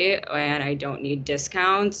state, and I don't need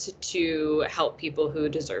discounts to help people who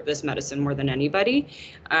deserve this medicine more than anybody.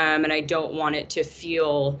 And I don't want it to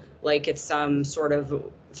feel like it's some sort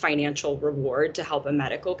of financial reward to help a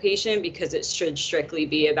medical patient, because it should strictly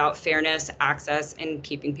be about fairness, access, and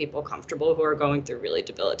keeping people comfortable who are going through really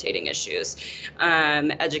debilitating issues.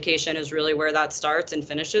 Education is really where that starts and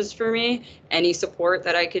finishes for me. Any support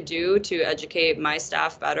that I could do to educate my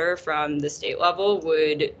staff better from the state level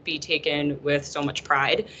would be taken with so much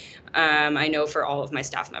pride. I know for all of my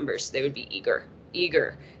staff members, they would be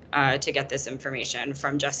eager to get this information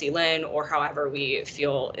from Jessie Lynn, or however we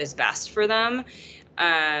feel is best for them.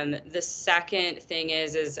 The second thing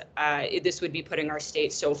is this would be putting our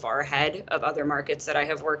state so far ahead of other markets that I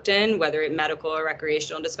have worked in, whether it medical or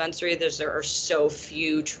recreational dispensary. There are so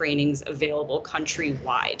few trainings available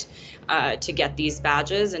countrywide to get these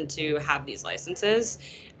badges and to have these licenses.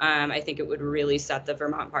 I think it would really set the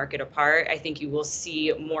Vermont market apart. I think you will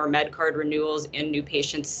see more MedCard renewals and new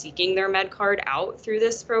patients seeking their MedCard out through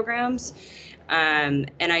this programs. And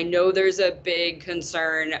I know there's a big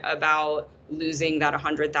concern about losing that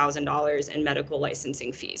 $100,000 in medical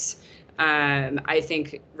licensing fees. I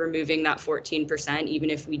think removing that 14%, even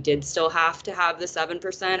if we did still have to have the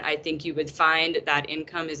 7%, I think you would find that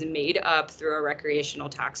income is made up through our recreational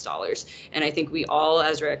tax dollars. And I think we all,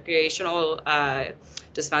 as recreational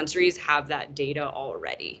dispensaries, have that data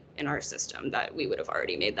already in our system, that we would have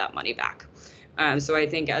already made that money back. So I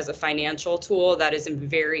think as a financial tool, that is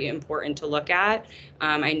very important to look at.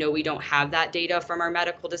 I know we don't have that data from our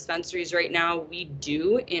medical dispensaries right now. We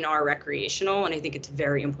do in our recreational, and I think it's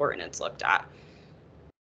very important it's looked at.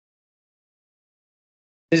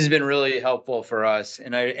 This has been really helpful for us,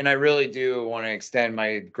 and I really do want to extend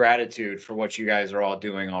my gratitude for what you guys are all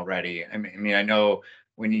doing already. I mean, I know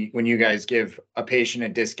when you guys give a patient a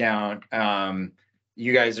discount,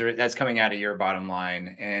 you guys that's coming out of your bottom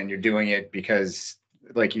line, and you're doing it because,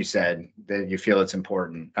 like you said, that you feel it's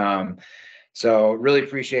important. So really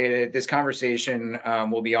appreciate it. This conversation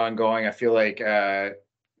will be ongoing. I feel like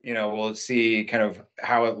we'll see kind of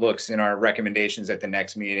how it looks in our recommendations at the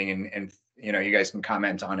next meeting, and you guys can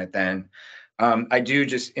comment on it then. I do,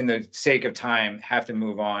 just in the sake of time, have to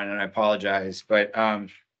move on, and I apologize, but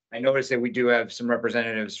I noticed that we do have some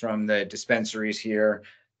representatives from the dispensaries here.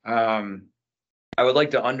 I would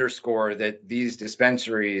like to underscore that these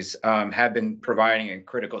dispensaries have been providing a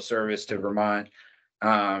critical service to Vermont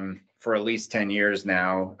for at least 10 years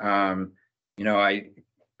now. I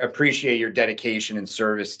appreciate your dedication and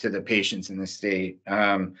service to the patients in the state.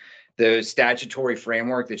 The statutory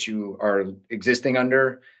framework that you are existing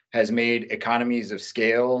under has made economies of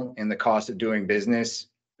scale and the cost of doing business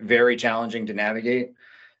very challenging to navigate.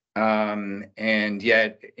 And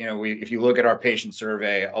yet, if you look at our patient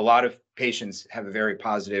survey, a lot of patients have a very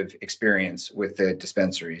positive experience with the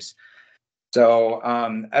dispensaries. So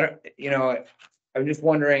I'm just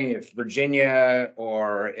wondering if Virginia,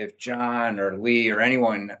 or if John or Lee or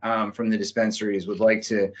anyone from the dispensaries would like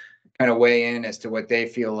to kind of weigh in as to what they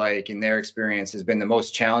feel like in their experience has been the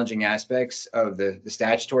most challenging aspects of the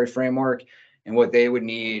statutory framework, and what they would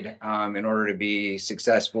need in order to be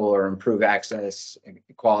successful or improve access,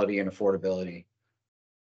 quality, and affordability.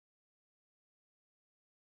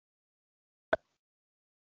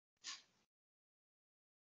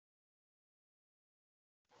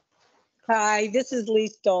 Hi, this is Lee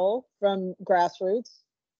Stoll from Grassroots.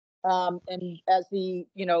 And as the,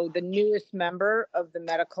 the newest member of the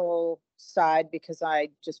medical side, because I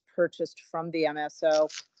just purchased from the MSO,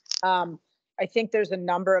 I think there's a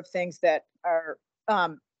number of things that are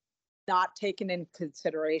not taken in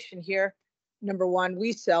consideration here. Number one,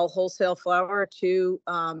 we sell wholesale flour to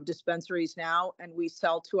dispensaries now, and we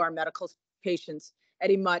sell to our medical patients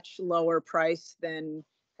at a much lower price than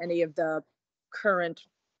any of the current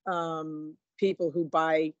people who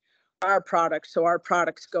buy our products. So our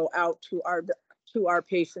products go out to our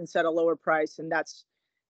patients at a lower price, and that's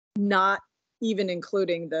not even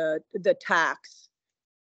including the tax.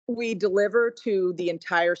 We deliver to the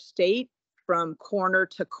entire state from corner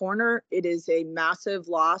to corner. It is a massive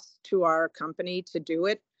loss to our company to do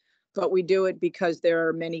it, but we do it because there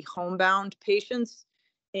are many homebound patients,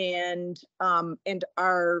 and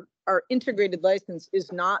our integrated license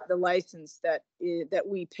is not the license that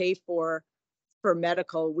we pay for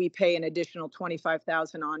medical. We pay an additional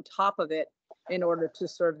 $25,000 on top of it in order to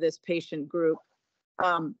serve this patient group.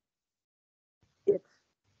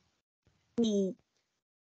 We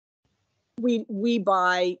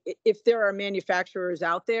buy, if there are manufacturers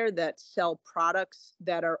out there that sell products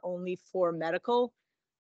that are only for medical,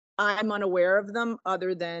 I'm unaware of them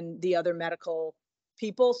other than the other medical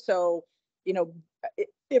people. So,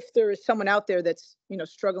 if there is someone out there that's,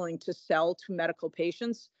 struggling to sell to medical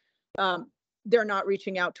patients, they're not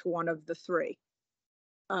reaching out to one of the three.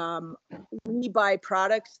 We buy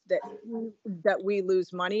products that we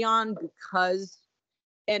lose money on because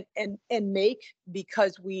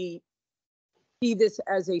because we see this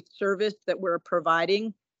as a service that we're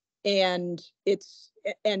providing, and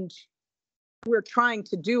we're trying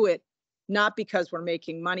to do it not because we're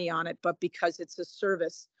making money on it, but because it's a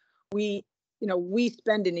service. We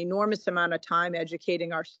spend an enormous amount of time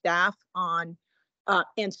educating our staff on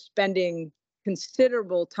and spending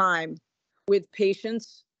considerable time with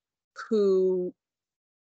patients who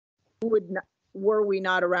were we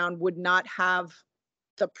not around, would not have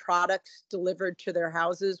the products delivered to their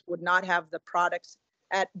houses, would not have the products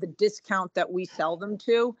at the discount that we sell them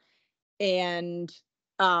to. And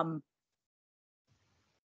we're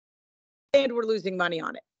losing money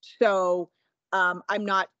on it. So I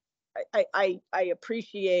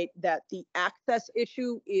appreciate that the access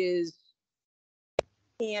issue is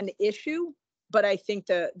an issue, but I think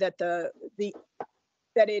that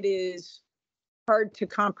it is hard to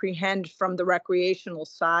comprehend from the recreational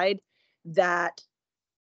side that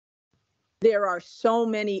there are so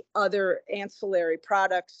many other ancillary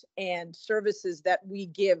products and services that we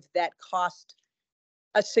give that cost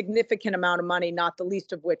a significant amount of money, not the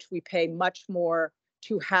least of which we pay much more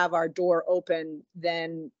to have our door open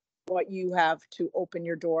than what you have to open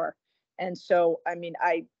your door. And so, I mean,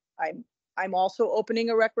 I'm also opening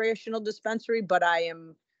a recreational dispensary, but I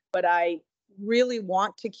really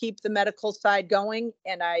want to keep the medical side going.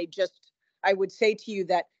 And I would say to you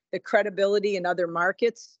that the credibility in other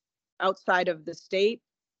markets outside of the state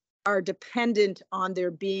are dependent on there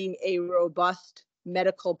being a robust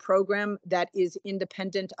medical program that is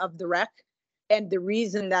independent of the rec. And the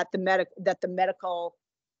reason that the medical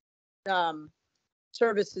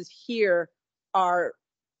services here are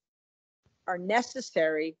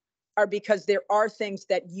necessary are because there are things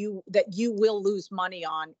that you will lose money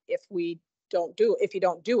on if you don't do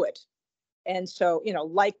it. And so,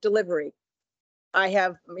 like delivery, I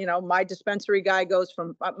have, my dispensary guy goes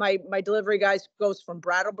from my delivery guys goes from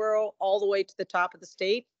Brattleboro all the way to the top of the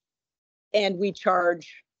state. And we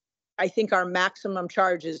charge, I think our maximum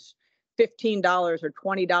charge is $15 or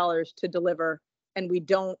 $20 to deliver. And we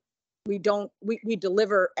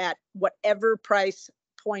deliver at whatever price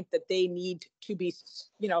point that they need to be,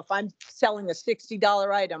 if I'm selling a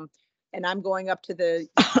 $60 item and I'm going up to the,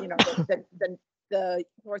 the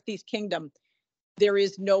Northeast Kingdom, there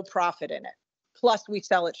is no profit in it. Plus we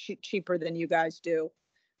sell it cheaper than you guys do.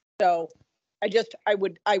 So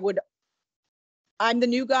I'm the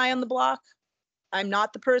new guy on the block. I'm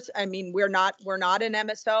not the person. I mean, we're not an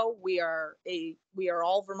MSO. We are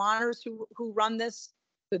all Vermonters who run this.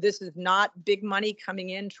 So this is not big money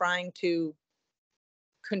coming in trying to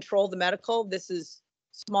control the medical. This is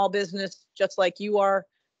small business, just like you are,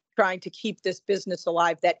 trying to keep this business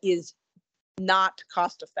alive that is not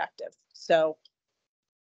cost effective. So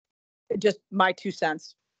just my 2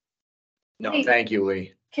 cents. No, thank you,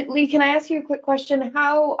 Lee. Lee, can I ask you a quick question?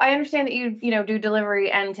 How, I understand that you do delivery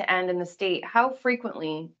end to end in the state. How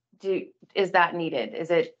frequently is that needed? Is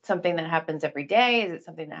it something that happens every day? Is it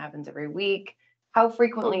something that happens every week? How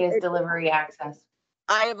frequently is delivery access?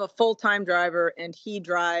 I have a full-time driver and he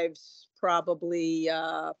drives probably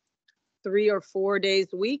 3 or 4 days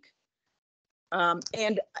a week.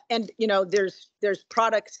 And you know, there's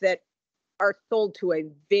products that are sold to a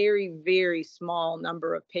very, very small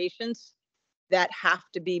number of patients that have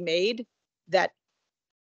to be made, that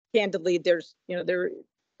candidly, there's, you know,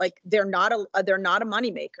 they're not a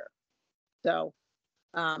moneymaker. So,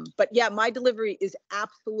 but yeah, my delivery is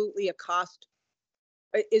absolutely a cost,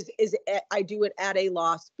 I do it at a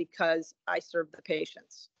loss because I serve the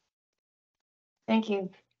patients. Thank you.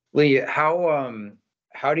 Lee,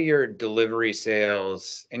 how do your delivery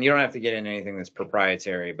sales, and you don't have to get into anything that's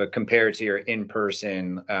proprietary, but compared to your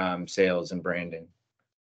in-person sales and branding?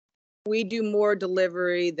 We do more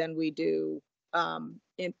delivery than we do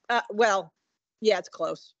well, yeah, it's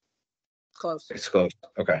close. It's close.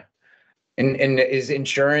 Okay. And is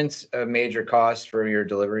insurance a major cost for your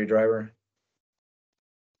delivery driver?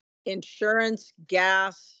 Insurance,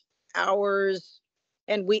 gas, hours,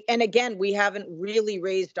 and again, we haven't really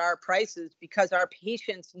raised our prices because our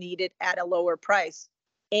patients need it at a lower price.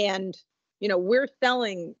 And you know, we're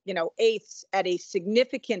selling, you know, eighths at a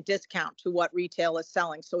significant discount to what retail is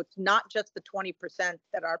selling. So it's not just the 20%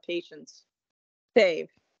 that our patients save.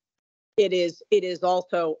 It is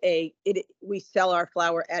also we sell our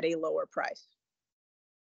flour at a lower price.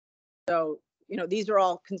 So, you know, these are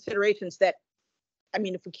all considerations that, I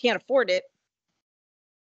mean, if we can't afford it,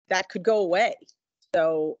 that could go away.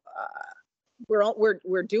 So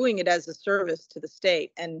we're doing it as a service to the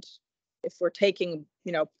state. And if we're taking,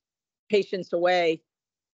 you know, patients away,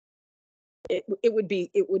 it would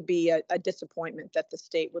be a disappointment that the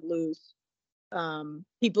state would lose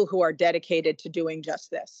people who are dedicated to doing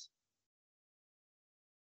just this.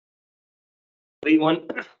 Lee,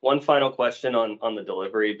 one final question on the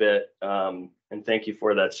delivery bit, and thank you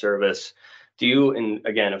for that service. Do you, and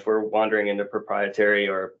again, if we're wandering into proprietary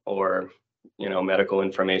or you know, medical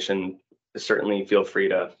information, certainly feel free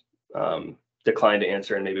to decline to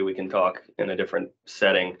answer, and maybe we can talk in a different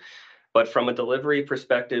setting. But from a delivery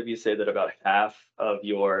perspective, you say that about half of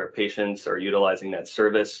your patients are utilizing that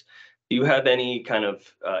service. Do you have any kind of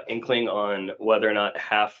inkling on whether or not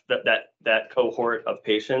half that cohort of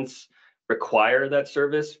patients require that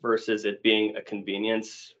service versus it being a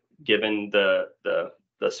convenience given the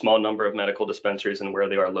small number of medical dispensaries and where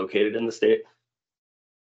they are located in the state?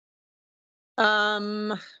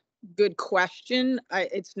 Good question.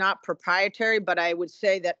 It's not proprietary, but I would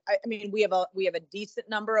say that I mean we have a decent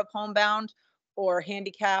number of homebound or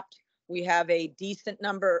handicapped. We have a decent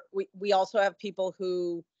number. We also have people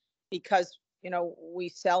who, because you know, we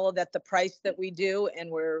sell at the price that we do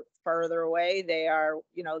and we're further away, they are,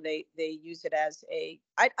 you know, they use it as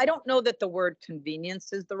I don't know that the word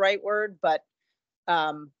convenience is the right word, but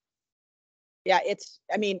yeah, it's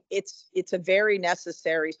a very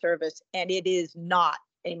necessary service and it is not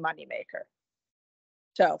a moneymaker.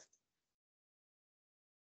 So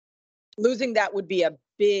losing that would be a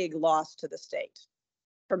big loss to the state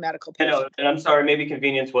for medical patients. I know, and I'm sorry, maybe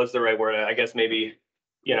convenience was the right word. I guess maybe,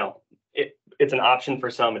 you know, it's an option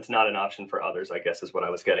for some, it's not an option for others, I guess is what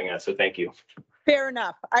I was getting at. So thank you. Fair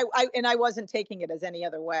enough. I wasn't taking it as any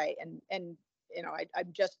other way. And you know,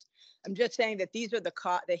 I'm just saying that these are the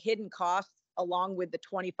hidden costs along with the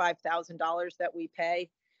 $25,000 that we pay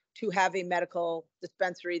to have a medical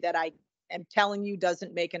dispensary that I am telling you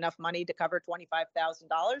doesn't make enough money to cover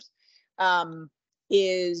 $25,000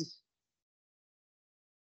 is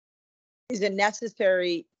a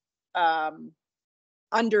necessary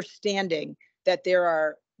understanding that there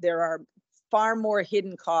are far more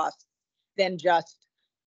hidden costs than just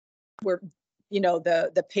where, you know,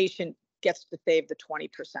 the patient gets to save the 20%.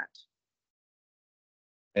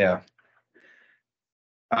 Yeah.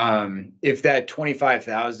 If that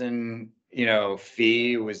 25,000, you know,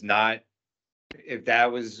 fee was not, if that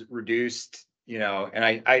was reduced, you know, and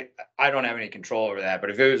I don't have any control over that, but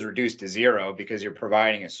if it was reduced to zero because you're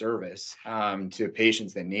providing a service to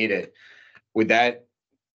patients that need it, would that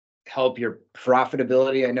help your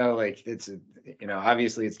profitability? I know, like, it's, you know,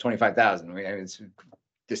 obviously it's 25,000. I mean,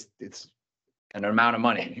 it's an amount of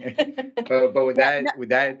money, but would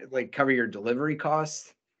that like cover your delivery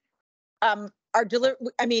costs? I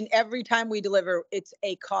mean, every time we deliver, it's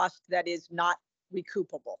a cost that is not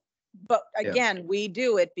recoupable. But again, we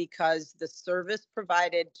do it because the service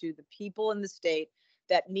provided to the people in the state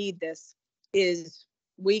that need this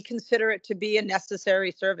we consider it to be a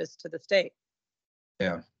necessary service to the state.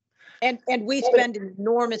 Yeah. And we spend an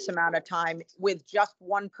enormous amount of time with just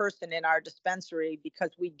one person in our dispensary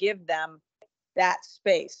because we give them that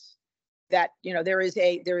space. That, you know, there is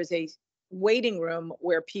a waiting room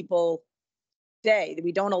where people stay.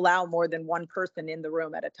 We don't allow more than one person in the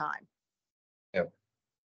room at a time. Yep.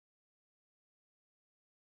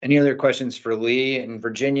 Any other questions for Lee and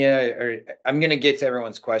Virginia? Or I'm going to get to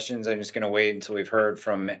everyone's questions. I'm just going to wait until we've heard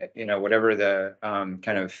from, whatever the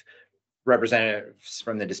kind of representatives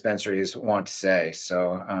from the dispensaries want to say.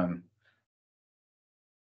 So,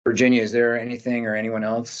 Virginia, is there anything or anyone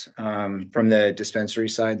else from the dispensary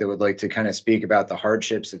side that would like to kind of speak about the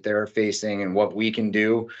hardships that they're facing and what we can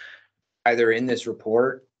do either in this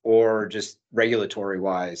report or just regulatory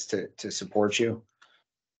wise to support you?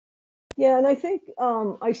 Yeah, and I think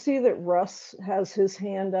I see that Russ has his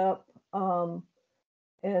hand up.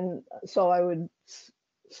 And so I would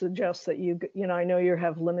suggest that I know you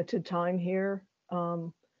have limited time here.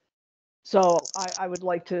 So I would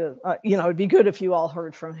like to, it'd be good if you all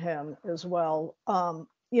heard from him as well.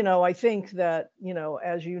 I think that,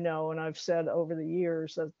 as you know, and I've said over the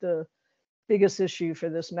years, that the biggest issue for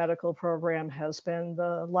this medical program has been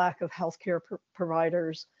the lack of healthcare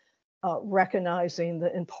providers recognizing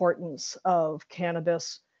the importance of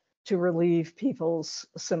cannabis to relieve people's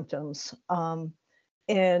symptoms.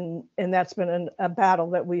 And that's been a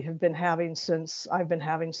battle that we have been having I've been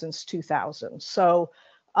having since 2000. So,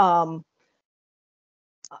 and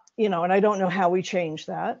I don't know how we change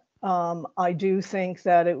that. I do think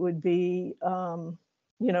that it would be,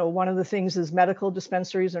 one of the things is medical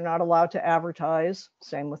dispensaries are not allowed to advertise,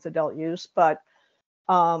 same with adult use, but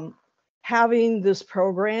having this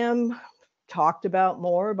program talked about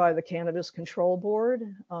more by the Cannabis Control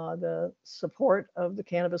Board, the support of the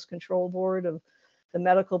Cannabis Control Board of the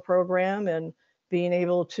medical program, and being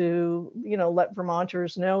able to, let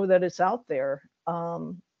Vermonters know that it's out there,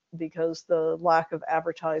 because the lack of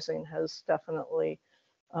advertising has definitely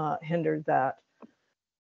hindered that.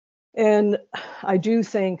 And I do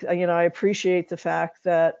think, I appreciate the fact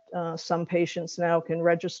that some patients now can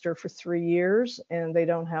register for 3 years and they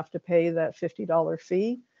don't have to pay that $50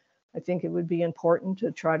 fee. I think it would be important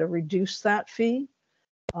to try to reduce that fee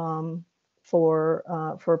for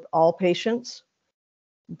all patients,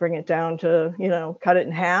 bring it down to, cut it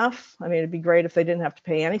in half. I mean, it'd be great if they didn't have to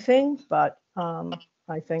pay anything, but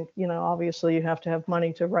I think, obviously you have to have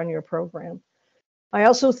money to run your program. I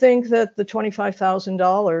also think that the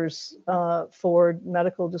 $25,000 for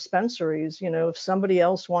medical dispensaries, if somebody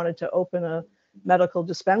else wanted to open a medical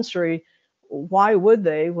dispensary, why would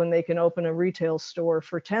they when they can open a retail store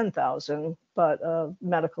for $10,000, but a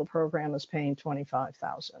medical program is paying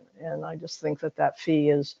 $25,000? And I just think that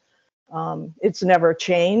fee is, it's never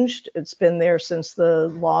changed. It's been there since the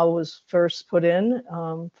law was first put in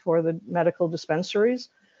for the medical dispensaries.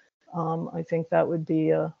 I think that would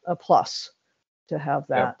be a plus to have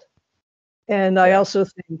that. And I also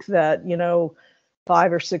think that,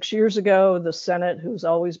 5 or 6 years ago, the Senate, who's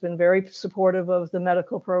always been very supportive of the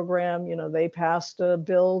medical program, they passed a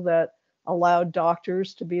bill that allowed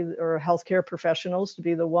doctors to be, or healthcare professionals to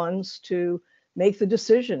be the ones to make the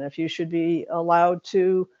decision if you should be allowed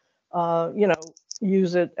to,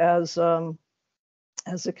 use it as a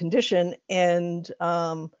condition. And,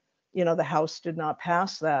 the House did not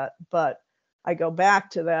pass that, but I go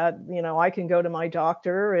back to that, I can go to my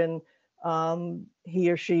doctor and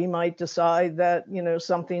he or she might decide that,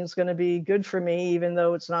 something's going to be good for me, even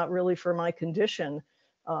though it's not really for my condition,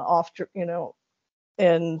 and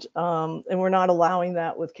we're not allowing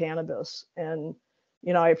that with cannabis. And,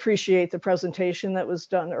 I appreciate the presentation that was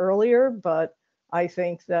done earlier, but I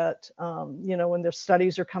think that, when the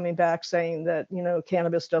studies are coming back saying that,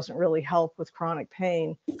 cannabis doesn't really help with chronic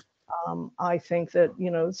pain, I think that,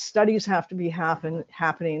 studies have to be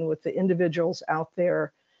happening with the individuals out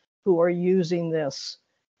there who are using this.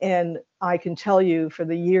 And I can tell you, for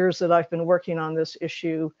the years that I've been working on this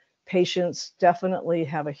issue, patients definitely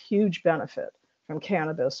have a huge benefit from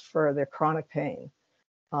cannabis for their chronic pain.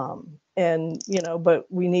 But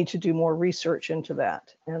we need to do more research into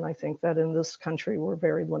that. And I think that in this country, we're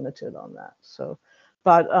very limited on that. So,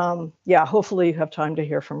 but yeah, hopefully you have time to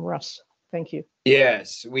hear from Russ. Thank you.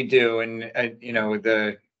 Yes, we do. And,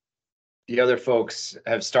 the other folks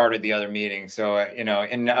have started the other meeting. So,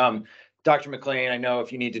 and Dr. McLean, I know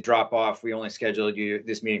if you need to drop off, we only scheduled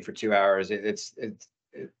this meeting for 2 hours. It's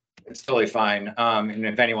totally fine. And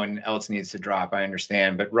if anyone else needs to drop, I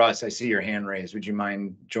understand. But Russ, I see your hand raised. Would you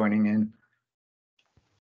mind joining in?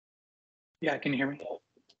 Yeah, can you hear me?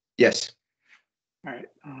 Yes. All right.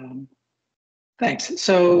 Thanks.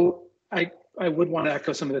 So I would want to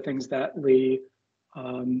echo some of the things that Lee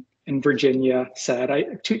and Virginia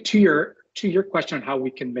said. To your question on how we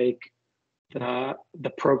can make the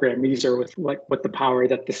program easier with what the power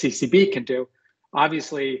that the CCB can do.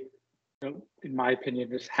 Obviously, in my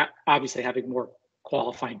opinion, is obviously having more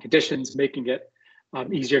qualifying conditions, making it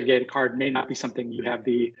easier to get a card may not be something you have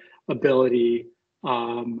the ability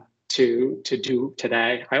to do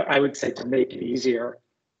today. I would say to make it easier,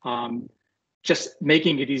 just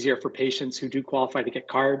making it easier for patients who do qualify to get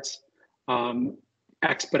cards,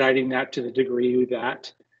 expediting that to the degree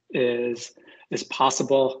that is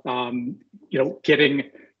possible.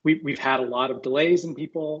 We've had a lot of delays in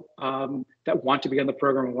people that want to be on the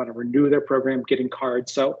program and want to renew their program, getting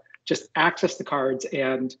cards. So just access the cards,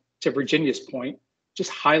 and to Virginia's point,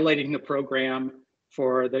 just highlighting the program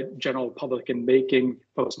for the general public and making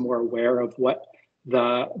folks more aware of what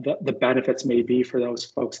the benefits may be for those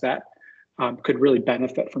folks that could really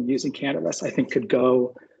benefit from using cannabis, I think could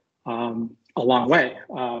go a long way.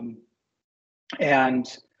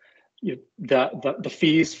 And the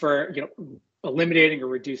fees for eliminating or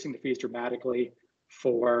reducing the fees dramatically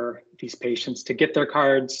for these patients to get their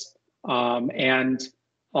cards, and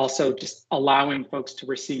also just allowing folks to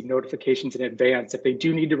receive notifications in advance if they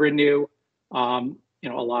do need to renew. A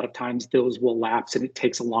lot of times those will lapse, and it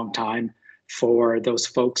takes a long time for those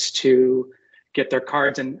folks to get their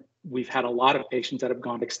cards. And we've had a lot of patients that have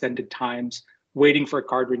gone extended times waiting for a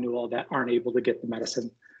card renewal that aren't able to get the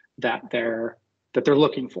medicine that they're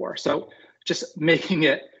looking for. So just making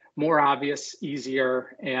it more obvious,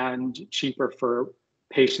 easier, and cheaper for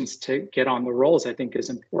patients to get on the rolls, I think, is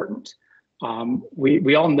important.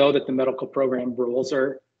 We all know that the medical program rules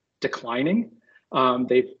are declining.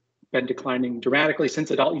 They've been declining dramatically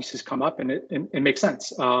since adult use has come up, and it makes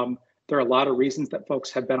sense. There are a lot of reasons that folks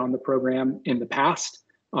have been on the program in the past.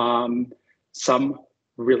 Some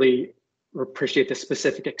really appreciate the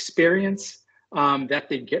specific experience that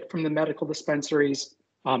they get from the medical dispensaries.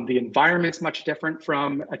 The environment's much different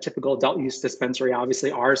from a typical adult use dispensary.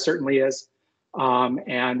 Obviously, ours certainly is.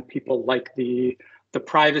 And people like the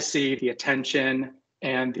privacy, the attention,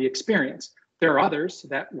 and the experience. There are others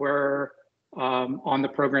that were on the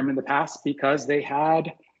program in the past because they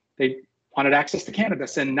wanted access to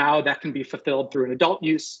cannabis, and now that can be fulfilled through an adult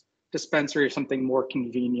use dispensary or something more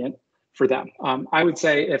convenient for them. I would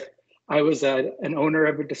say if I was an owner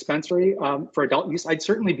of a dispensary for adult use, I'd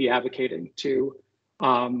certainly be advocating to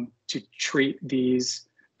treat these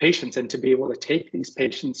patients and to be able to take these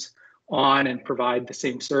patients on and provide the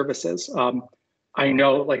same services. I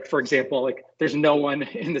know, like, for example, like there's no one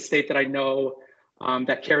in the state that I know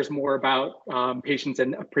that cares more about patients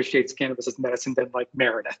and appreciates cannabis as medicine than like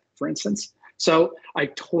Meredith, for instance. So I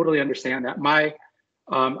totally understand that.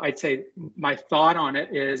 I'd say my thought on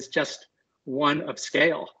it is just one of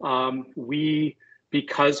scale.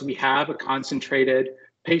 Because we have a concentrated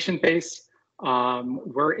patient base,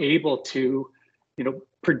 we're able to,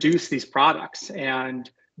 produce these products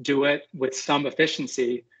and do it with some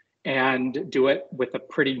efficiency and do it with a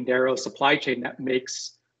pretty narrow supply chain that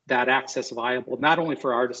makes that access viable, not only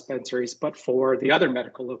for our dispensaries, but for the other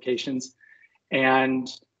medical locations. And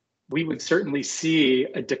we would certainly see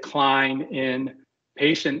a decline in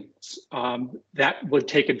patients that would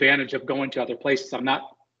take advantage of going to other places.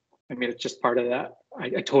 It's just part of that.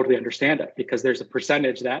 I totally understand it, because there's a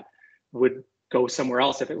percentage that would go somewhere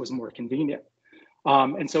else if it was more convenient.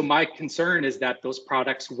 And so my concern is that those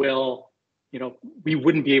products will, we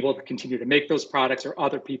wouldn't be able to continue to make those products, or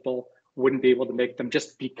other people wouldn't be able to make them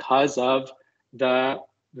just because of the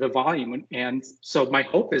volume. And so my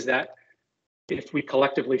hope is that if we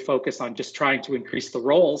collectively focus on just trying to increase the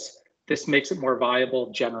rolls, this makes it more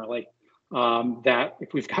viable generally. That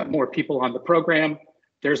if we've got more people on the program,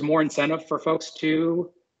 there's more incentive for folks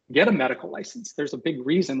to get a medical license. There's a big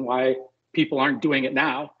reason why people aren't doing it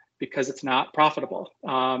now, because it's not profitable.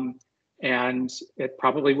 And it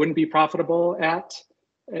probably wouldn't be profitable at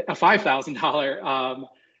a $5,000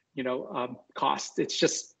 cost. It's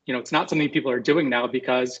just, it's not something people are doing now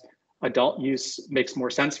because adult use makes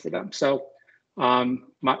more sense for them. So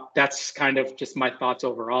that's kind of just my thoughts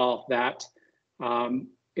overall, that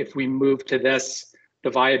if we move to this,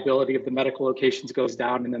 the viability of the medical locations goes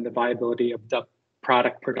down, and then the viability of the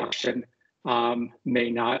product production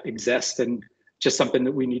may not exist, and just something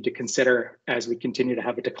that we need to consider as we continue to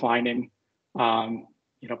have a declining, kind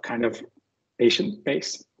of patient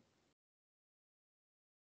base.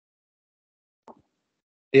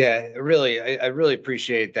 Yeah, I really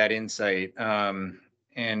appreciate that insight.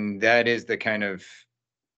 And that is the kind of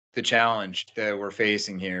the challenge that we're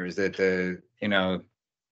facing here, is that the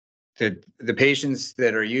patients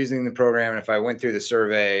that are using the program, and if I went through the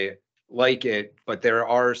survey, like it, but there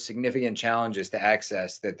are significant challenges to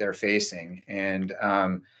access that they're facing. And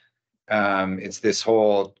it's this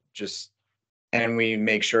whole just, and we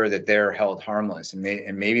make sure that they're held harmless. And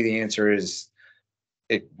maybe the answer is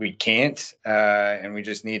we can't, and we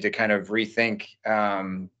just need to kind of rethink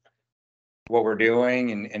what we're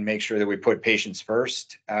doing and make sure that we put patients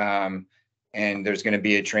first. and there's going to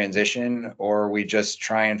be a transition, or we just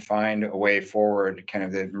try and find a way forward kind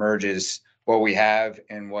of that merges what we have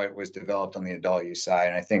and what was developed on the adult use side.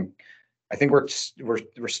 And I think we're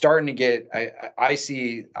starting to get, I'm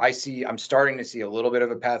starting to see a little bit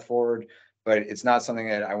of a path forward, but it's not something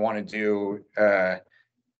that I want to do to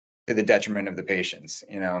the detriment of the patients,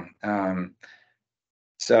 you know?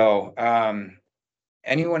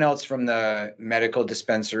 Anyone else from the medical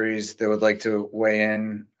dispensaries that would like to weigh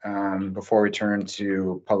in before we turn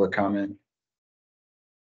to public comment?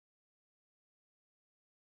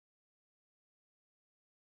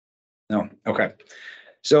 No, okay.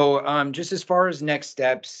 So just as far as next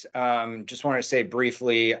steps, just wanted to say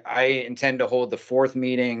briefly, I intend to hold the 4th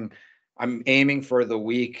meeting. I'm aiming for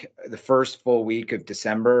the first full week of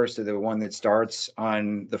December, so the one that starts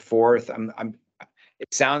on the 4th.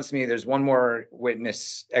 It sounds to me there's one more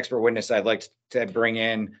expert witness I'd like to bring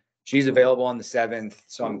in. She's available on the 7th,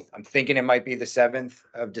 so I'm thinking it might be the 7th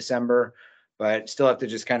of December, but still have to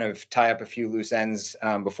just kind of tie up a few loose ends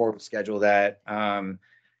before we schedule that. And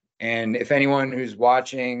if anyone who's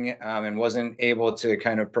watching and wasn't able to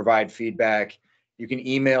kind of provide feedback, you can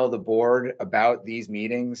email the board about these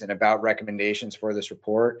meetings and about recommendations for this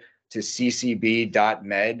report to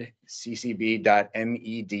ccb.med,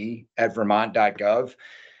 ccb.med@vermont.gov.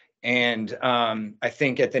 And I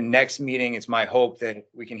think at the next meeting, it's my hope that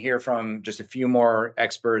we can hear from just a few more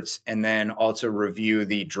experts and then also review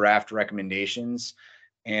the draft recommendations.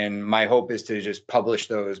 And my hope is to just publish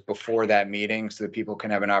those before that meeting so that people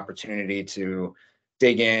can have an opportunity to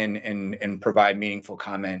dig in and provide meaningful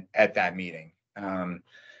comment at that meeting.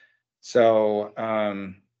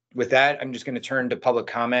 With that, I'm just going to turn to public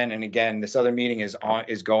comment. And again, this other meeting is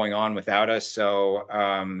going on without us. So,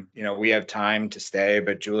 we have time to stay,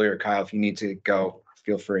 but Julie or Kyle, if you need to go,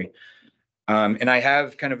 feel free. And I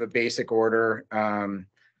have kind of a basic order.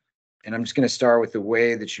 And I'm just going to start with the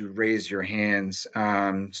way that you raise your hands.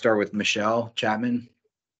 Start with Michelle Chapman.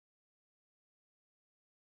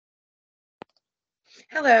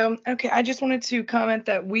 Hello. Okay, I just wanted to comment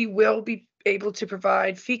that we will be able to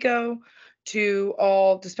provide FICO to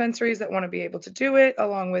all dispensaries that want to be able to do it,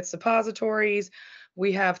 along with suppositories.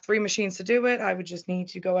 We have 3 machines to do it. I would just need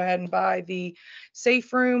to go ahead and buy the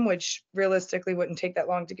safe room, which realistically wouldn't take that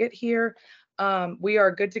long to get here. We are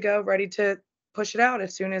good to go, ready to push it out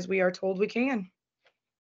as soon as we are told we can.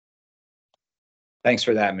 Thanks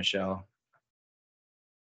for that, Michelle.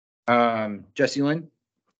 Jessie Lynn.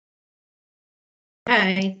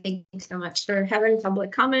 Hi, thank you so much for having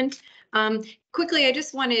public comment. Quickly, I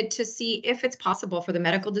just wanted to see if it's possible for the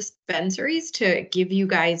medical dispensaries to give you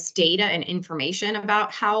guys data and information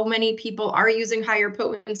about how many people are using higher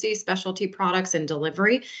potency specialty products and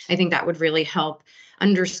delivery. I think that would really help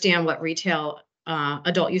understand what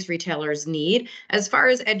adult use retailers need. As far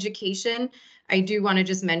as education, I do want to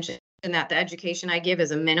just mention that the education I give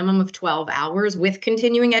is a minimum of 12 hours with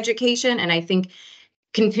continuing education. And I think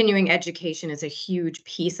continuing education is a huge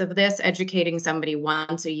piece of this. Educating somebody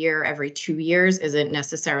once a year, every 2 years isn't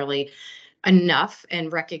necessarily enough,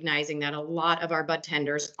 and recognizing that a lot of our bud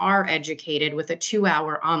tenders are educated with a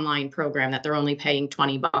 2-hour online program that they're only paying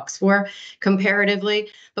 $20 for comparatively.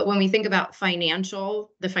 But when we think about the financial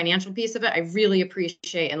piece of it, I really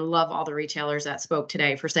appreciate and love all the retailers that spoke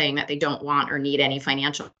today for saying that they don't want or need any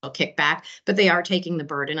financial kickback, but they are taking the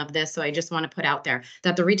burden of this. So I just want to put out there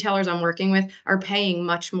that the retailers I'm working with are paying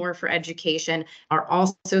much more for education, are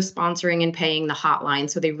also sponsoring and paying the hotline.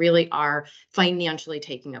 So they really are financially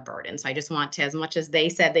taking a burden. So I just want to, as much as they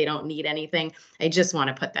said they don't need anything, I just want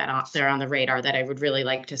to put that out there on the radar that I would really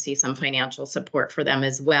like to see some financial support for them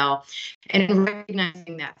as well. And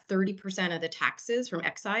recognizing that 30% of the taxes from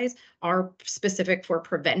excise are specific for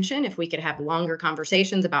prevention. If we could have longer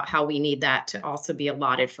conversations about how we need that to also be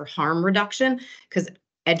allotted for harm reduction, because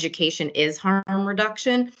education is harm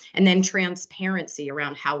reduction, and then transparency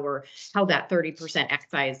around how that 30%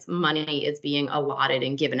 excise money is being allotted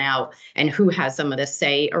and given out and who has some of the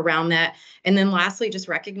say around that. And then lastly, just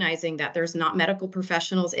recognizing that there's not medical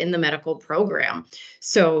professionals in the medical program.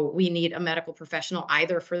 So we need a medical professional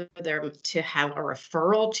either for them to have a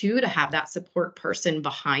referral to have that support person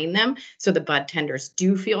behind them. So the bud tenders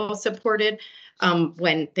do feel supported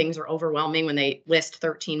when things are overwhelming, when they list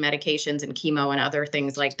 13 medications and chemo and other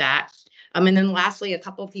things like that. And then lastly, a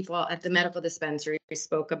couple of people at the medical dispensary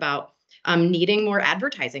spoke about needing more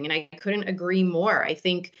advertising, and I couldn't agree more. I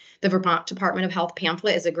think the Vermont Department of Health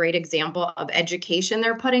pamphlet is a great example of education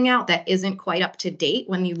they're putting out that isn't quite up to date.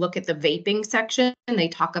 When you look at the vaping section, they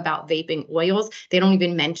talk about vaping oils. They don't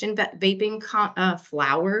even mention vaping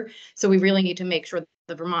flour. So we really need to make sure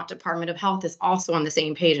the Vermont Department of Health is also on the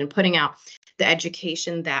same page and putting out the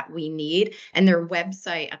education that we need. And their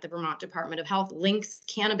website at the Vermont Department of Health links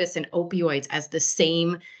cannabis and opioids as the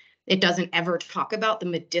same. It doesn't ever talk about the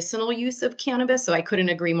medicinal use of cannabis. So I couldn't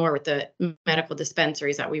agree more with the medical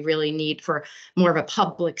dispensaries that we really need for more of a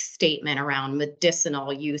public statement around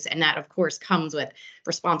medicinal use. And that, of course, comes with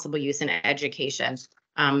responsible use and education.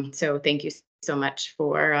 So thank you so much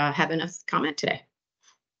for having us comment today.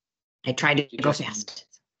 I tried to go fast.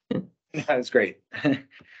 That's great.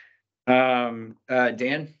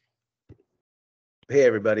 Dan? Hey,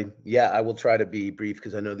 everybody. Yeah, I will try to be brief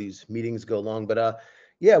because I know these meetings go long, but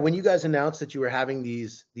yeah, when you guys announced that you were having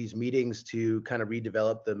these meetings to kind of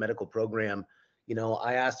redevelop the medical program, you know,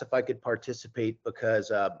 I asked if I could participate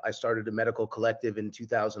because I started a medical collective in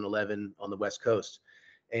 2011 on the West Coast.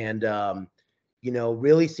 And, you know,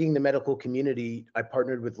 really seeing the medical community, I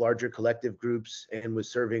partnered with larger collective groups and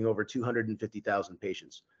was serving over 250,000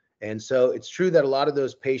 patients. And so it's true that a lot of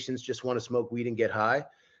those patients just want to smoke weed and get high.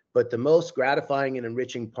 But the most gratifying and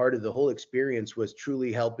enriching part of the whole experience was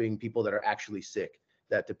truly helping people that are actually sick,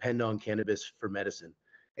 that depend on cannabis for medicine.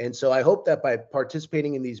 And so I hope that by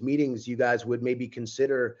participating in these meetings, you guys would maybe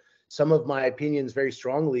consider some of my opinions very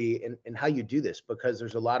strongly in how you do this, because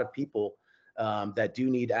there's a lot of people that do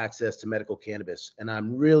need access to medical cannabis. And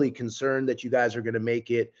I'm really concerned that you guys are going to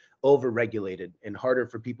make it over-regulated and harder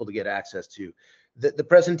for people to get access to. The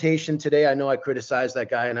presentation today, I know I criticized that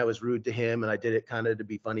guy and I was rude to him and I did it kind of to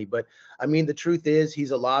be funny, but I mean, the truth is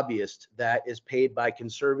he's a lobbyist that is paid by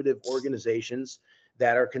conservative organizations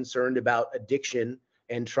that are concerned about addiction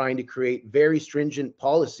and trying to create very stringent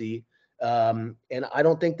policy. And I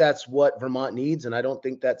don't think that's what Vermont needs. And I don't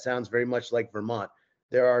think that sounds very much like Vermont.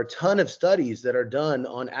 There are a ton of studies that are done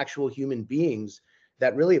on actual human beings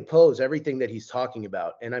that really oppose everything that he's talking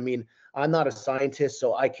about. And I mean, I'm not a scientist,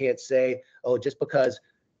 so I can't say, oh, just because,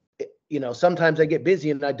 you know, sometimes I get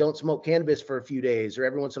busy and I don't smoke cannabis for a few days, or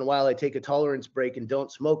every once in a while I take a tolerance break and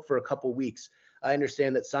don't smoke for a couple weeks. I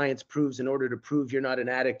understand that science proves in order to prove you're not an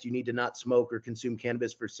addict, you need to not smoke or consume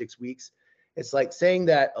cannabis for 6 weeks. It's like saying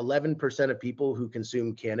that 11% of people who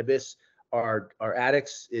consume cannabis are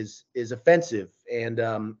addicts is offensive. And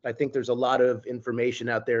I think there's a lot of information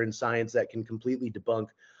out there in science that can completely debunk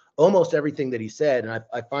almost everything that he said. And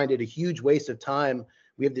I find it a huge waste of time.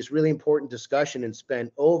 We have this really important discussion and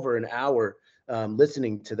spent over an hour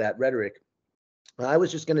listening to that rhetoric. I was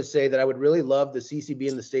just going to say that I would really love the CCB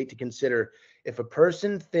and the state to consider, if a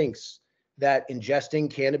person thinks that ingesting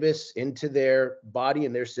cannabis into their body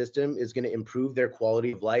and their system is going to improve their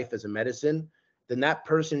quality of life as a medicine, then that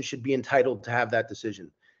person should be entitled to have that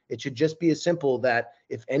decision. It should just be as simple that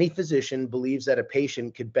if any physician believes that a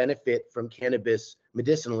patient could benefit from cannabis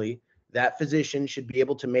medicinally, that physician should be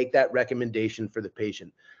able to make that recommendation for the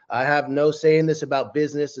patient. I have no say in this about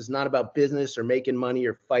business. It's not about business or making money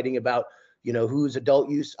or fighting about, you know, who's adult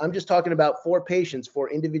use. I'm just talking about for patients, for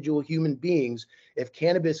individual human beings. If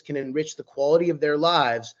cannabis can enrich the quality of their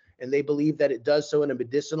lives and they believe that it does so in a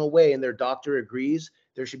medicinal way and their doctor agrees,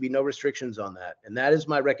 there should be no restrictions on that. And that is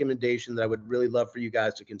my recommendation that I would really love for you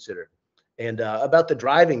guys to consider. And about the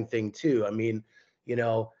driving thing too, I mean, you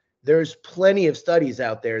know, there's plenty of studies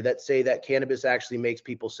out there that say that cannabis actually makes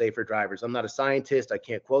people safer drivers. I'm not a scientist. I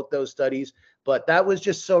can't quote those studies, but that was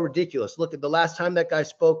just so ridiculous. Look, at the last time that guy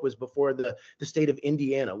spoke was before the state of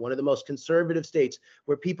Indiana, one of the most conservative states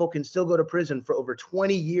where people can still go to prison for over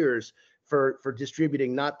 20 years for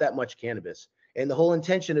distributing not that much cannabis. And the whole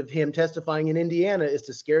intention of him testifying in Indiana is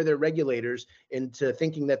to scare their regulators into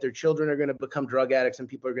thinking that their children are going to become drug addicts and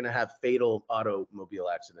people are going to have fatal automobile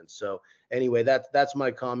accidents. So anyway, that's my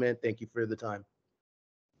comment. Thank you for the time.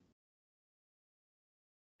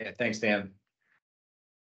 Yeah, thanks, Dan.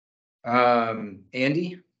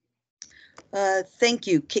 Andy? Thank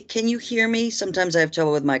you. Can you hear me? Sometimes I have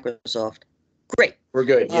trouble with Microsoft. Great. We're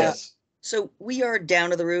good, yes. So we are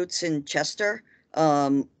down to the roots in Chester.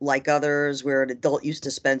 Like others, we're an adult use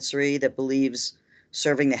dispensary that believes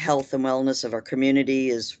serving the health and wellness of our community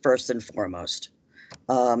is first and foremost.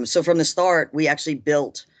 So from the start, we actually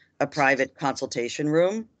built a private consultation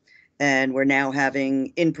room, and we're now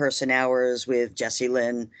having in-person hours with Jessie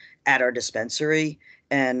Lynn at our dispensary,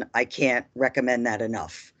 and I can't recommend that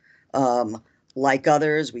enough. Like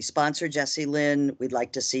others, we sponsor Jessie Lynn. We'd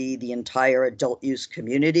like to see the entire adult use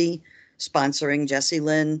community sponsoring Jessie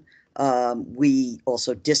Lynn. We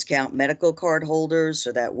also discount medical card holders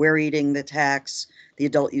so that we're eating the tax, the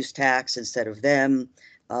adult use tax, instead of them.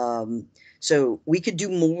 So we could do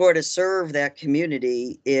more to serve that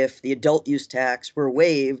community if the adult use tax were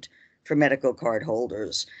waived for medical card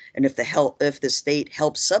holders, and if the state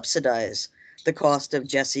helps subsidize the cost of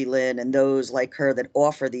Jessie Lynn and those like her that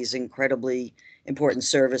offer these incredibly important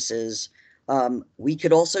services. We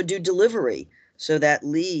could also do delivery so that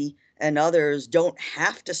Lee and others don't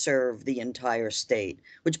have to serve the entire state,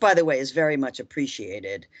 which, by the way, is very much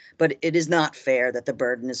appreciated. But it is not fair that the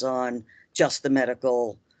burden is on just the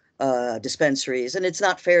medical dispensaries, and it's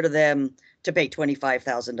not fair to them to pay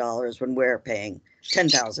 $25,000 when we're paying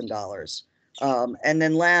 $10,000. And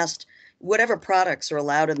then last, whatever products are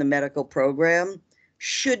allowed in the medical program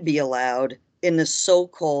should be allowed in the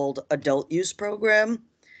so-called adult use program.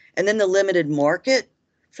 And then the limited market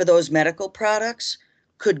for those medical products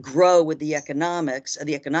could grow with the economics, and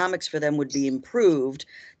the economics for them would be improved.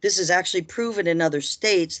 This is actually proven in other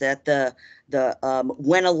states that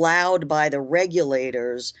when allowed by the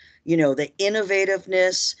regulators, you know, the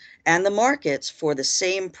innovativeness and the markets for the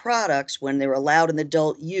same products when they're allowed in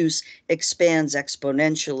adult use expands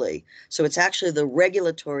exponentially. So it's actually the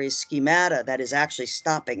regulatory schemata that is actually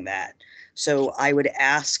stopping that. So I would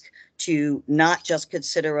ask to not just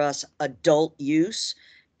consider us adult use.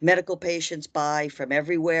 Medical patients buy from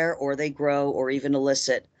everywhere, or they grow, or even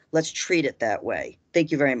illicit. Let's treat it that way.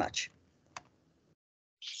 Thank you very much.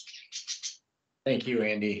 Thank you,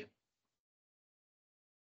 Andy.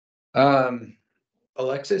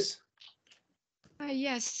 Alexis?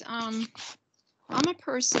 Yes, I'm a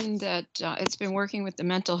person that has been working with the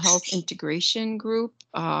mental health integration group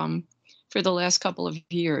for the last couple of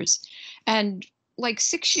years. And like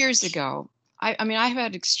 6 years ago, I mean, I've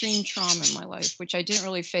had extreme trauma in my life, which I didn't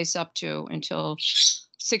really face up to until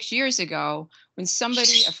 6 years ago when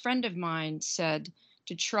somebody, a friend of mine, said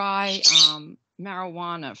to try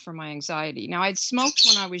marijuana for my anxiety. Now, I'd smoked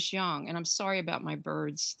when I was young, and I'm sorry about my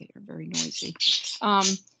birds. They are very noisy.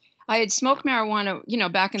 I had smoked marijuana, you know,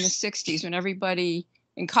 back in the 60s when everybody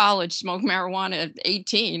in college smoked marijuana at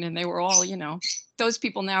 18, and they were all, you know, those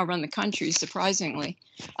people now run the country, surprisingly.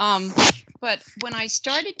 But when I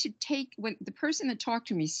started to take, when the person that talked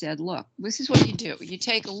to me said, look, this is what you do. You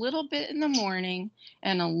take a little bit in the morning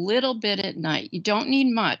and a little bit at night. You don't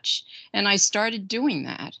need much. And I started doing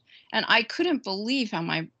that. And I couldn't believe how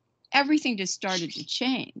everything just started to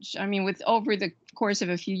change. I mean, with over the course of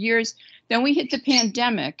a few years, then we hit the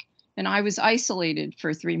pandemic and I was isolated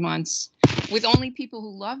for 3 months with only people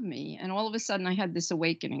who love me. And all of a sudden I had this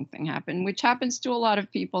awakening thing happen, which happens to a lot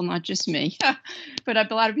of people, not just me, but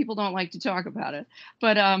a lot of people don't like to talk about it.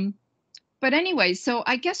 But anyway, so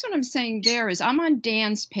I guess what I'm saying there is I'm on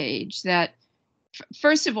Dan's page that,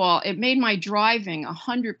 first of all, it made my driving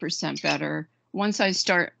 100% better once I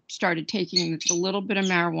started taking a little bit of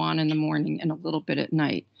marijuana in the morning and a little bit at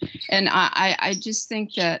night. And I just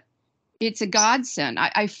think that it's a godsend.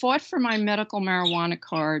 I fought for my medical marijuana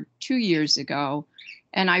card 2 years ago,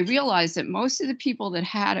 and I realized that most of the people that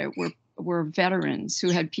had it were veterans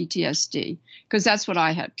who had PTSD, because that's what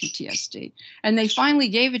I had, PTSD. And they finally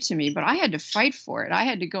gave it to me, but I had to fight for it. I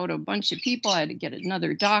had to go to a bunch of people. I had to get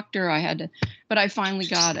another doctor. But I finally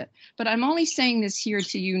got it. But I'm only saying this here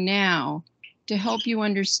to you now to help you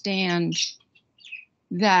understand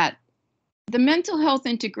that the mental health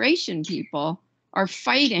integration people are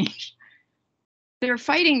fighting. They're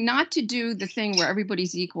fighting not to do the thing where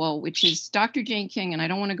everybody's equal, which is Dr. Jane King, and I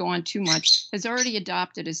don't want to go on too much, has already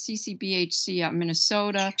adopted a CCBHC out in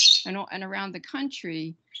Minnesota and around the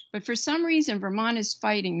country. But for some reason, Vermont is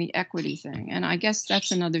fighting the equity thing. And I guess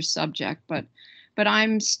that's another subject. But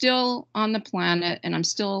I'm still on the planet, and I'm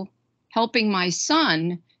still helping my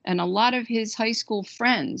son and a lot of his high school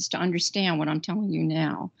friends to understand what I'm telling you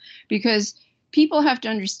now. Because people have to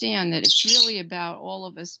understand that it's really about all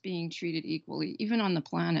of us being treated equally, even on the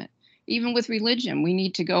planet. Even with religion, we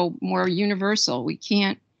need to go more universal.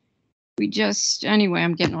 Anyway,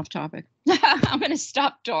 I'm getting off topic. I'm going to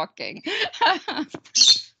stop talking.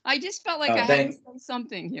 I just felt like I had to say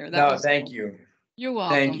something here. Thank you. You're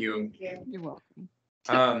welcome. Thank you. You're welcome.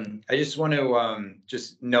 I just want to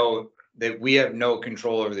just note that we have no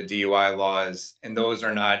control over the DUI laws, and those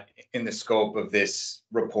are not in the scope of this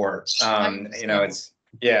report. You know,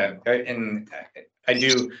 and I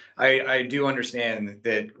do understand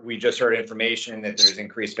that we just heard information that there's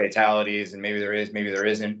increased fatalities, and maybe there is, maybe there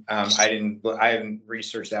isn't. I haven't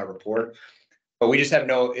researched that report, but we just have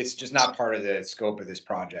it's just not part of the scope of this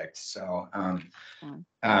project. So,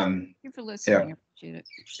 thank you for listening. I appreciate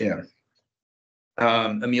it.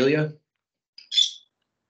 Yeah. Amelia?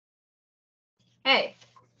 Hey,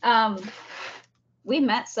 we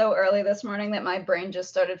met so early this morning that my brain just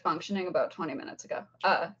started functioning about 20 minutes ago.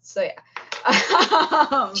 So yeah,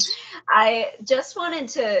 I just wanted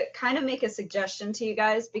to kind of make a suggestion to you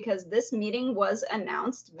guys, because this meeting was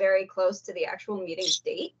announced very close to the actual meeting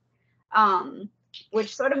date.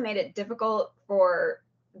 which sort of made it difficult for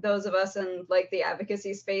those of us in like the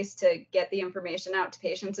advocacy space to get the information out to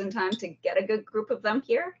patients in time to get a good group of them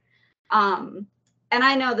here. And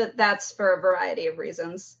I know that that's for a variety of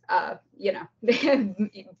reasons, you know,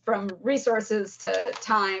 from resources to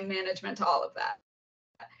time management to all of that.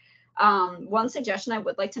 One suggestion I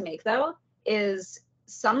would like to make, though, is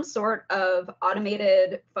some sort of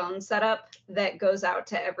automated phone setup that goes out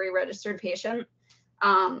to every registered patient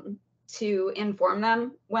to inform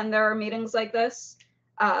them when there are meetings like this.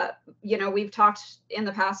 You know, we've talked in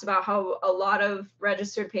the past about how a lot of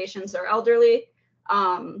registered patients are elderly,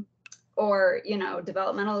 or, you know,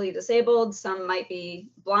 developmentally disabled. Some might be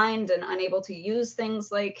blind and unable to use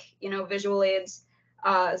things like, you know, visual aids.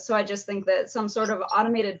 So I just think that some sort of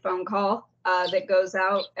automated phone call that goes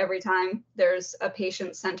out every time there's a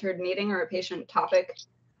patient-centered meeting or a patient topic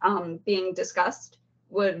being discussed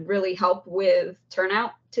would really help with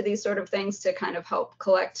turnout to these sort of things, to kind of help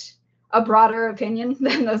collect a broader opinion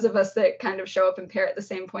than those of us that kind of show up and parrot the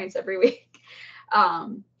same points every week.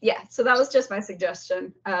 Yeah, so that was just my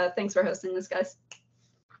suggestion. Thanks for hosting this, guys.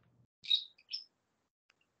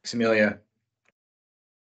 Thanks, Amelia.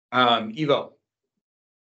 Ivo.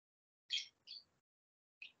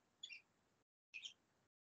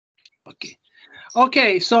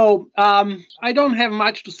 Okay, so I don't have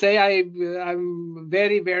much to say. I'm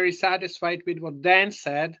very, very satisfied with what Dan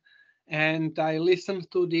said, and I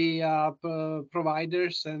listened to the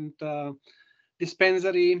providers and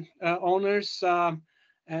dispensary owners,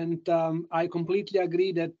 and I completely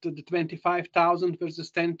agree that the 25,000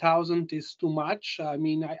 versus 10,000 is too much. I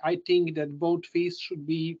mean, I think that both fees should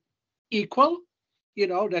be equal. You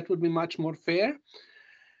know, that would be much more fair.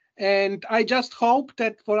 And I just hope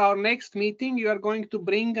that for our next meeting, you are going to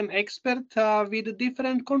bring an expert with a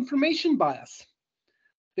different confirmation bias.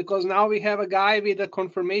 Because now we have a guy with a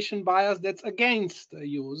confirmation bias that's against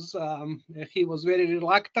use. He was very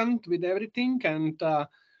reluctant with everything, and the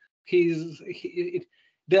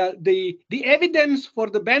evidence for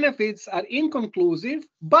the benefits are inconclusive,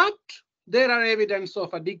 but there are evidence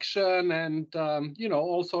of addiction and you know,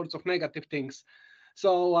 all sorts of negative things.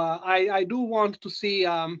 So I do want to see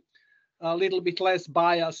a little bit less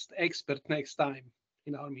biased expert next time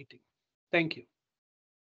in our meeting. Thank you.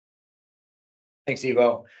 Thanks,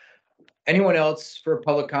 Ivo. Anyone else for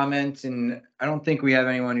public comment? And I don't think we have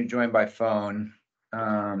anyone who joined by phone.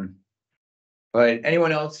 But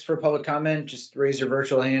anyone else for public comment, just raise your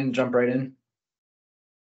virtual hand and jump right in.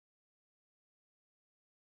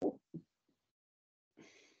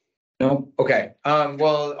 No? Okay.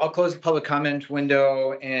 Well, I'll close the public comment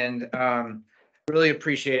window, and really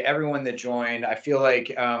appreciate everyone that joined. I feel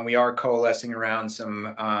like we are coalescing around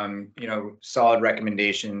some you know, solid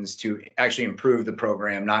recommendations to actually improve the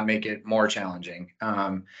program, not make it more challenging.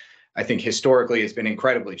 I think historically it's been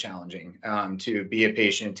incredibly challenging to be a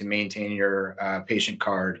patient, to maintain your patient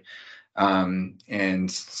card.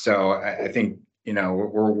 And so I think, you know,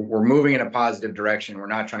 we're moving in a positive direction. We're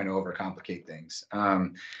not trying to overcomplicate things.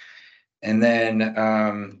 And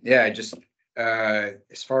then, yeah, just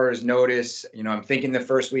as far as notice, you know, I'm thinking the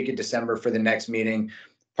first week of December for the next meeting.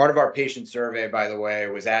 Part of our patient survey, by the way,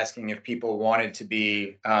 was asking if people wanted to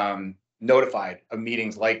be notified of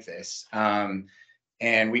meetings like this.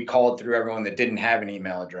 And we called through everyone that didn't have an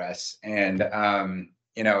email address. And,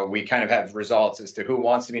 you know, we kind of have results as to who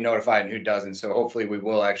wants to be notified and who doesn't. So hopefully we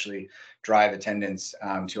will actually drive attendance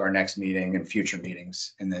to our next meeting and future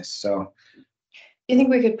meetings in this. So. Do you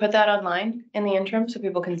think we could put that online in the interim so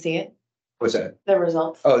people can see it? What's that? The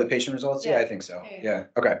results? Oh, the patient results? Yeah, Yeah. I think so. Yeah.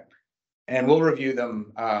 Okay. And we'll review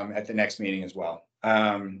them at the next meeting as well.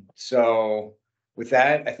 So with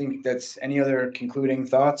that, I think that's any other concluding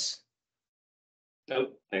thoughts?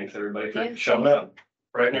 Nope. Thanks everybody for Yeah, showing thanks. up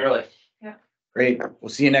bright and early. Yeah. Great. We'll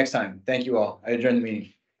see you next time. Thank you all. I adjourn the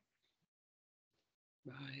meeting.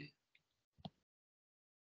 Bye.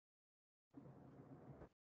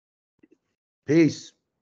 Peace.